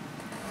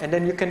 And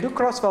then you can do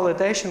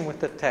cross-validation with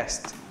the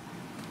test.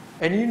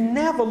 And you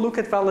never look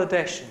at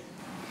validation.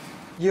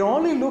 You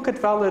only look at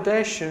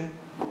validation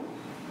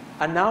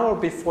an hour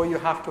before you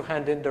have to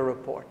hand in the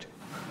report.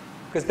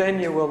 Because then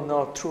you will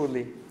know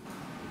truly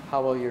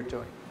how well you're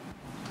doing.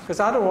 Because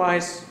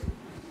otherwise,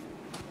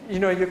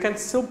 you can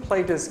still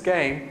play this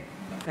game,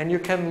 and you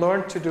can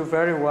learn to do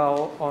very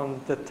well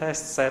on the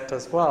test set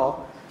as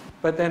well.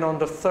 But then on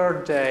the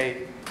 3rd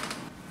day,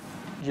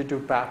 you do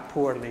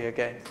poorly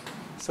again.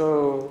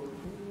 So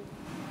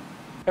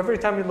every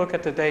time you look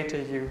at the data,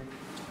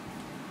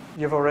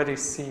 you've already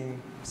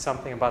seen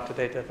something about the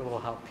data that will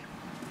help you.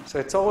 So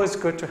it's always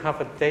good to have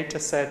a data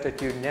set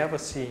that you never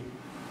see.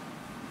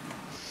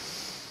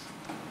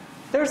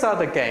 There's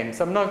other games.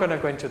 I'm not going to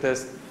go into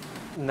this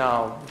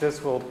now.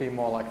 This will be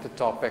more like the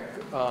topic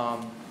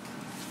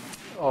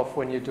of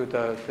when you do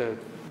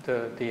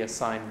the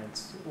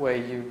assignments, where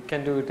you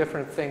can do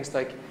different things.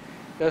 Like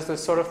there's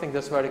this sort of thing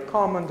that's very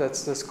common.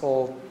 That's this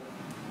called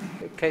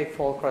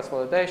k-fold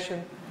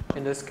cross-validation.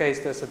 In this case,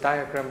 there's a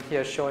diagram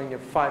here showing you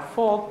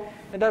 5-fold,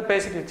 and that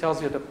basically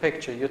tells you the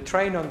picture. You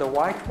train on the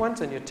white ones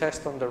and you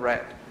test on the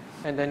red,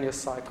 and then you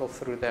cycle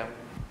through them,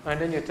 and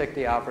then you take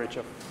the average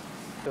of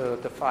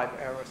the 5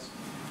 errors.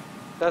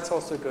 That's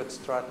also a good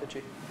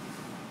strategy.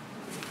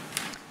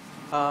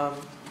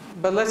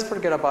 But let's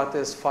forget about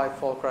this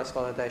 5-fold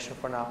cross-validation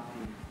for now.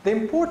 The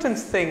important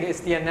thing is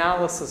the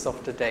analysis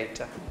of the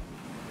data.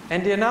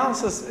 And the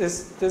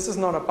analysis this is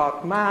not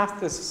about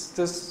math,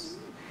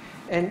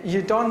 and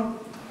you don't,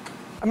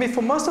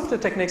 for most of the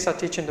techniques I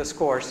teach in this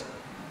course,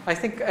 I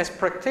think as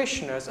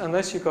practitioners,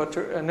 unless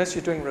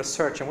you're doing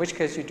research, in which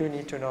case you do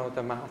need to know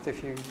the math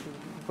if you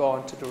go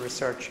on to do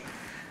research.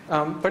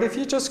 But if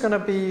you're just going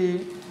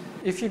to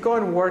if you go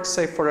and work,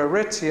 say, for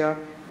Aritzia,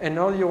 and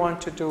all you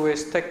want to do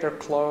is take their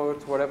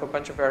clothes, whatever,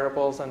 bunch of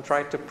variables, and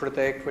try to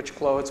predict which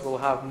clothes will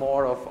have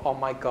more of, oh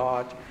my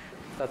God,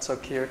 that's so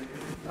cute.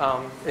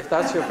 If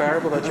that's your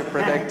variable that you're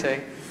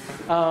predicting,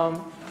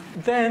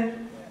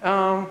 then,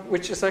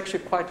 which is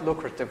actually quite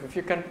lucrative. If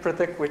you can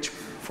predict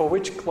for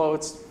which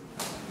clothes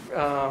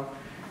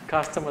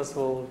customers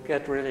will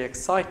get really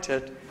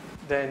excited,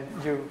 then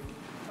you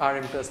are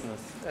in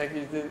business.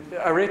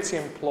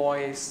 Aritzia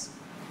employs,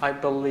 I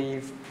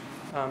believe,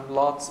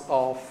 lots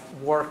of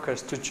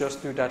workers to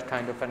just do that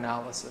kind of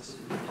analysis.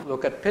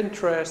 Look at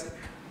Pinterest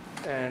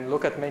and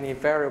look at many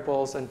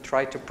variables and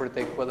try to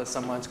predict whether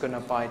someone's going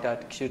to buy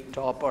that cute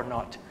top or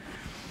not.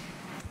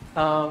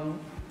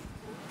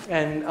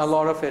 And a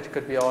lot of it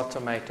could be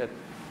automated.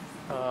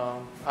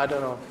 I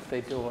don't know if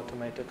they do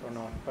automate it or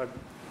not, but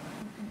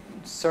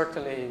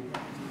certainly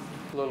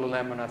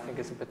Lululemon, I think,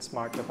 is a bit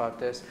smart about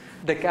this.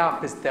 The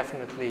Gap is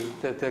definitely,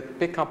 the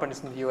big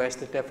companies in the US,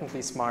 they're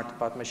definitely smart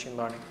about machine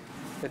learning.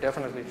 They're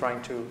definitely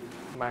trying to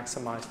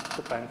maximize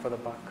the bang for the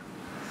buck.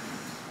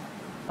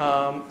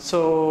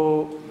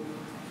 So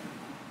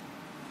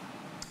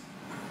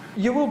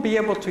you will be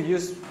able to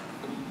use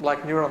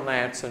like neural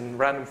nets and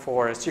random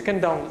forests. You can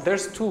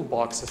there's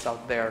toolboxes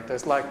out there.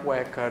 There's like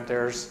Weka,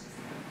 there's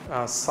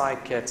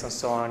scikits and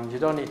so on. You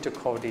don't need to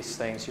code these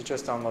things. You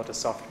just download the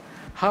software.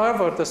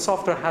 However, the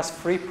software has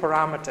free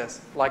parameters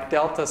like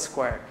delta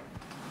squared.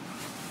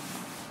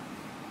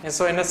 And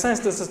so in a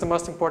sense, this is the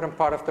most important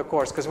part of the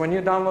course, because when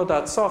you download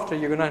that software,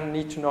 you're going to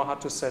need to know how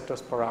to set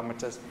those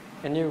parameters.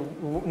 And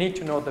you need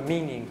to know the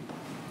meaning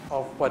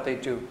of what they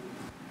do.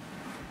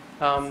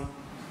 And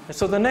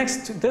so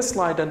this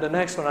slide and the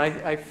next one,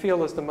 I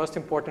feel is the most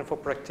important for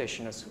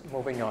practitioners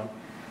moving on.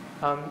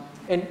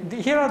 And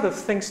here are the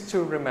things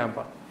to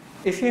remember.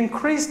 If you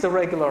increase the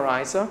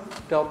regularizer,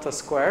 delta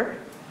squared,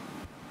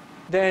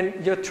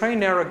 then your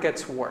train error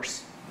gets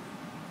worse.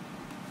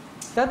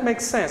 That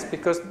makes sense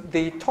because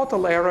the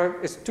total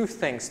error is two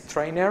things: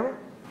 train error,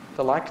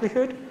 the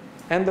likelihood,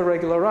 and the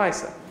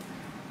regularizer.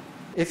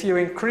 If you're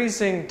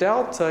increasing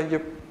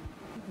delta,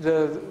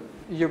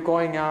 you're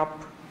going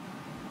up,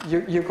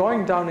 you're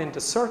going down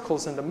into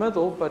circles in the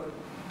middle, but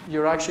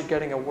you're actually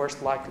getting a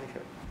worse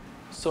likelihood.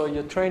 So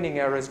your training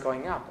error is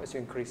going up as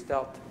you increase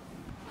delta.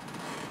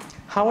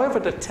 However,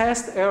 the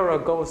test error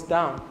goes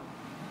down.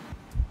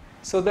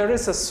 So there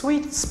is a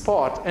sweet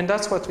spot, and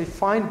that's what we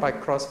find by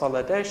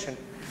cross-validation.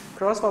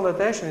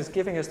 Cross-validation is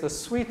giving us the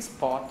sweet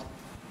spot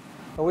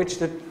in which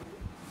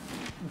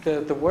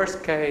the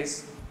worst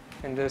case,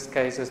 in this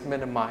case, is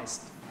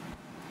minimized.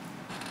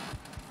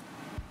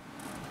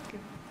 Okay.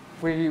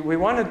 We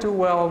want to do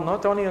well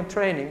not only on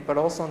training, but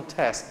also on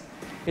test.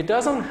 It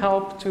doesn't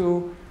help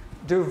to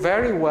do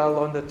very well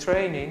on the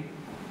training,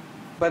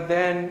 but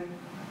then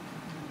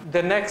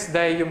the next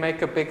day you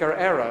make a bigger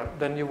error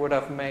than you would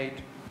have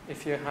made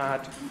if you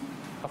had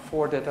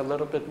afforded a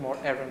little bit more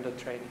error in the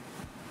training.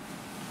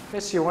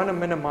 Yes, you want to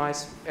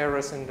minimize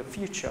errors in the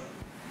future.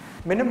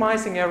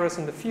 Minimizing errors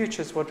in the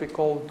future is what we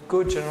call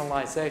good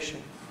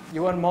generalization.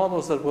 You want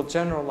models that will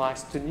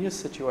generalize to new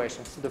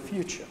situations, to the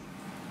future.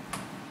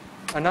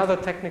 Another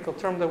technical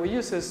term that we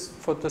use is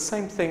for the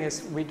same thing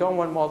is we don't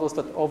want models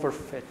that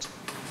overfit.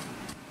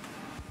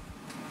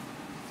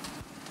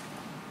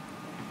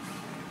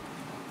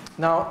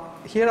 Now,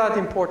 here are the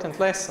important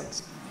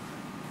lessons.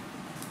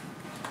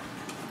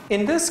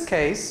 In this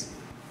case,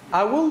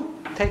 I will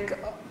take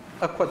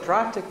a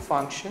quadratic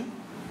function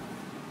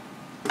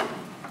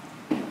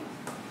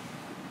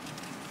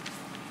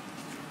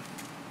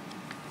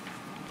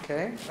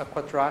okay, a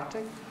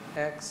quadratic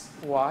x,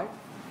 y.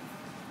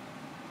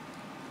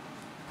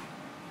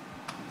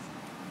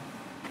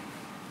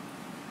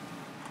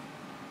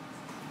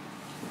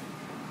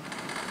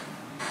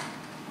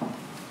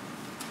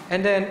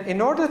 And then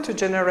in order to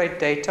generate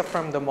data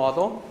from the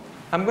model,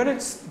 I'm going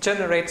to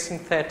generate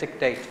synthetic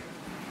data.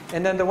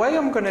 And then the way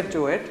I'm going to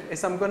do it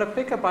is I'm going to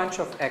pick a bunch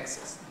of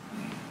x's,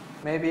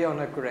 maybe on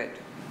a grid.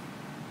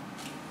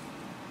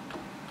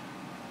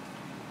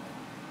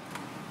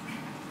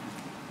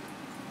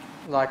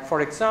 Like,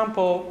 for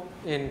example,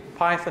 in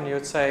Python, you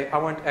would say, I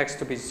want x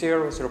to be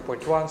 0, 0.1,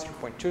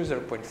 0.2,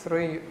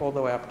 0.3, all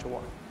the way up to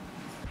 1.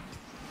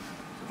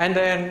 And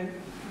then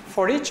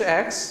for each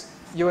x,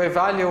 you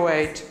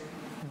evaluate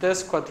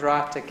this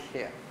quadratic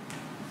here.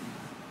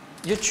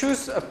 You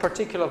choose a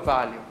particular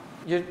value.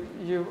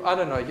 I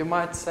don't know, you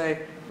might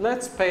say,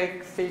 let's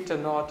pick theta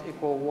naught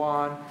equal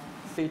 1,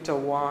 theta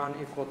 1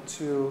 equal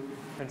 2,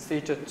 and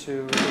theta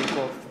 2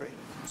 equal 3.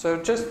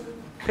 So just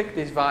pick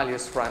these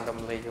values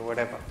randomly or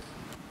whatever.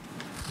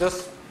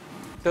 Those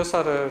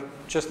are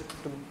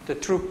the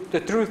true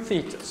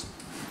thetas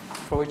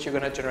for which you're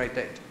going to generate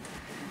data.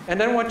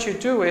 And then what you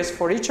do is,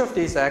 for each of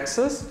these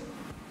x's,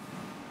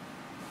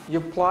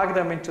 you plug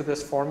them into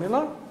this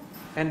formula,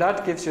 and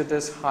that gives you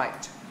this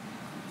height.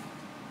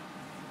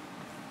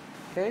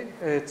 Okay,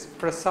 it's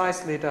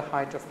precisely the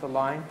height of the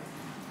line,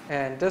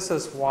 and this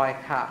is y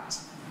hat.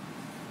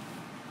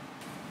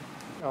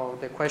 Oh,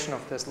 the equation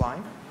of this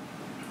line.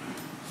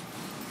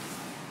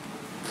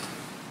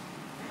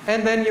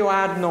 And then you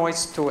add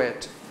noise to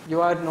it.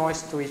 You add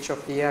noise to each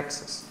of the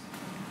x's.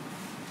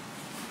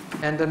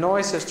 And the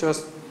noise is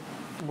just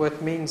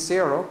with mean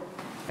 0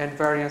 and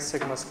variance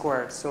sigma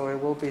squared. So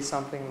it will be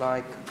something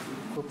like,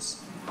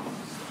 oops.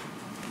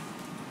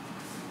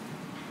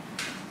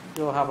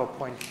 You'll have a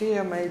point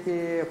here,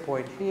 maybe, a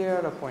point here,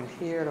 a point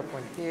here, a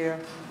point here,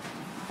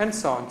 and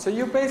so on. So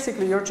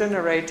you're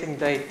generating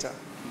data.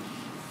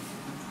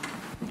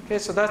 Okay,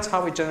 so that's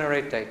how we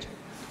generate data.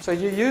 So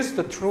you use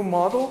the true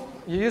model,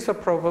 you use a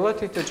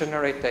probability to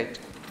generate data.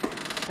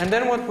 And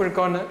then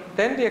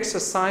then the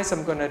exercise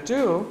I'm going to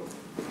do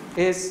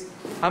is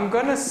I'm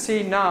going to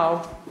see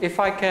now if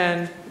I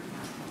can,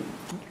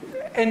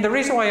 and the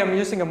reason why I'm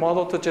using a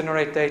model to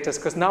generate data is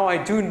because now I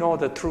do know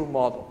the true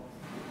model.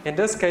 In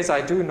this case,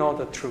 I do know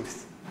the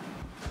truth.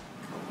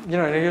 you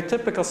know, in your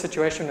typical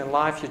situation in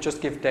life, you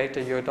just give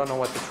data, you don't know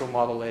what the true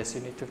model is.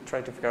 You need to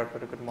try to figure out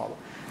what a good model.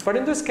 But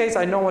in this case,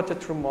 I know what the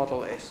true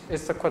model is.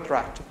 It's the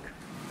quadratic.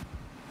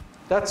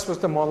 That was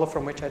the model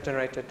from which I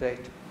generated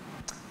data.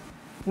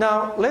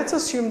 Now, let's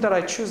assume that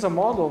I choose a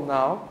model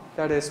now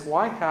that is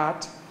y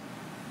hat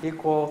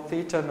equal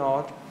theta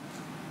naught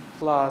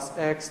plus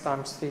x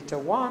times theta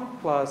 1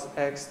 plus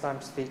x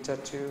times theta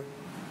 2.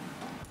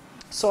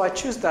 So I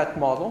choose that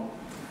model.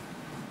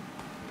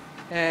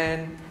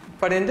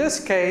 But in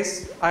this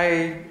case,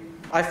 I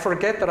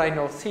forget that I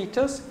know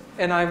thetas,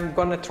 and I'm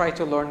going to try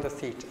to learn the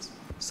thetas.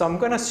 So I'm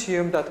going to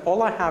assume that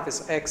all I have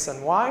is x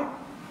and y,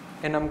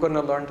 and I'm going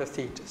to learn the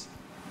thetas.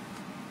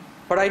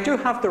 But I do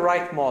have the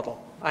right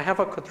model. I have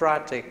a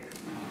quadratic,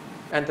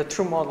 and the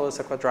true model is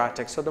a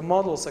quadratic, so the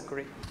models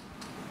agree.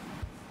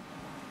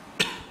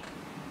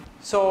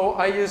 So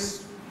I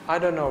use, I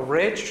don't know,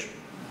 ridge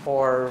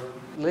or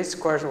least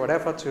squares or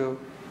whatever to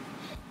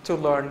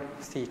learn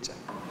theta.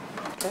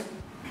 Okay?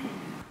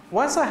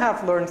 Once I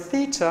have learned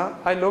theta,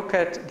 I look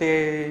at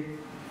the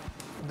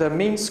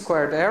mean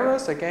squared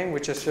errors, again,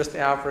 which is just the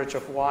average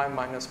of y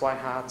minus y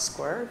hat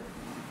squared,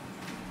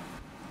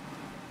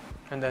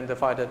 and then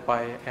divided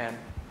by n,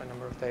 the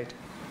number of data,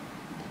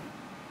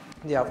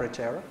 the average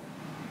error.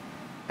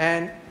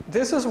 And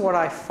this is what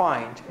I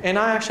find. And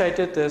I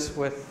did this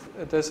with,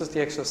 this is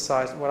the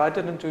exercise. Well, I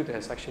didn't do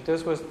this, actually.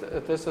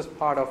 This is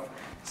part of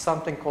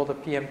something called the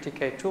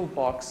PMTK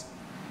toolbox,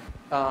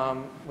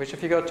 which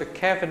if you go to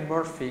Kevin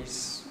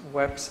Murphy's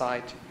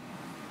website,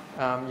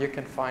 you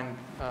can find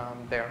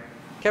there.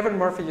 Kevin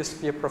Murphy used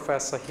to be a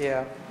professor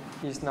here.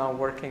 He's now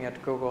working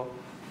at Google.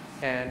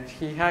 And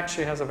he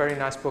actually has a very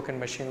nice book in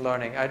machine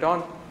learning. I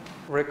don't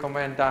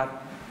recommend that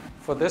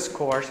for this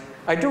course.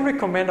 I do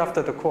recommend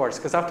after the course,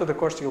 because after the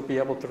course you'll be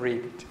able to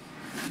read it.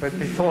 But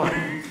before,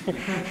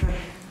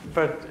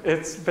 but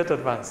it's a bit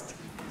advanced.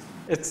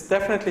 It's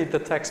definitely the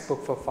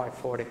textbook for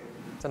 540.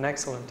 It's an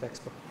excellent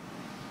textbook.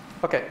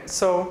 Okay,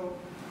 so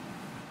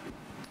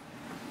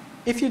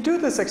if you do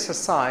this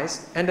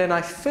exercise, and then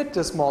I fit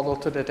this model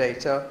to the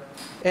data,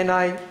 and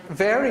I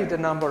vary the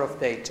number of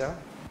data,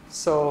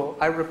 so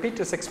I repeat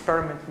this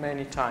experiment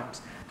many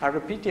times. I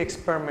repeat the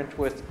experiment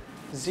with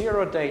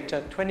 0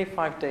 data,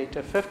 25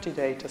 data, 50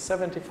 data,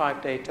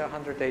 75 data,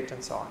 100 data,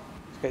 and so on.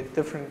 Okay,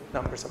 different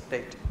numbers of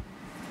data.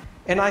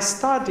 And I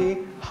study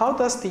how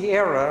does the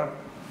error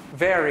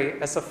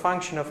vary as a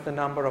function of the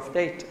number of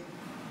data.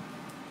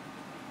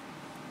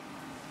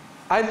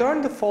 I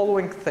learned the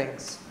following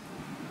things.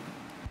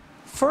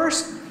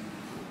 First,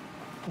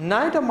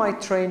 neither my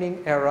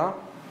training error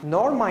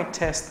nor my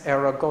test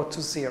error go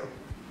to 0.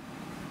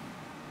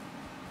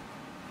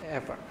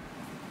 Ever.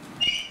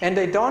 And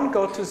they don't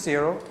go to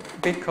 0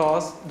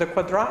 because the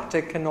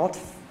quadratic cannot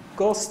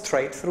go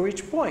straight through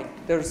each point.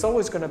 There's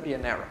always going to be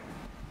an error.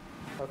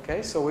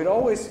 Okay, so we're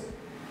always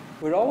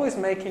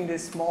making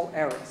these small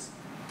errors.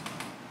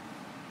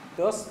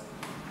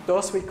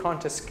 Those we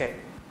can't escape.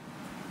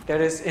 That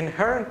is,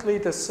 inherently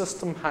the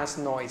system has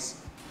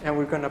noise, and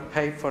we're going to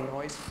pay for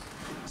noise.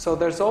 So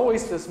there's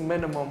always this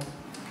minimum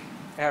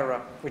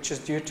error, which is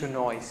due to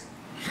noise.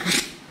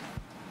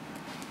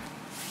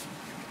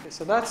 Okay,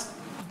 so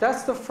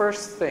that's the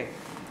first thing.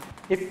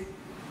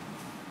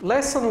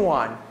 Lesson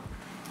 1,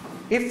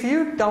 if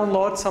you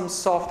download some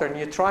software and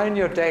you try in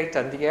your data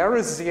and the error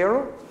is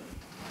 0,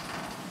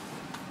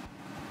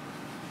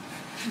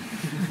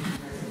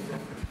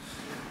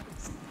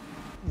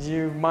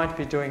 you might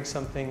be doing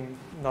something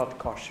not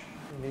kosher.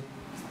 You need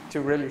to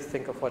really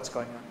think of what's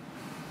going on.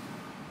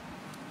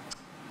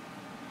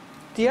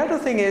 The other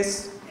thing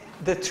is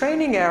the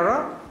training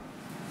error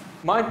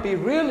might be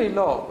really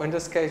low. In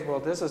this case, well,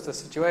 this is the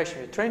situation.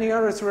 Your training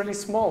error is really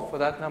small for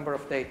that number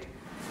of data.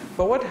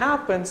 But what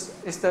happens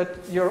is that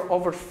you're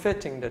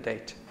overfitting the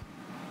data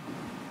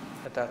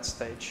at that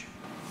stage.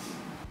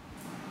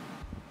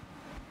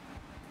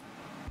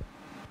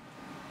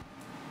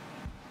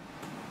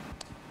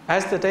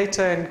 As the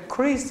data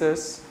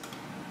increases,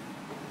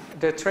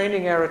 the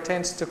training error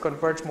tends to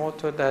converge more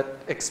to that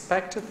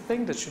expected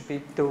thing that should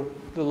be the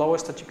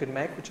lowest that you could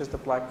make, which is the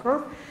black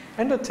curve,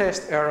 and the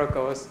test error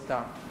goes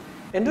down.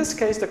 In this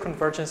case, the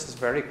convergence is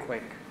very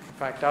quick. In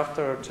fact,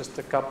 after just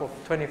a couple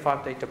of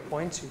 25 data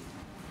points,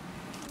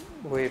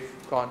 we've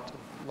gone to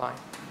line.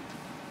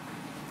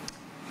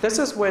 This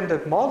is when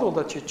the model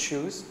that you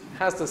choose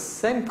has the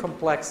same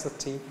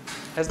complexity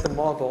as the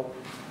model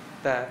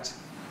that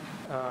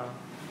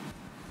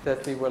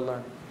we were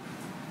learning,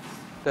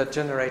 that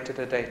generated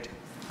the data.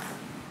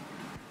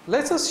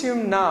 Let's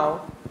assume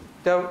now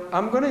that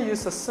I'm going to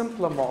use a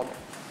simpler model.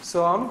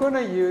 So I'm going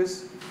to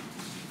use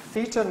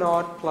theta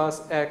naught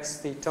plus x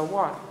theta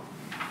 1.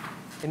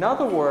 In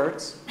other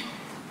words,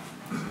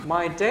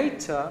 my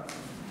data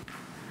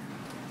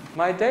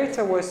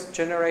was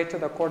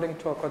generated according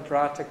to a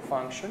quadratic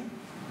function.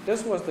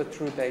 This was the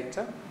true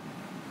data.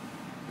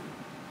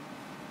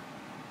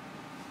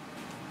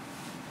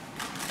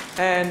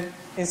 And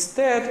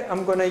instead,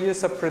 I'm going to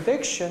use a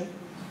prediction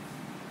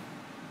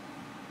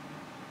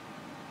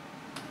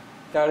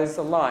that is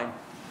a line.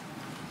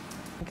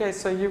 Okay,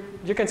 so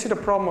you can see the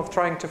problem of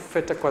trying to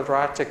fit a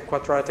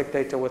quadratic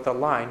data with a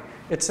line.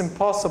 It's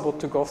impossible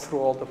to go through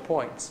all the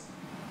points.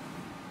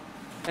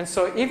 And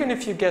so even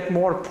if you get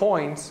more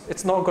points,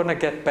 it's not going to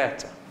get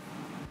better.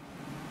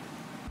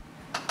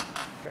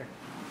 Okay.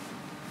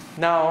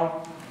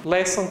 Now,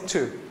 lesson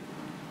 2.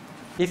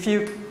 If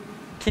you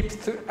keep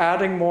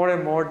adding more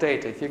and more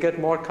data, if you get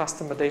more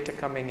customer data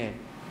coming in,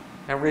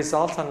 and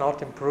results are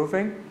not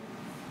improving,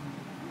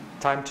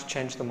 time to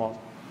change the model.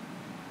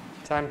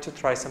 Time to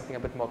try something a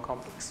bit more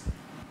complex.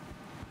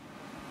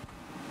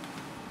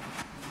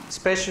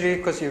 Especially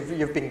because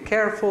you've been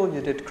careful, you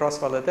did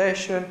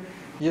cross-validation,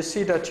 you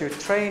see that your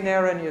train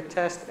error and your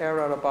test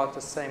error are about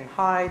the same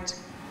height,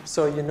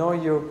 so you know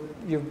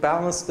you've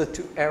balanced the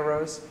two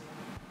errors,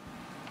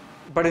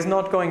 but it's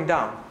not going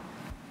down.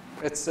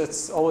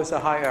 It's always a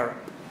high error.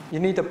 You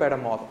need a better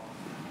model.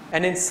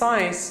 And in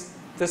science,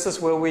 this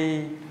is where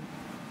we,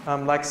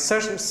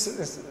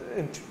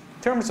 in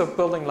terms of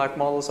building like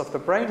models of the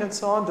brain and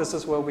so on, this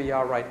is where we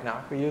are right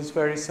now. We use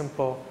very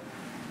simple,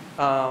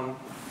 the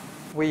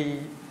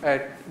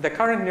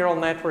current neural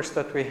networks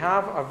that we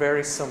have are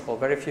very simple,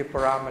 very few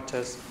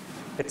parameters.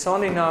 It's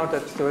only now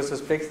that there was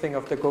this big thing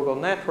of the Google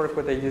network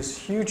where they use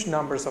huge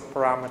numbers of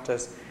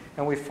parameters,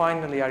 and we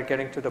finally are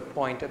getting to the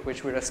point at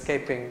which we're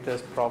escaping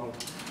this problem.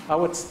 I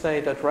would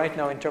say that right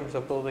now, in terms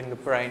of building the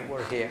brain,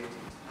 we're here.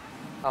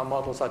 Our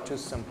models are too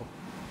simple.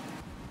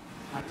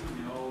 How do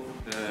you know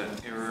the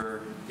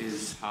error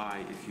is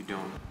high if you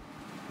don't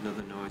know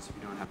the noise, if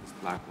you don't have this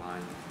black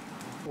line?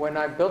 When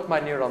I built my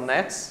neural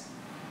nets,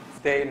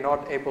 they're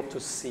not able to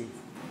see.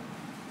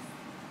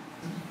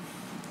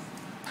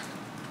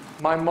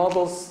 My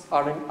models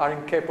are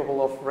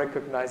incapable of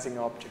recognizing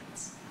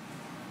objects.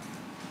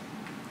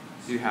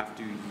 So you have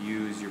to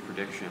use your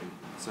prediction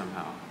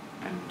somehow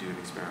and do an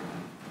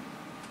experiment.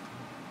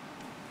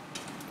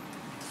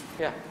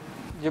 Yeah.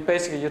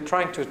 You're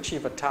trying to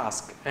achieve a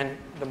task, and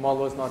the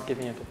model is not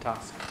giving you the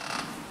task.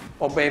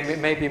 Or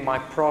maybe my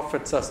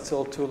profits are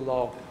still too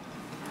low,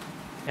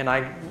 and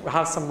I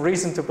have some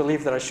reason to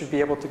believe that I should be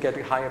able to get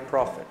a higher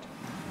profit.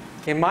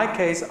 In my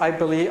case, I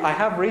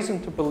have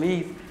reason to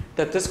believe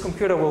that this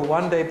computer will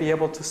one day be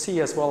able to see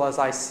as well as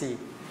I see.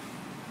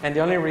 And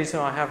the only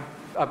reason I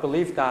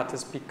believe that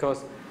is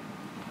because,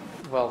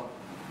 well,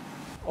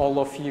 all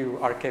of you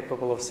are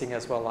capable of seeing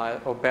as well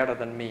or better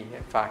than me,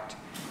 in fact.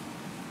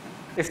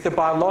 If the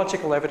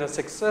biological evidence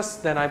exists,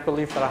 then I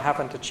believe that I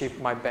haven't achieved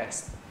my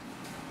best.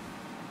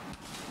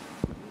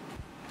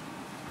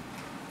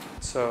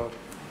 So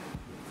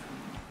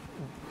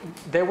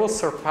they will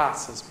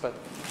surpass us, but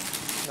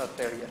not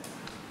there yet.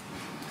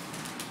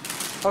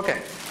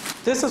 Okay,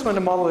 this is when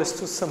the model is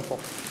too simple.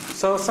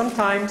 So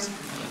sometimes,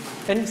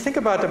 and think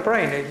about the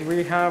brain,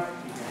 we have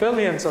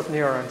billions of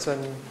neurons,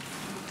 and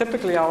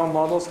typically our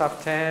models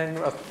have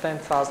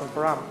 10,000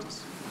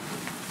 parameters.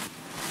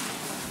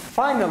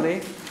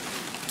 Finally,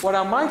 what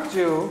I might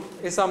do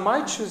is I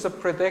might choose a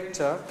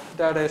predictor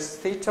that is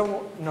theta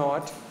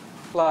naught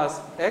plus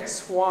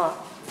x1,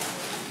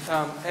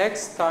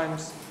 x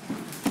times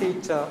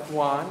theta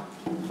 1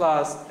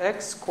 plus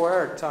x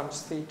squared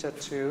times theta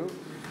 2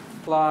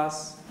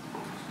 plus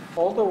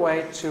all the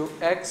way to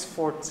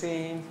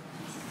x14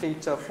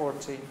 theta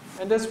 14.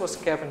 And this was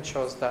Kevin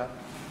chose that.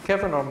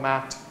 Kevin or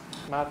Matt.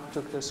 Matt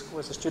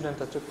was a student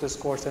that took this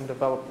course and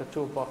developed the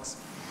toolbox.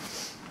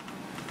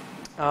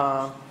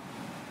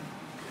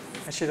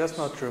 Actually, that's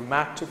not true.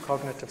 Matt took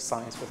cognitive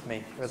science with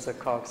me. He was a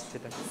cog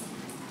student.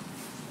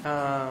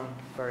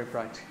 Very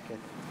bright kid.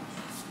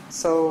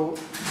 So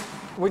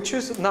we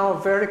choose now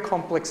a very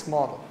complex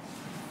model.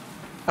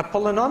 A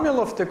polynomial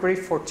of degree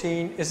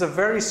 14 is a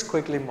very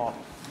squiggly model.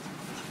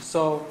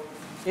 So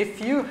if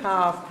you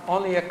have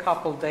only a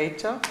couple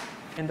data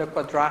in the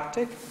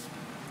quadratic,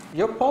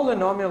 your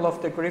polynomial of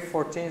degree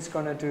 14 is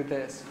going to do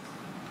this.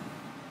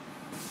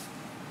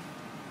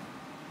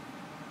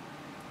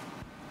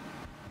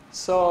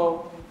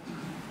 So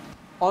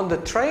on the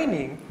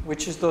training,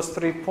 which is those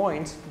 3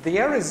 points, the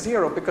error is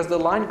 0 because the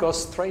line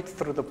goes straight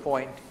through the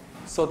point.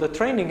 So the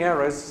training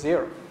error is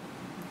 0.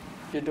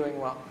 You're doing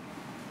well.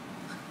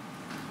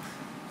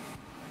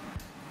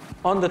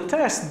 On the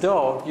test,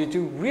 though, you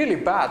do really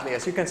badly.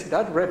 As you can see,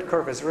 that red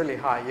curve is really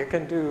high. You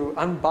can do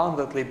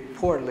unboundedly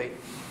poorly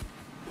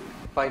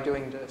by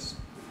doing this.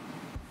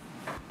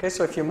 Okay,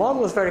 so if your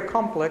model is very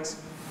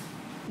complex,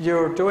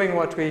 you're doing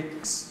what we,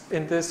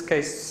 in this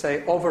case,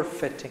 say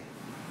overfitting.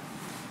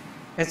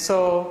 And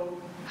so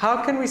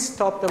how can we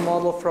stop the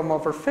model from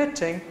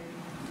overfitting?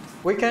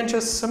 We can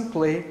just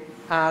simply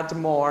add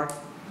more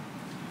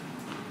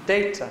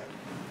data.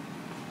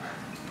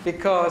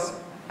 Because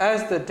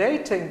as the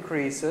data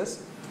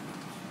increases,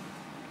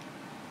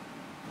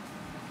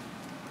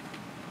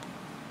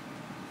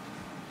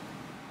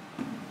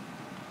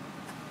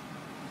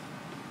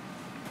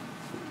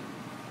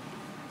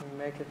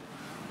 make it.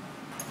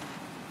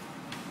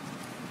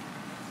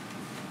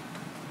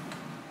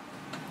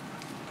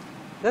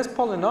 This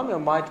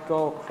polynomial might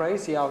go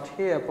crazy out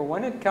here, but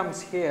when it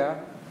comes here,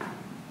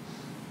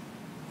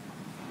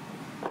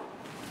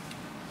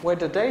 where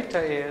the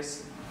data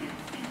is,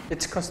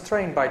 it's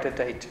constrained by the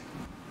data.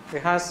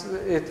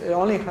 It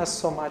only has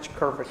so much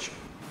curvature,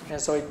 and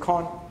so it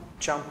can't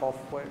jump off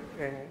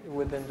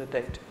within the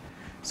data.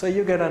 So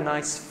you get a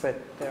nice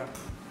fit there.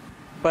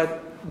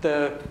 But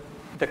the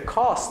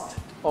cost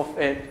of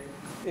it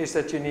is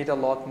that you need a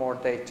lot more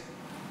data.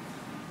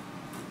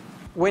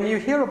 When you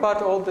hear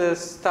about all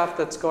this stuff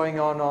that's going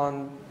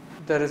on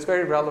that is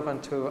very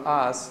relevant to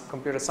us,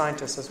 computer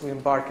scientists, as we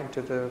embark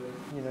into the,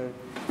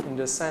 in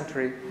this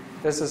century,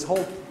 there's this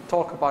whole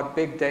talk about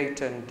big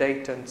data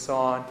and so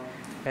on.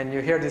 And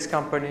you hear these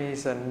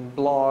companies and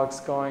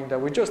blogs going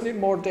that we just need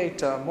more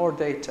data, more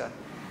data.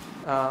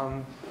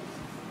 That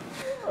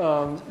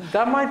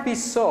might be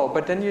so,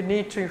 but then you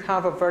need to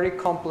have a very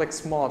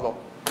complex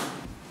model.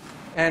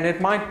 And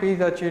it might be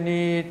that you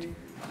need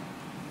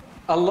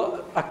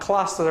a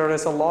cluster that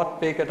is a lot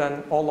bigger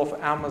than all of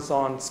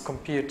Amazon's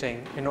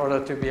computing in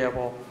order to be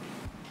able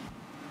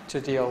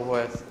to deal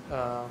with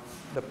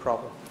the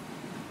problem.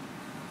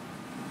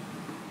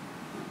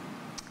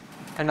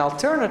 An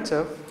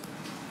alternative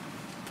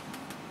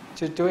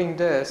to doing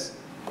this,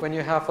 when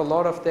you have a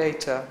lot of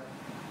data,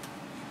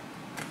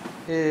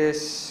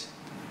 is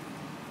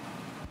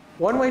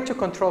one way to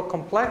control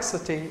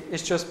complexity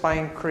is just by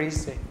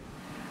increasing.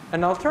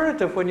 An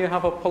alternative, when you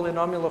have a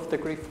polynomial of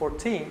degree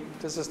 14,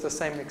 this is the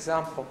same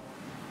example.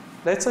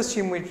 Let's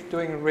assume we're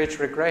doing ridge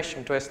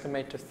regression to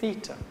estimate the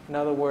theta. In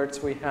other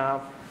words, we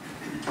have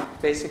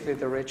basically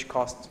the ridge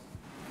cost.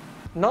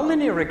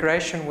 Nonlinear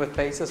regression with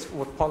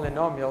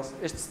polynomials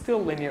is still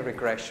linear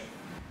regression.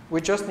 We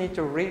just need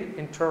to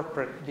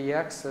reinterpret the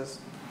x's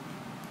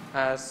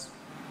as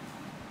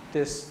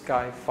this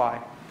guy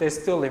phi. They're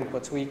still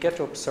inputs. We get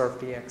to observe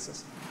the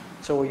x's.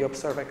 So we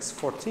observe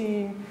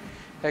x14,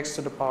 x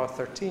to the power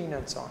 13,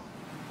 and so on.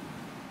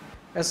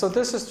 And so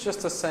this is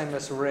just the same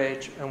as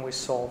ridge, and we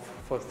solve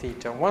for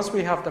theta. Once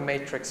we have the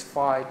matrix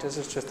phi, this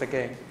is just,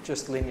 again,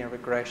 just linear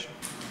regression.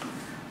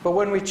 But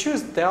when we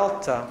choose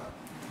delta,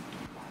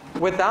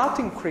 without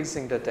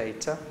increasing the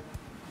data,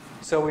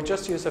 so we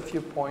just use a few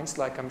points,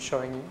 like I'm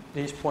showing you,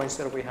 these points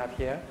that we have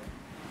here.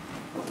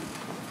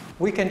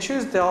 We can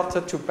choose delta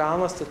to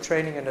balance the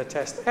training and the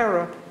test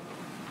error.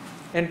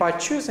 And by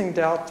choosing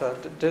delta,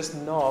 this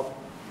knob,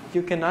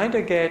 you can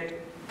either get,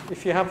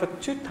 if you have a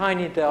too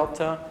tiny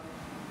delta,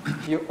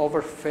 you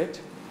overfit.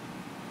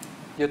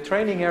 Your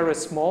training error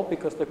is small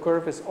because the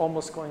curve is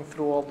almost going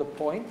through all the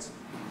points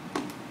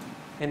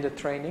in the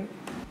training.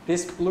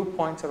 These blue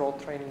points are all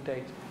training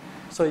data.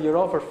 So you're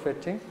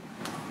overfitting.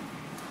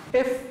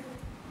 If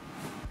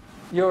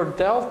your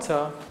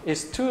delta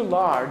is too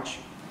large,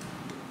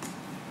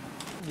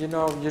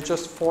 you're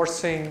just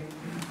forcing,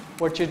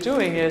 what you're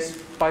doing is,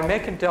 by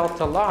making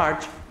delta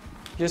large,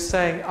 you're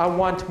saying, I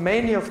want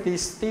many of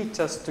these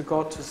thetas to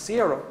go to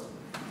 0.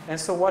 And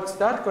so what's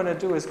that going to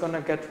do is going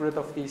to get rid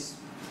of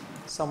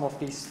some of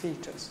these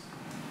thetas.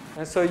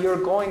 And so you're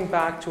going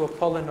back to a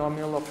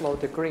polynomial of low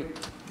degree.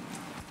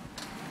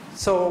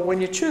 So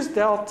when you choose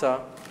delta,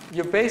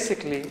 you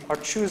basically are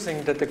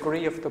choosing the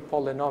degree of the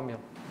polynomial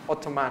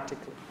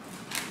automatically.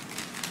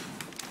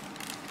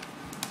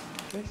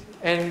 Okay.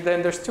 And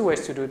then there's two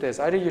ways to do this.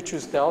 Either you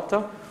choose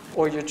delta,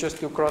 or you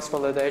just do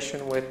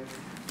cross-validation with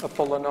a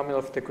polynomial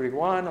of degree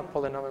 1, a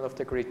polynomial of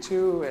degree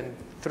 2, and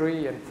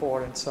 3, and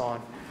 4, and so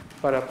on.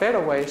 But a better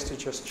way is to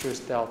just choose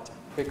delta,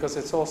 because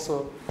it's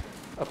also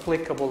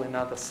applicable in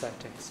other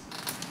settings.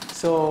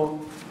 So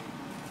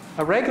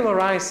a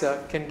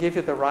regularizer can give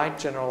you the right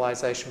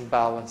generalization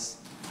balance.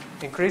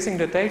 Increasing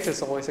the data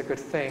is always a good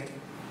thing,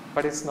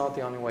 but it's not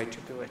the only way to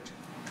do it.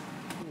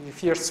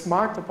 If you're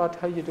smart about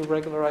how you do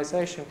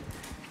regularization,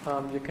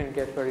 you can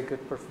get very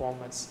good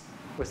performance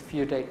with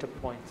few data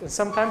points. And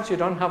sometimes you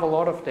don't have a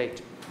lot of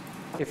data.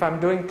 If I'm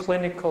doing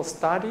clinical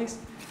studies,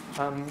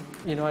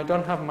 I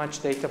don't have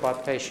much data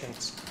about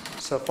patients.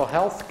 So for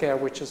healthcare,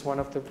 which is one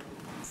of the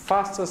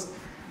fastest,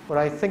 what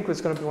I think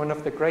is going to be one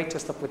of the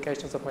greatest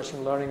applications of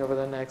machine learning over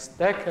the next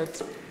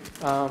decades,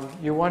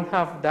 you won't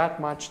have that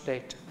much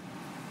data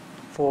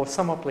for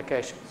some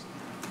applications.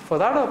 For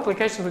the other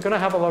applications, we're going to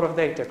have a lot of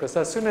data, because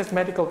as soon as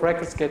medical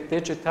records get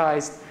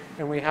digitized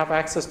and we have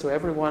access to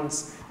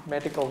everyone's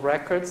medical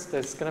records,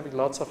 there's going to be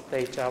lots of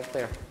data out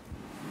there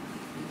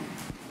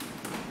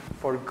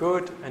for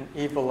good and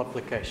evil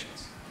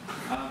applications.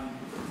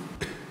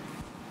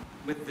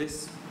 With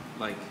this,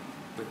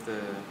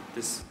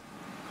 this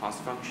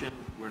cost function,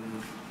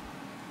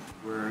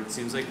 where it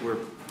seems like we're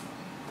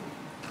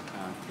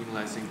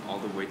penalizing all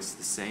the weights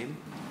the same.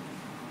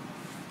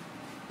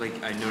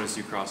 Like I noticed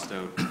you crossed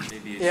out.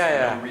 Maybe it's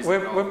no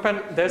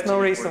reason there's no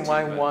reason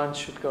why one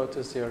should go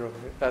to 0.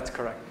 That's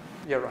correct.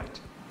 You're right.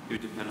 It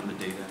would depend on the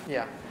data.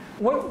 Yeah.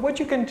 What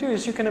you can do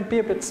is you can be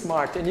a bit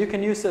smart, and you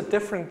can use a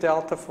different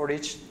delta for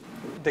each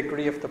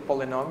degree of the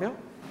polynomial.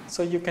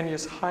 So you can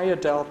use higher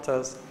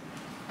deltas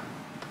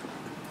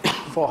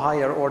for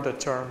higher order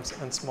terms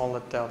and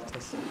smaller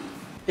deltas,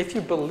 if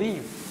you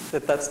believe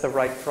that that's the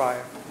right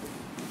prior.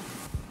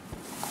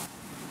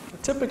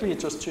 Typically, you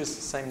just choose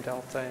the same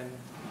delta and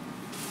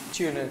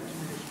tune it.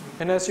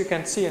 And as you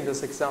can see in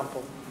this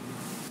example,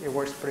 it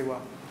works pretty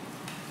well.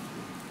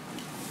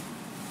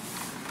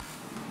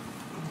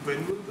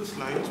 when will the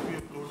slides be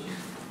uploaded?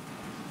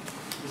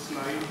 The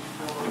slides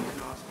for the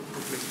last couple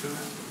of lectures,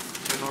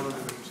 they're not on the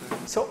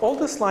website. So all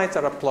the slides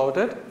are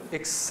uploaded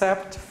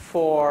except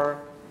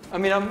for, I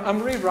mean,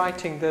 I'm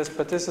rewriting this,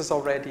 but this is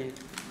already,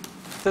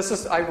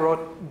 I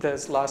wrote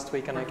this last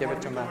week and I gave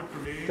it to Matt.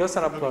 Those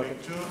are uploaded.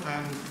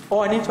 Oh,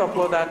 I need to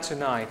upload that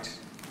tonight.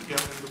 Yeah,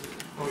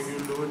 oh, you'll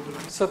do it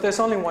tonight? So there's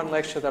only one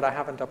lecture that I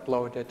haven't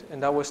uploaded,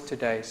 and that was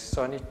today's,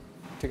 so I need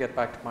to get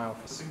back to my I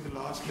office. think the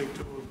last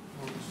lecture was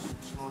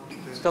not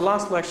there. The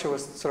last lecture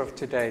was sort of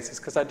today's, it's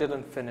because I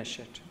didn't finish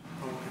it.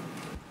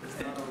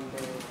 Okay.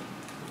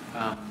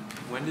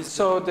 When does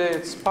So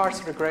the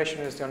sparse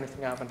regression is the only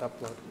thing I haven't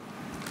uploaded.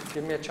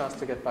 Give me a chance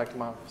to get back to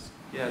my office.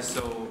 yeah,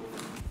 so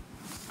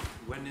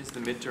when is the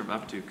midterm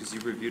up to? Because you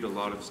reviewed a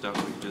lot of stuff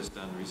we've just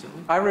done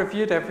recently. I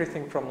reviewed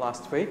everything from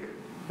last week.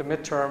 The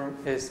midterm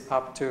is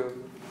up to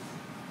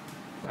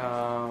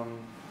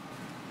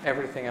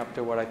everything up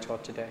to what I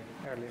taught today,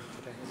 earlier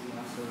today.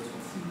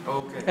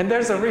 Okay. And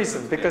there's a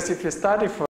reason, because if you study for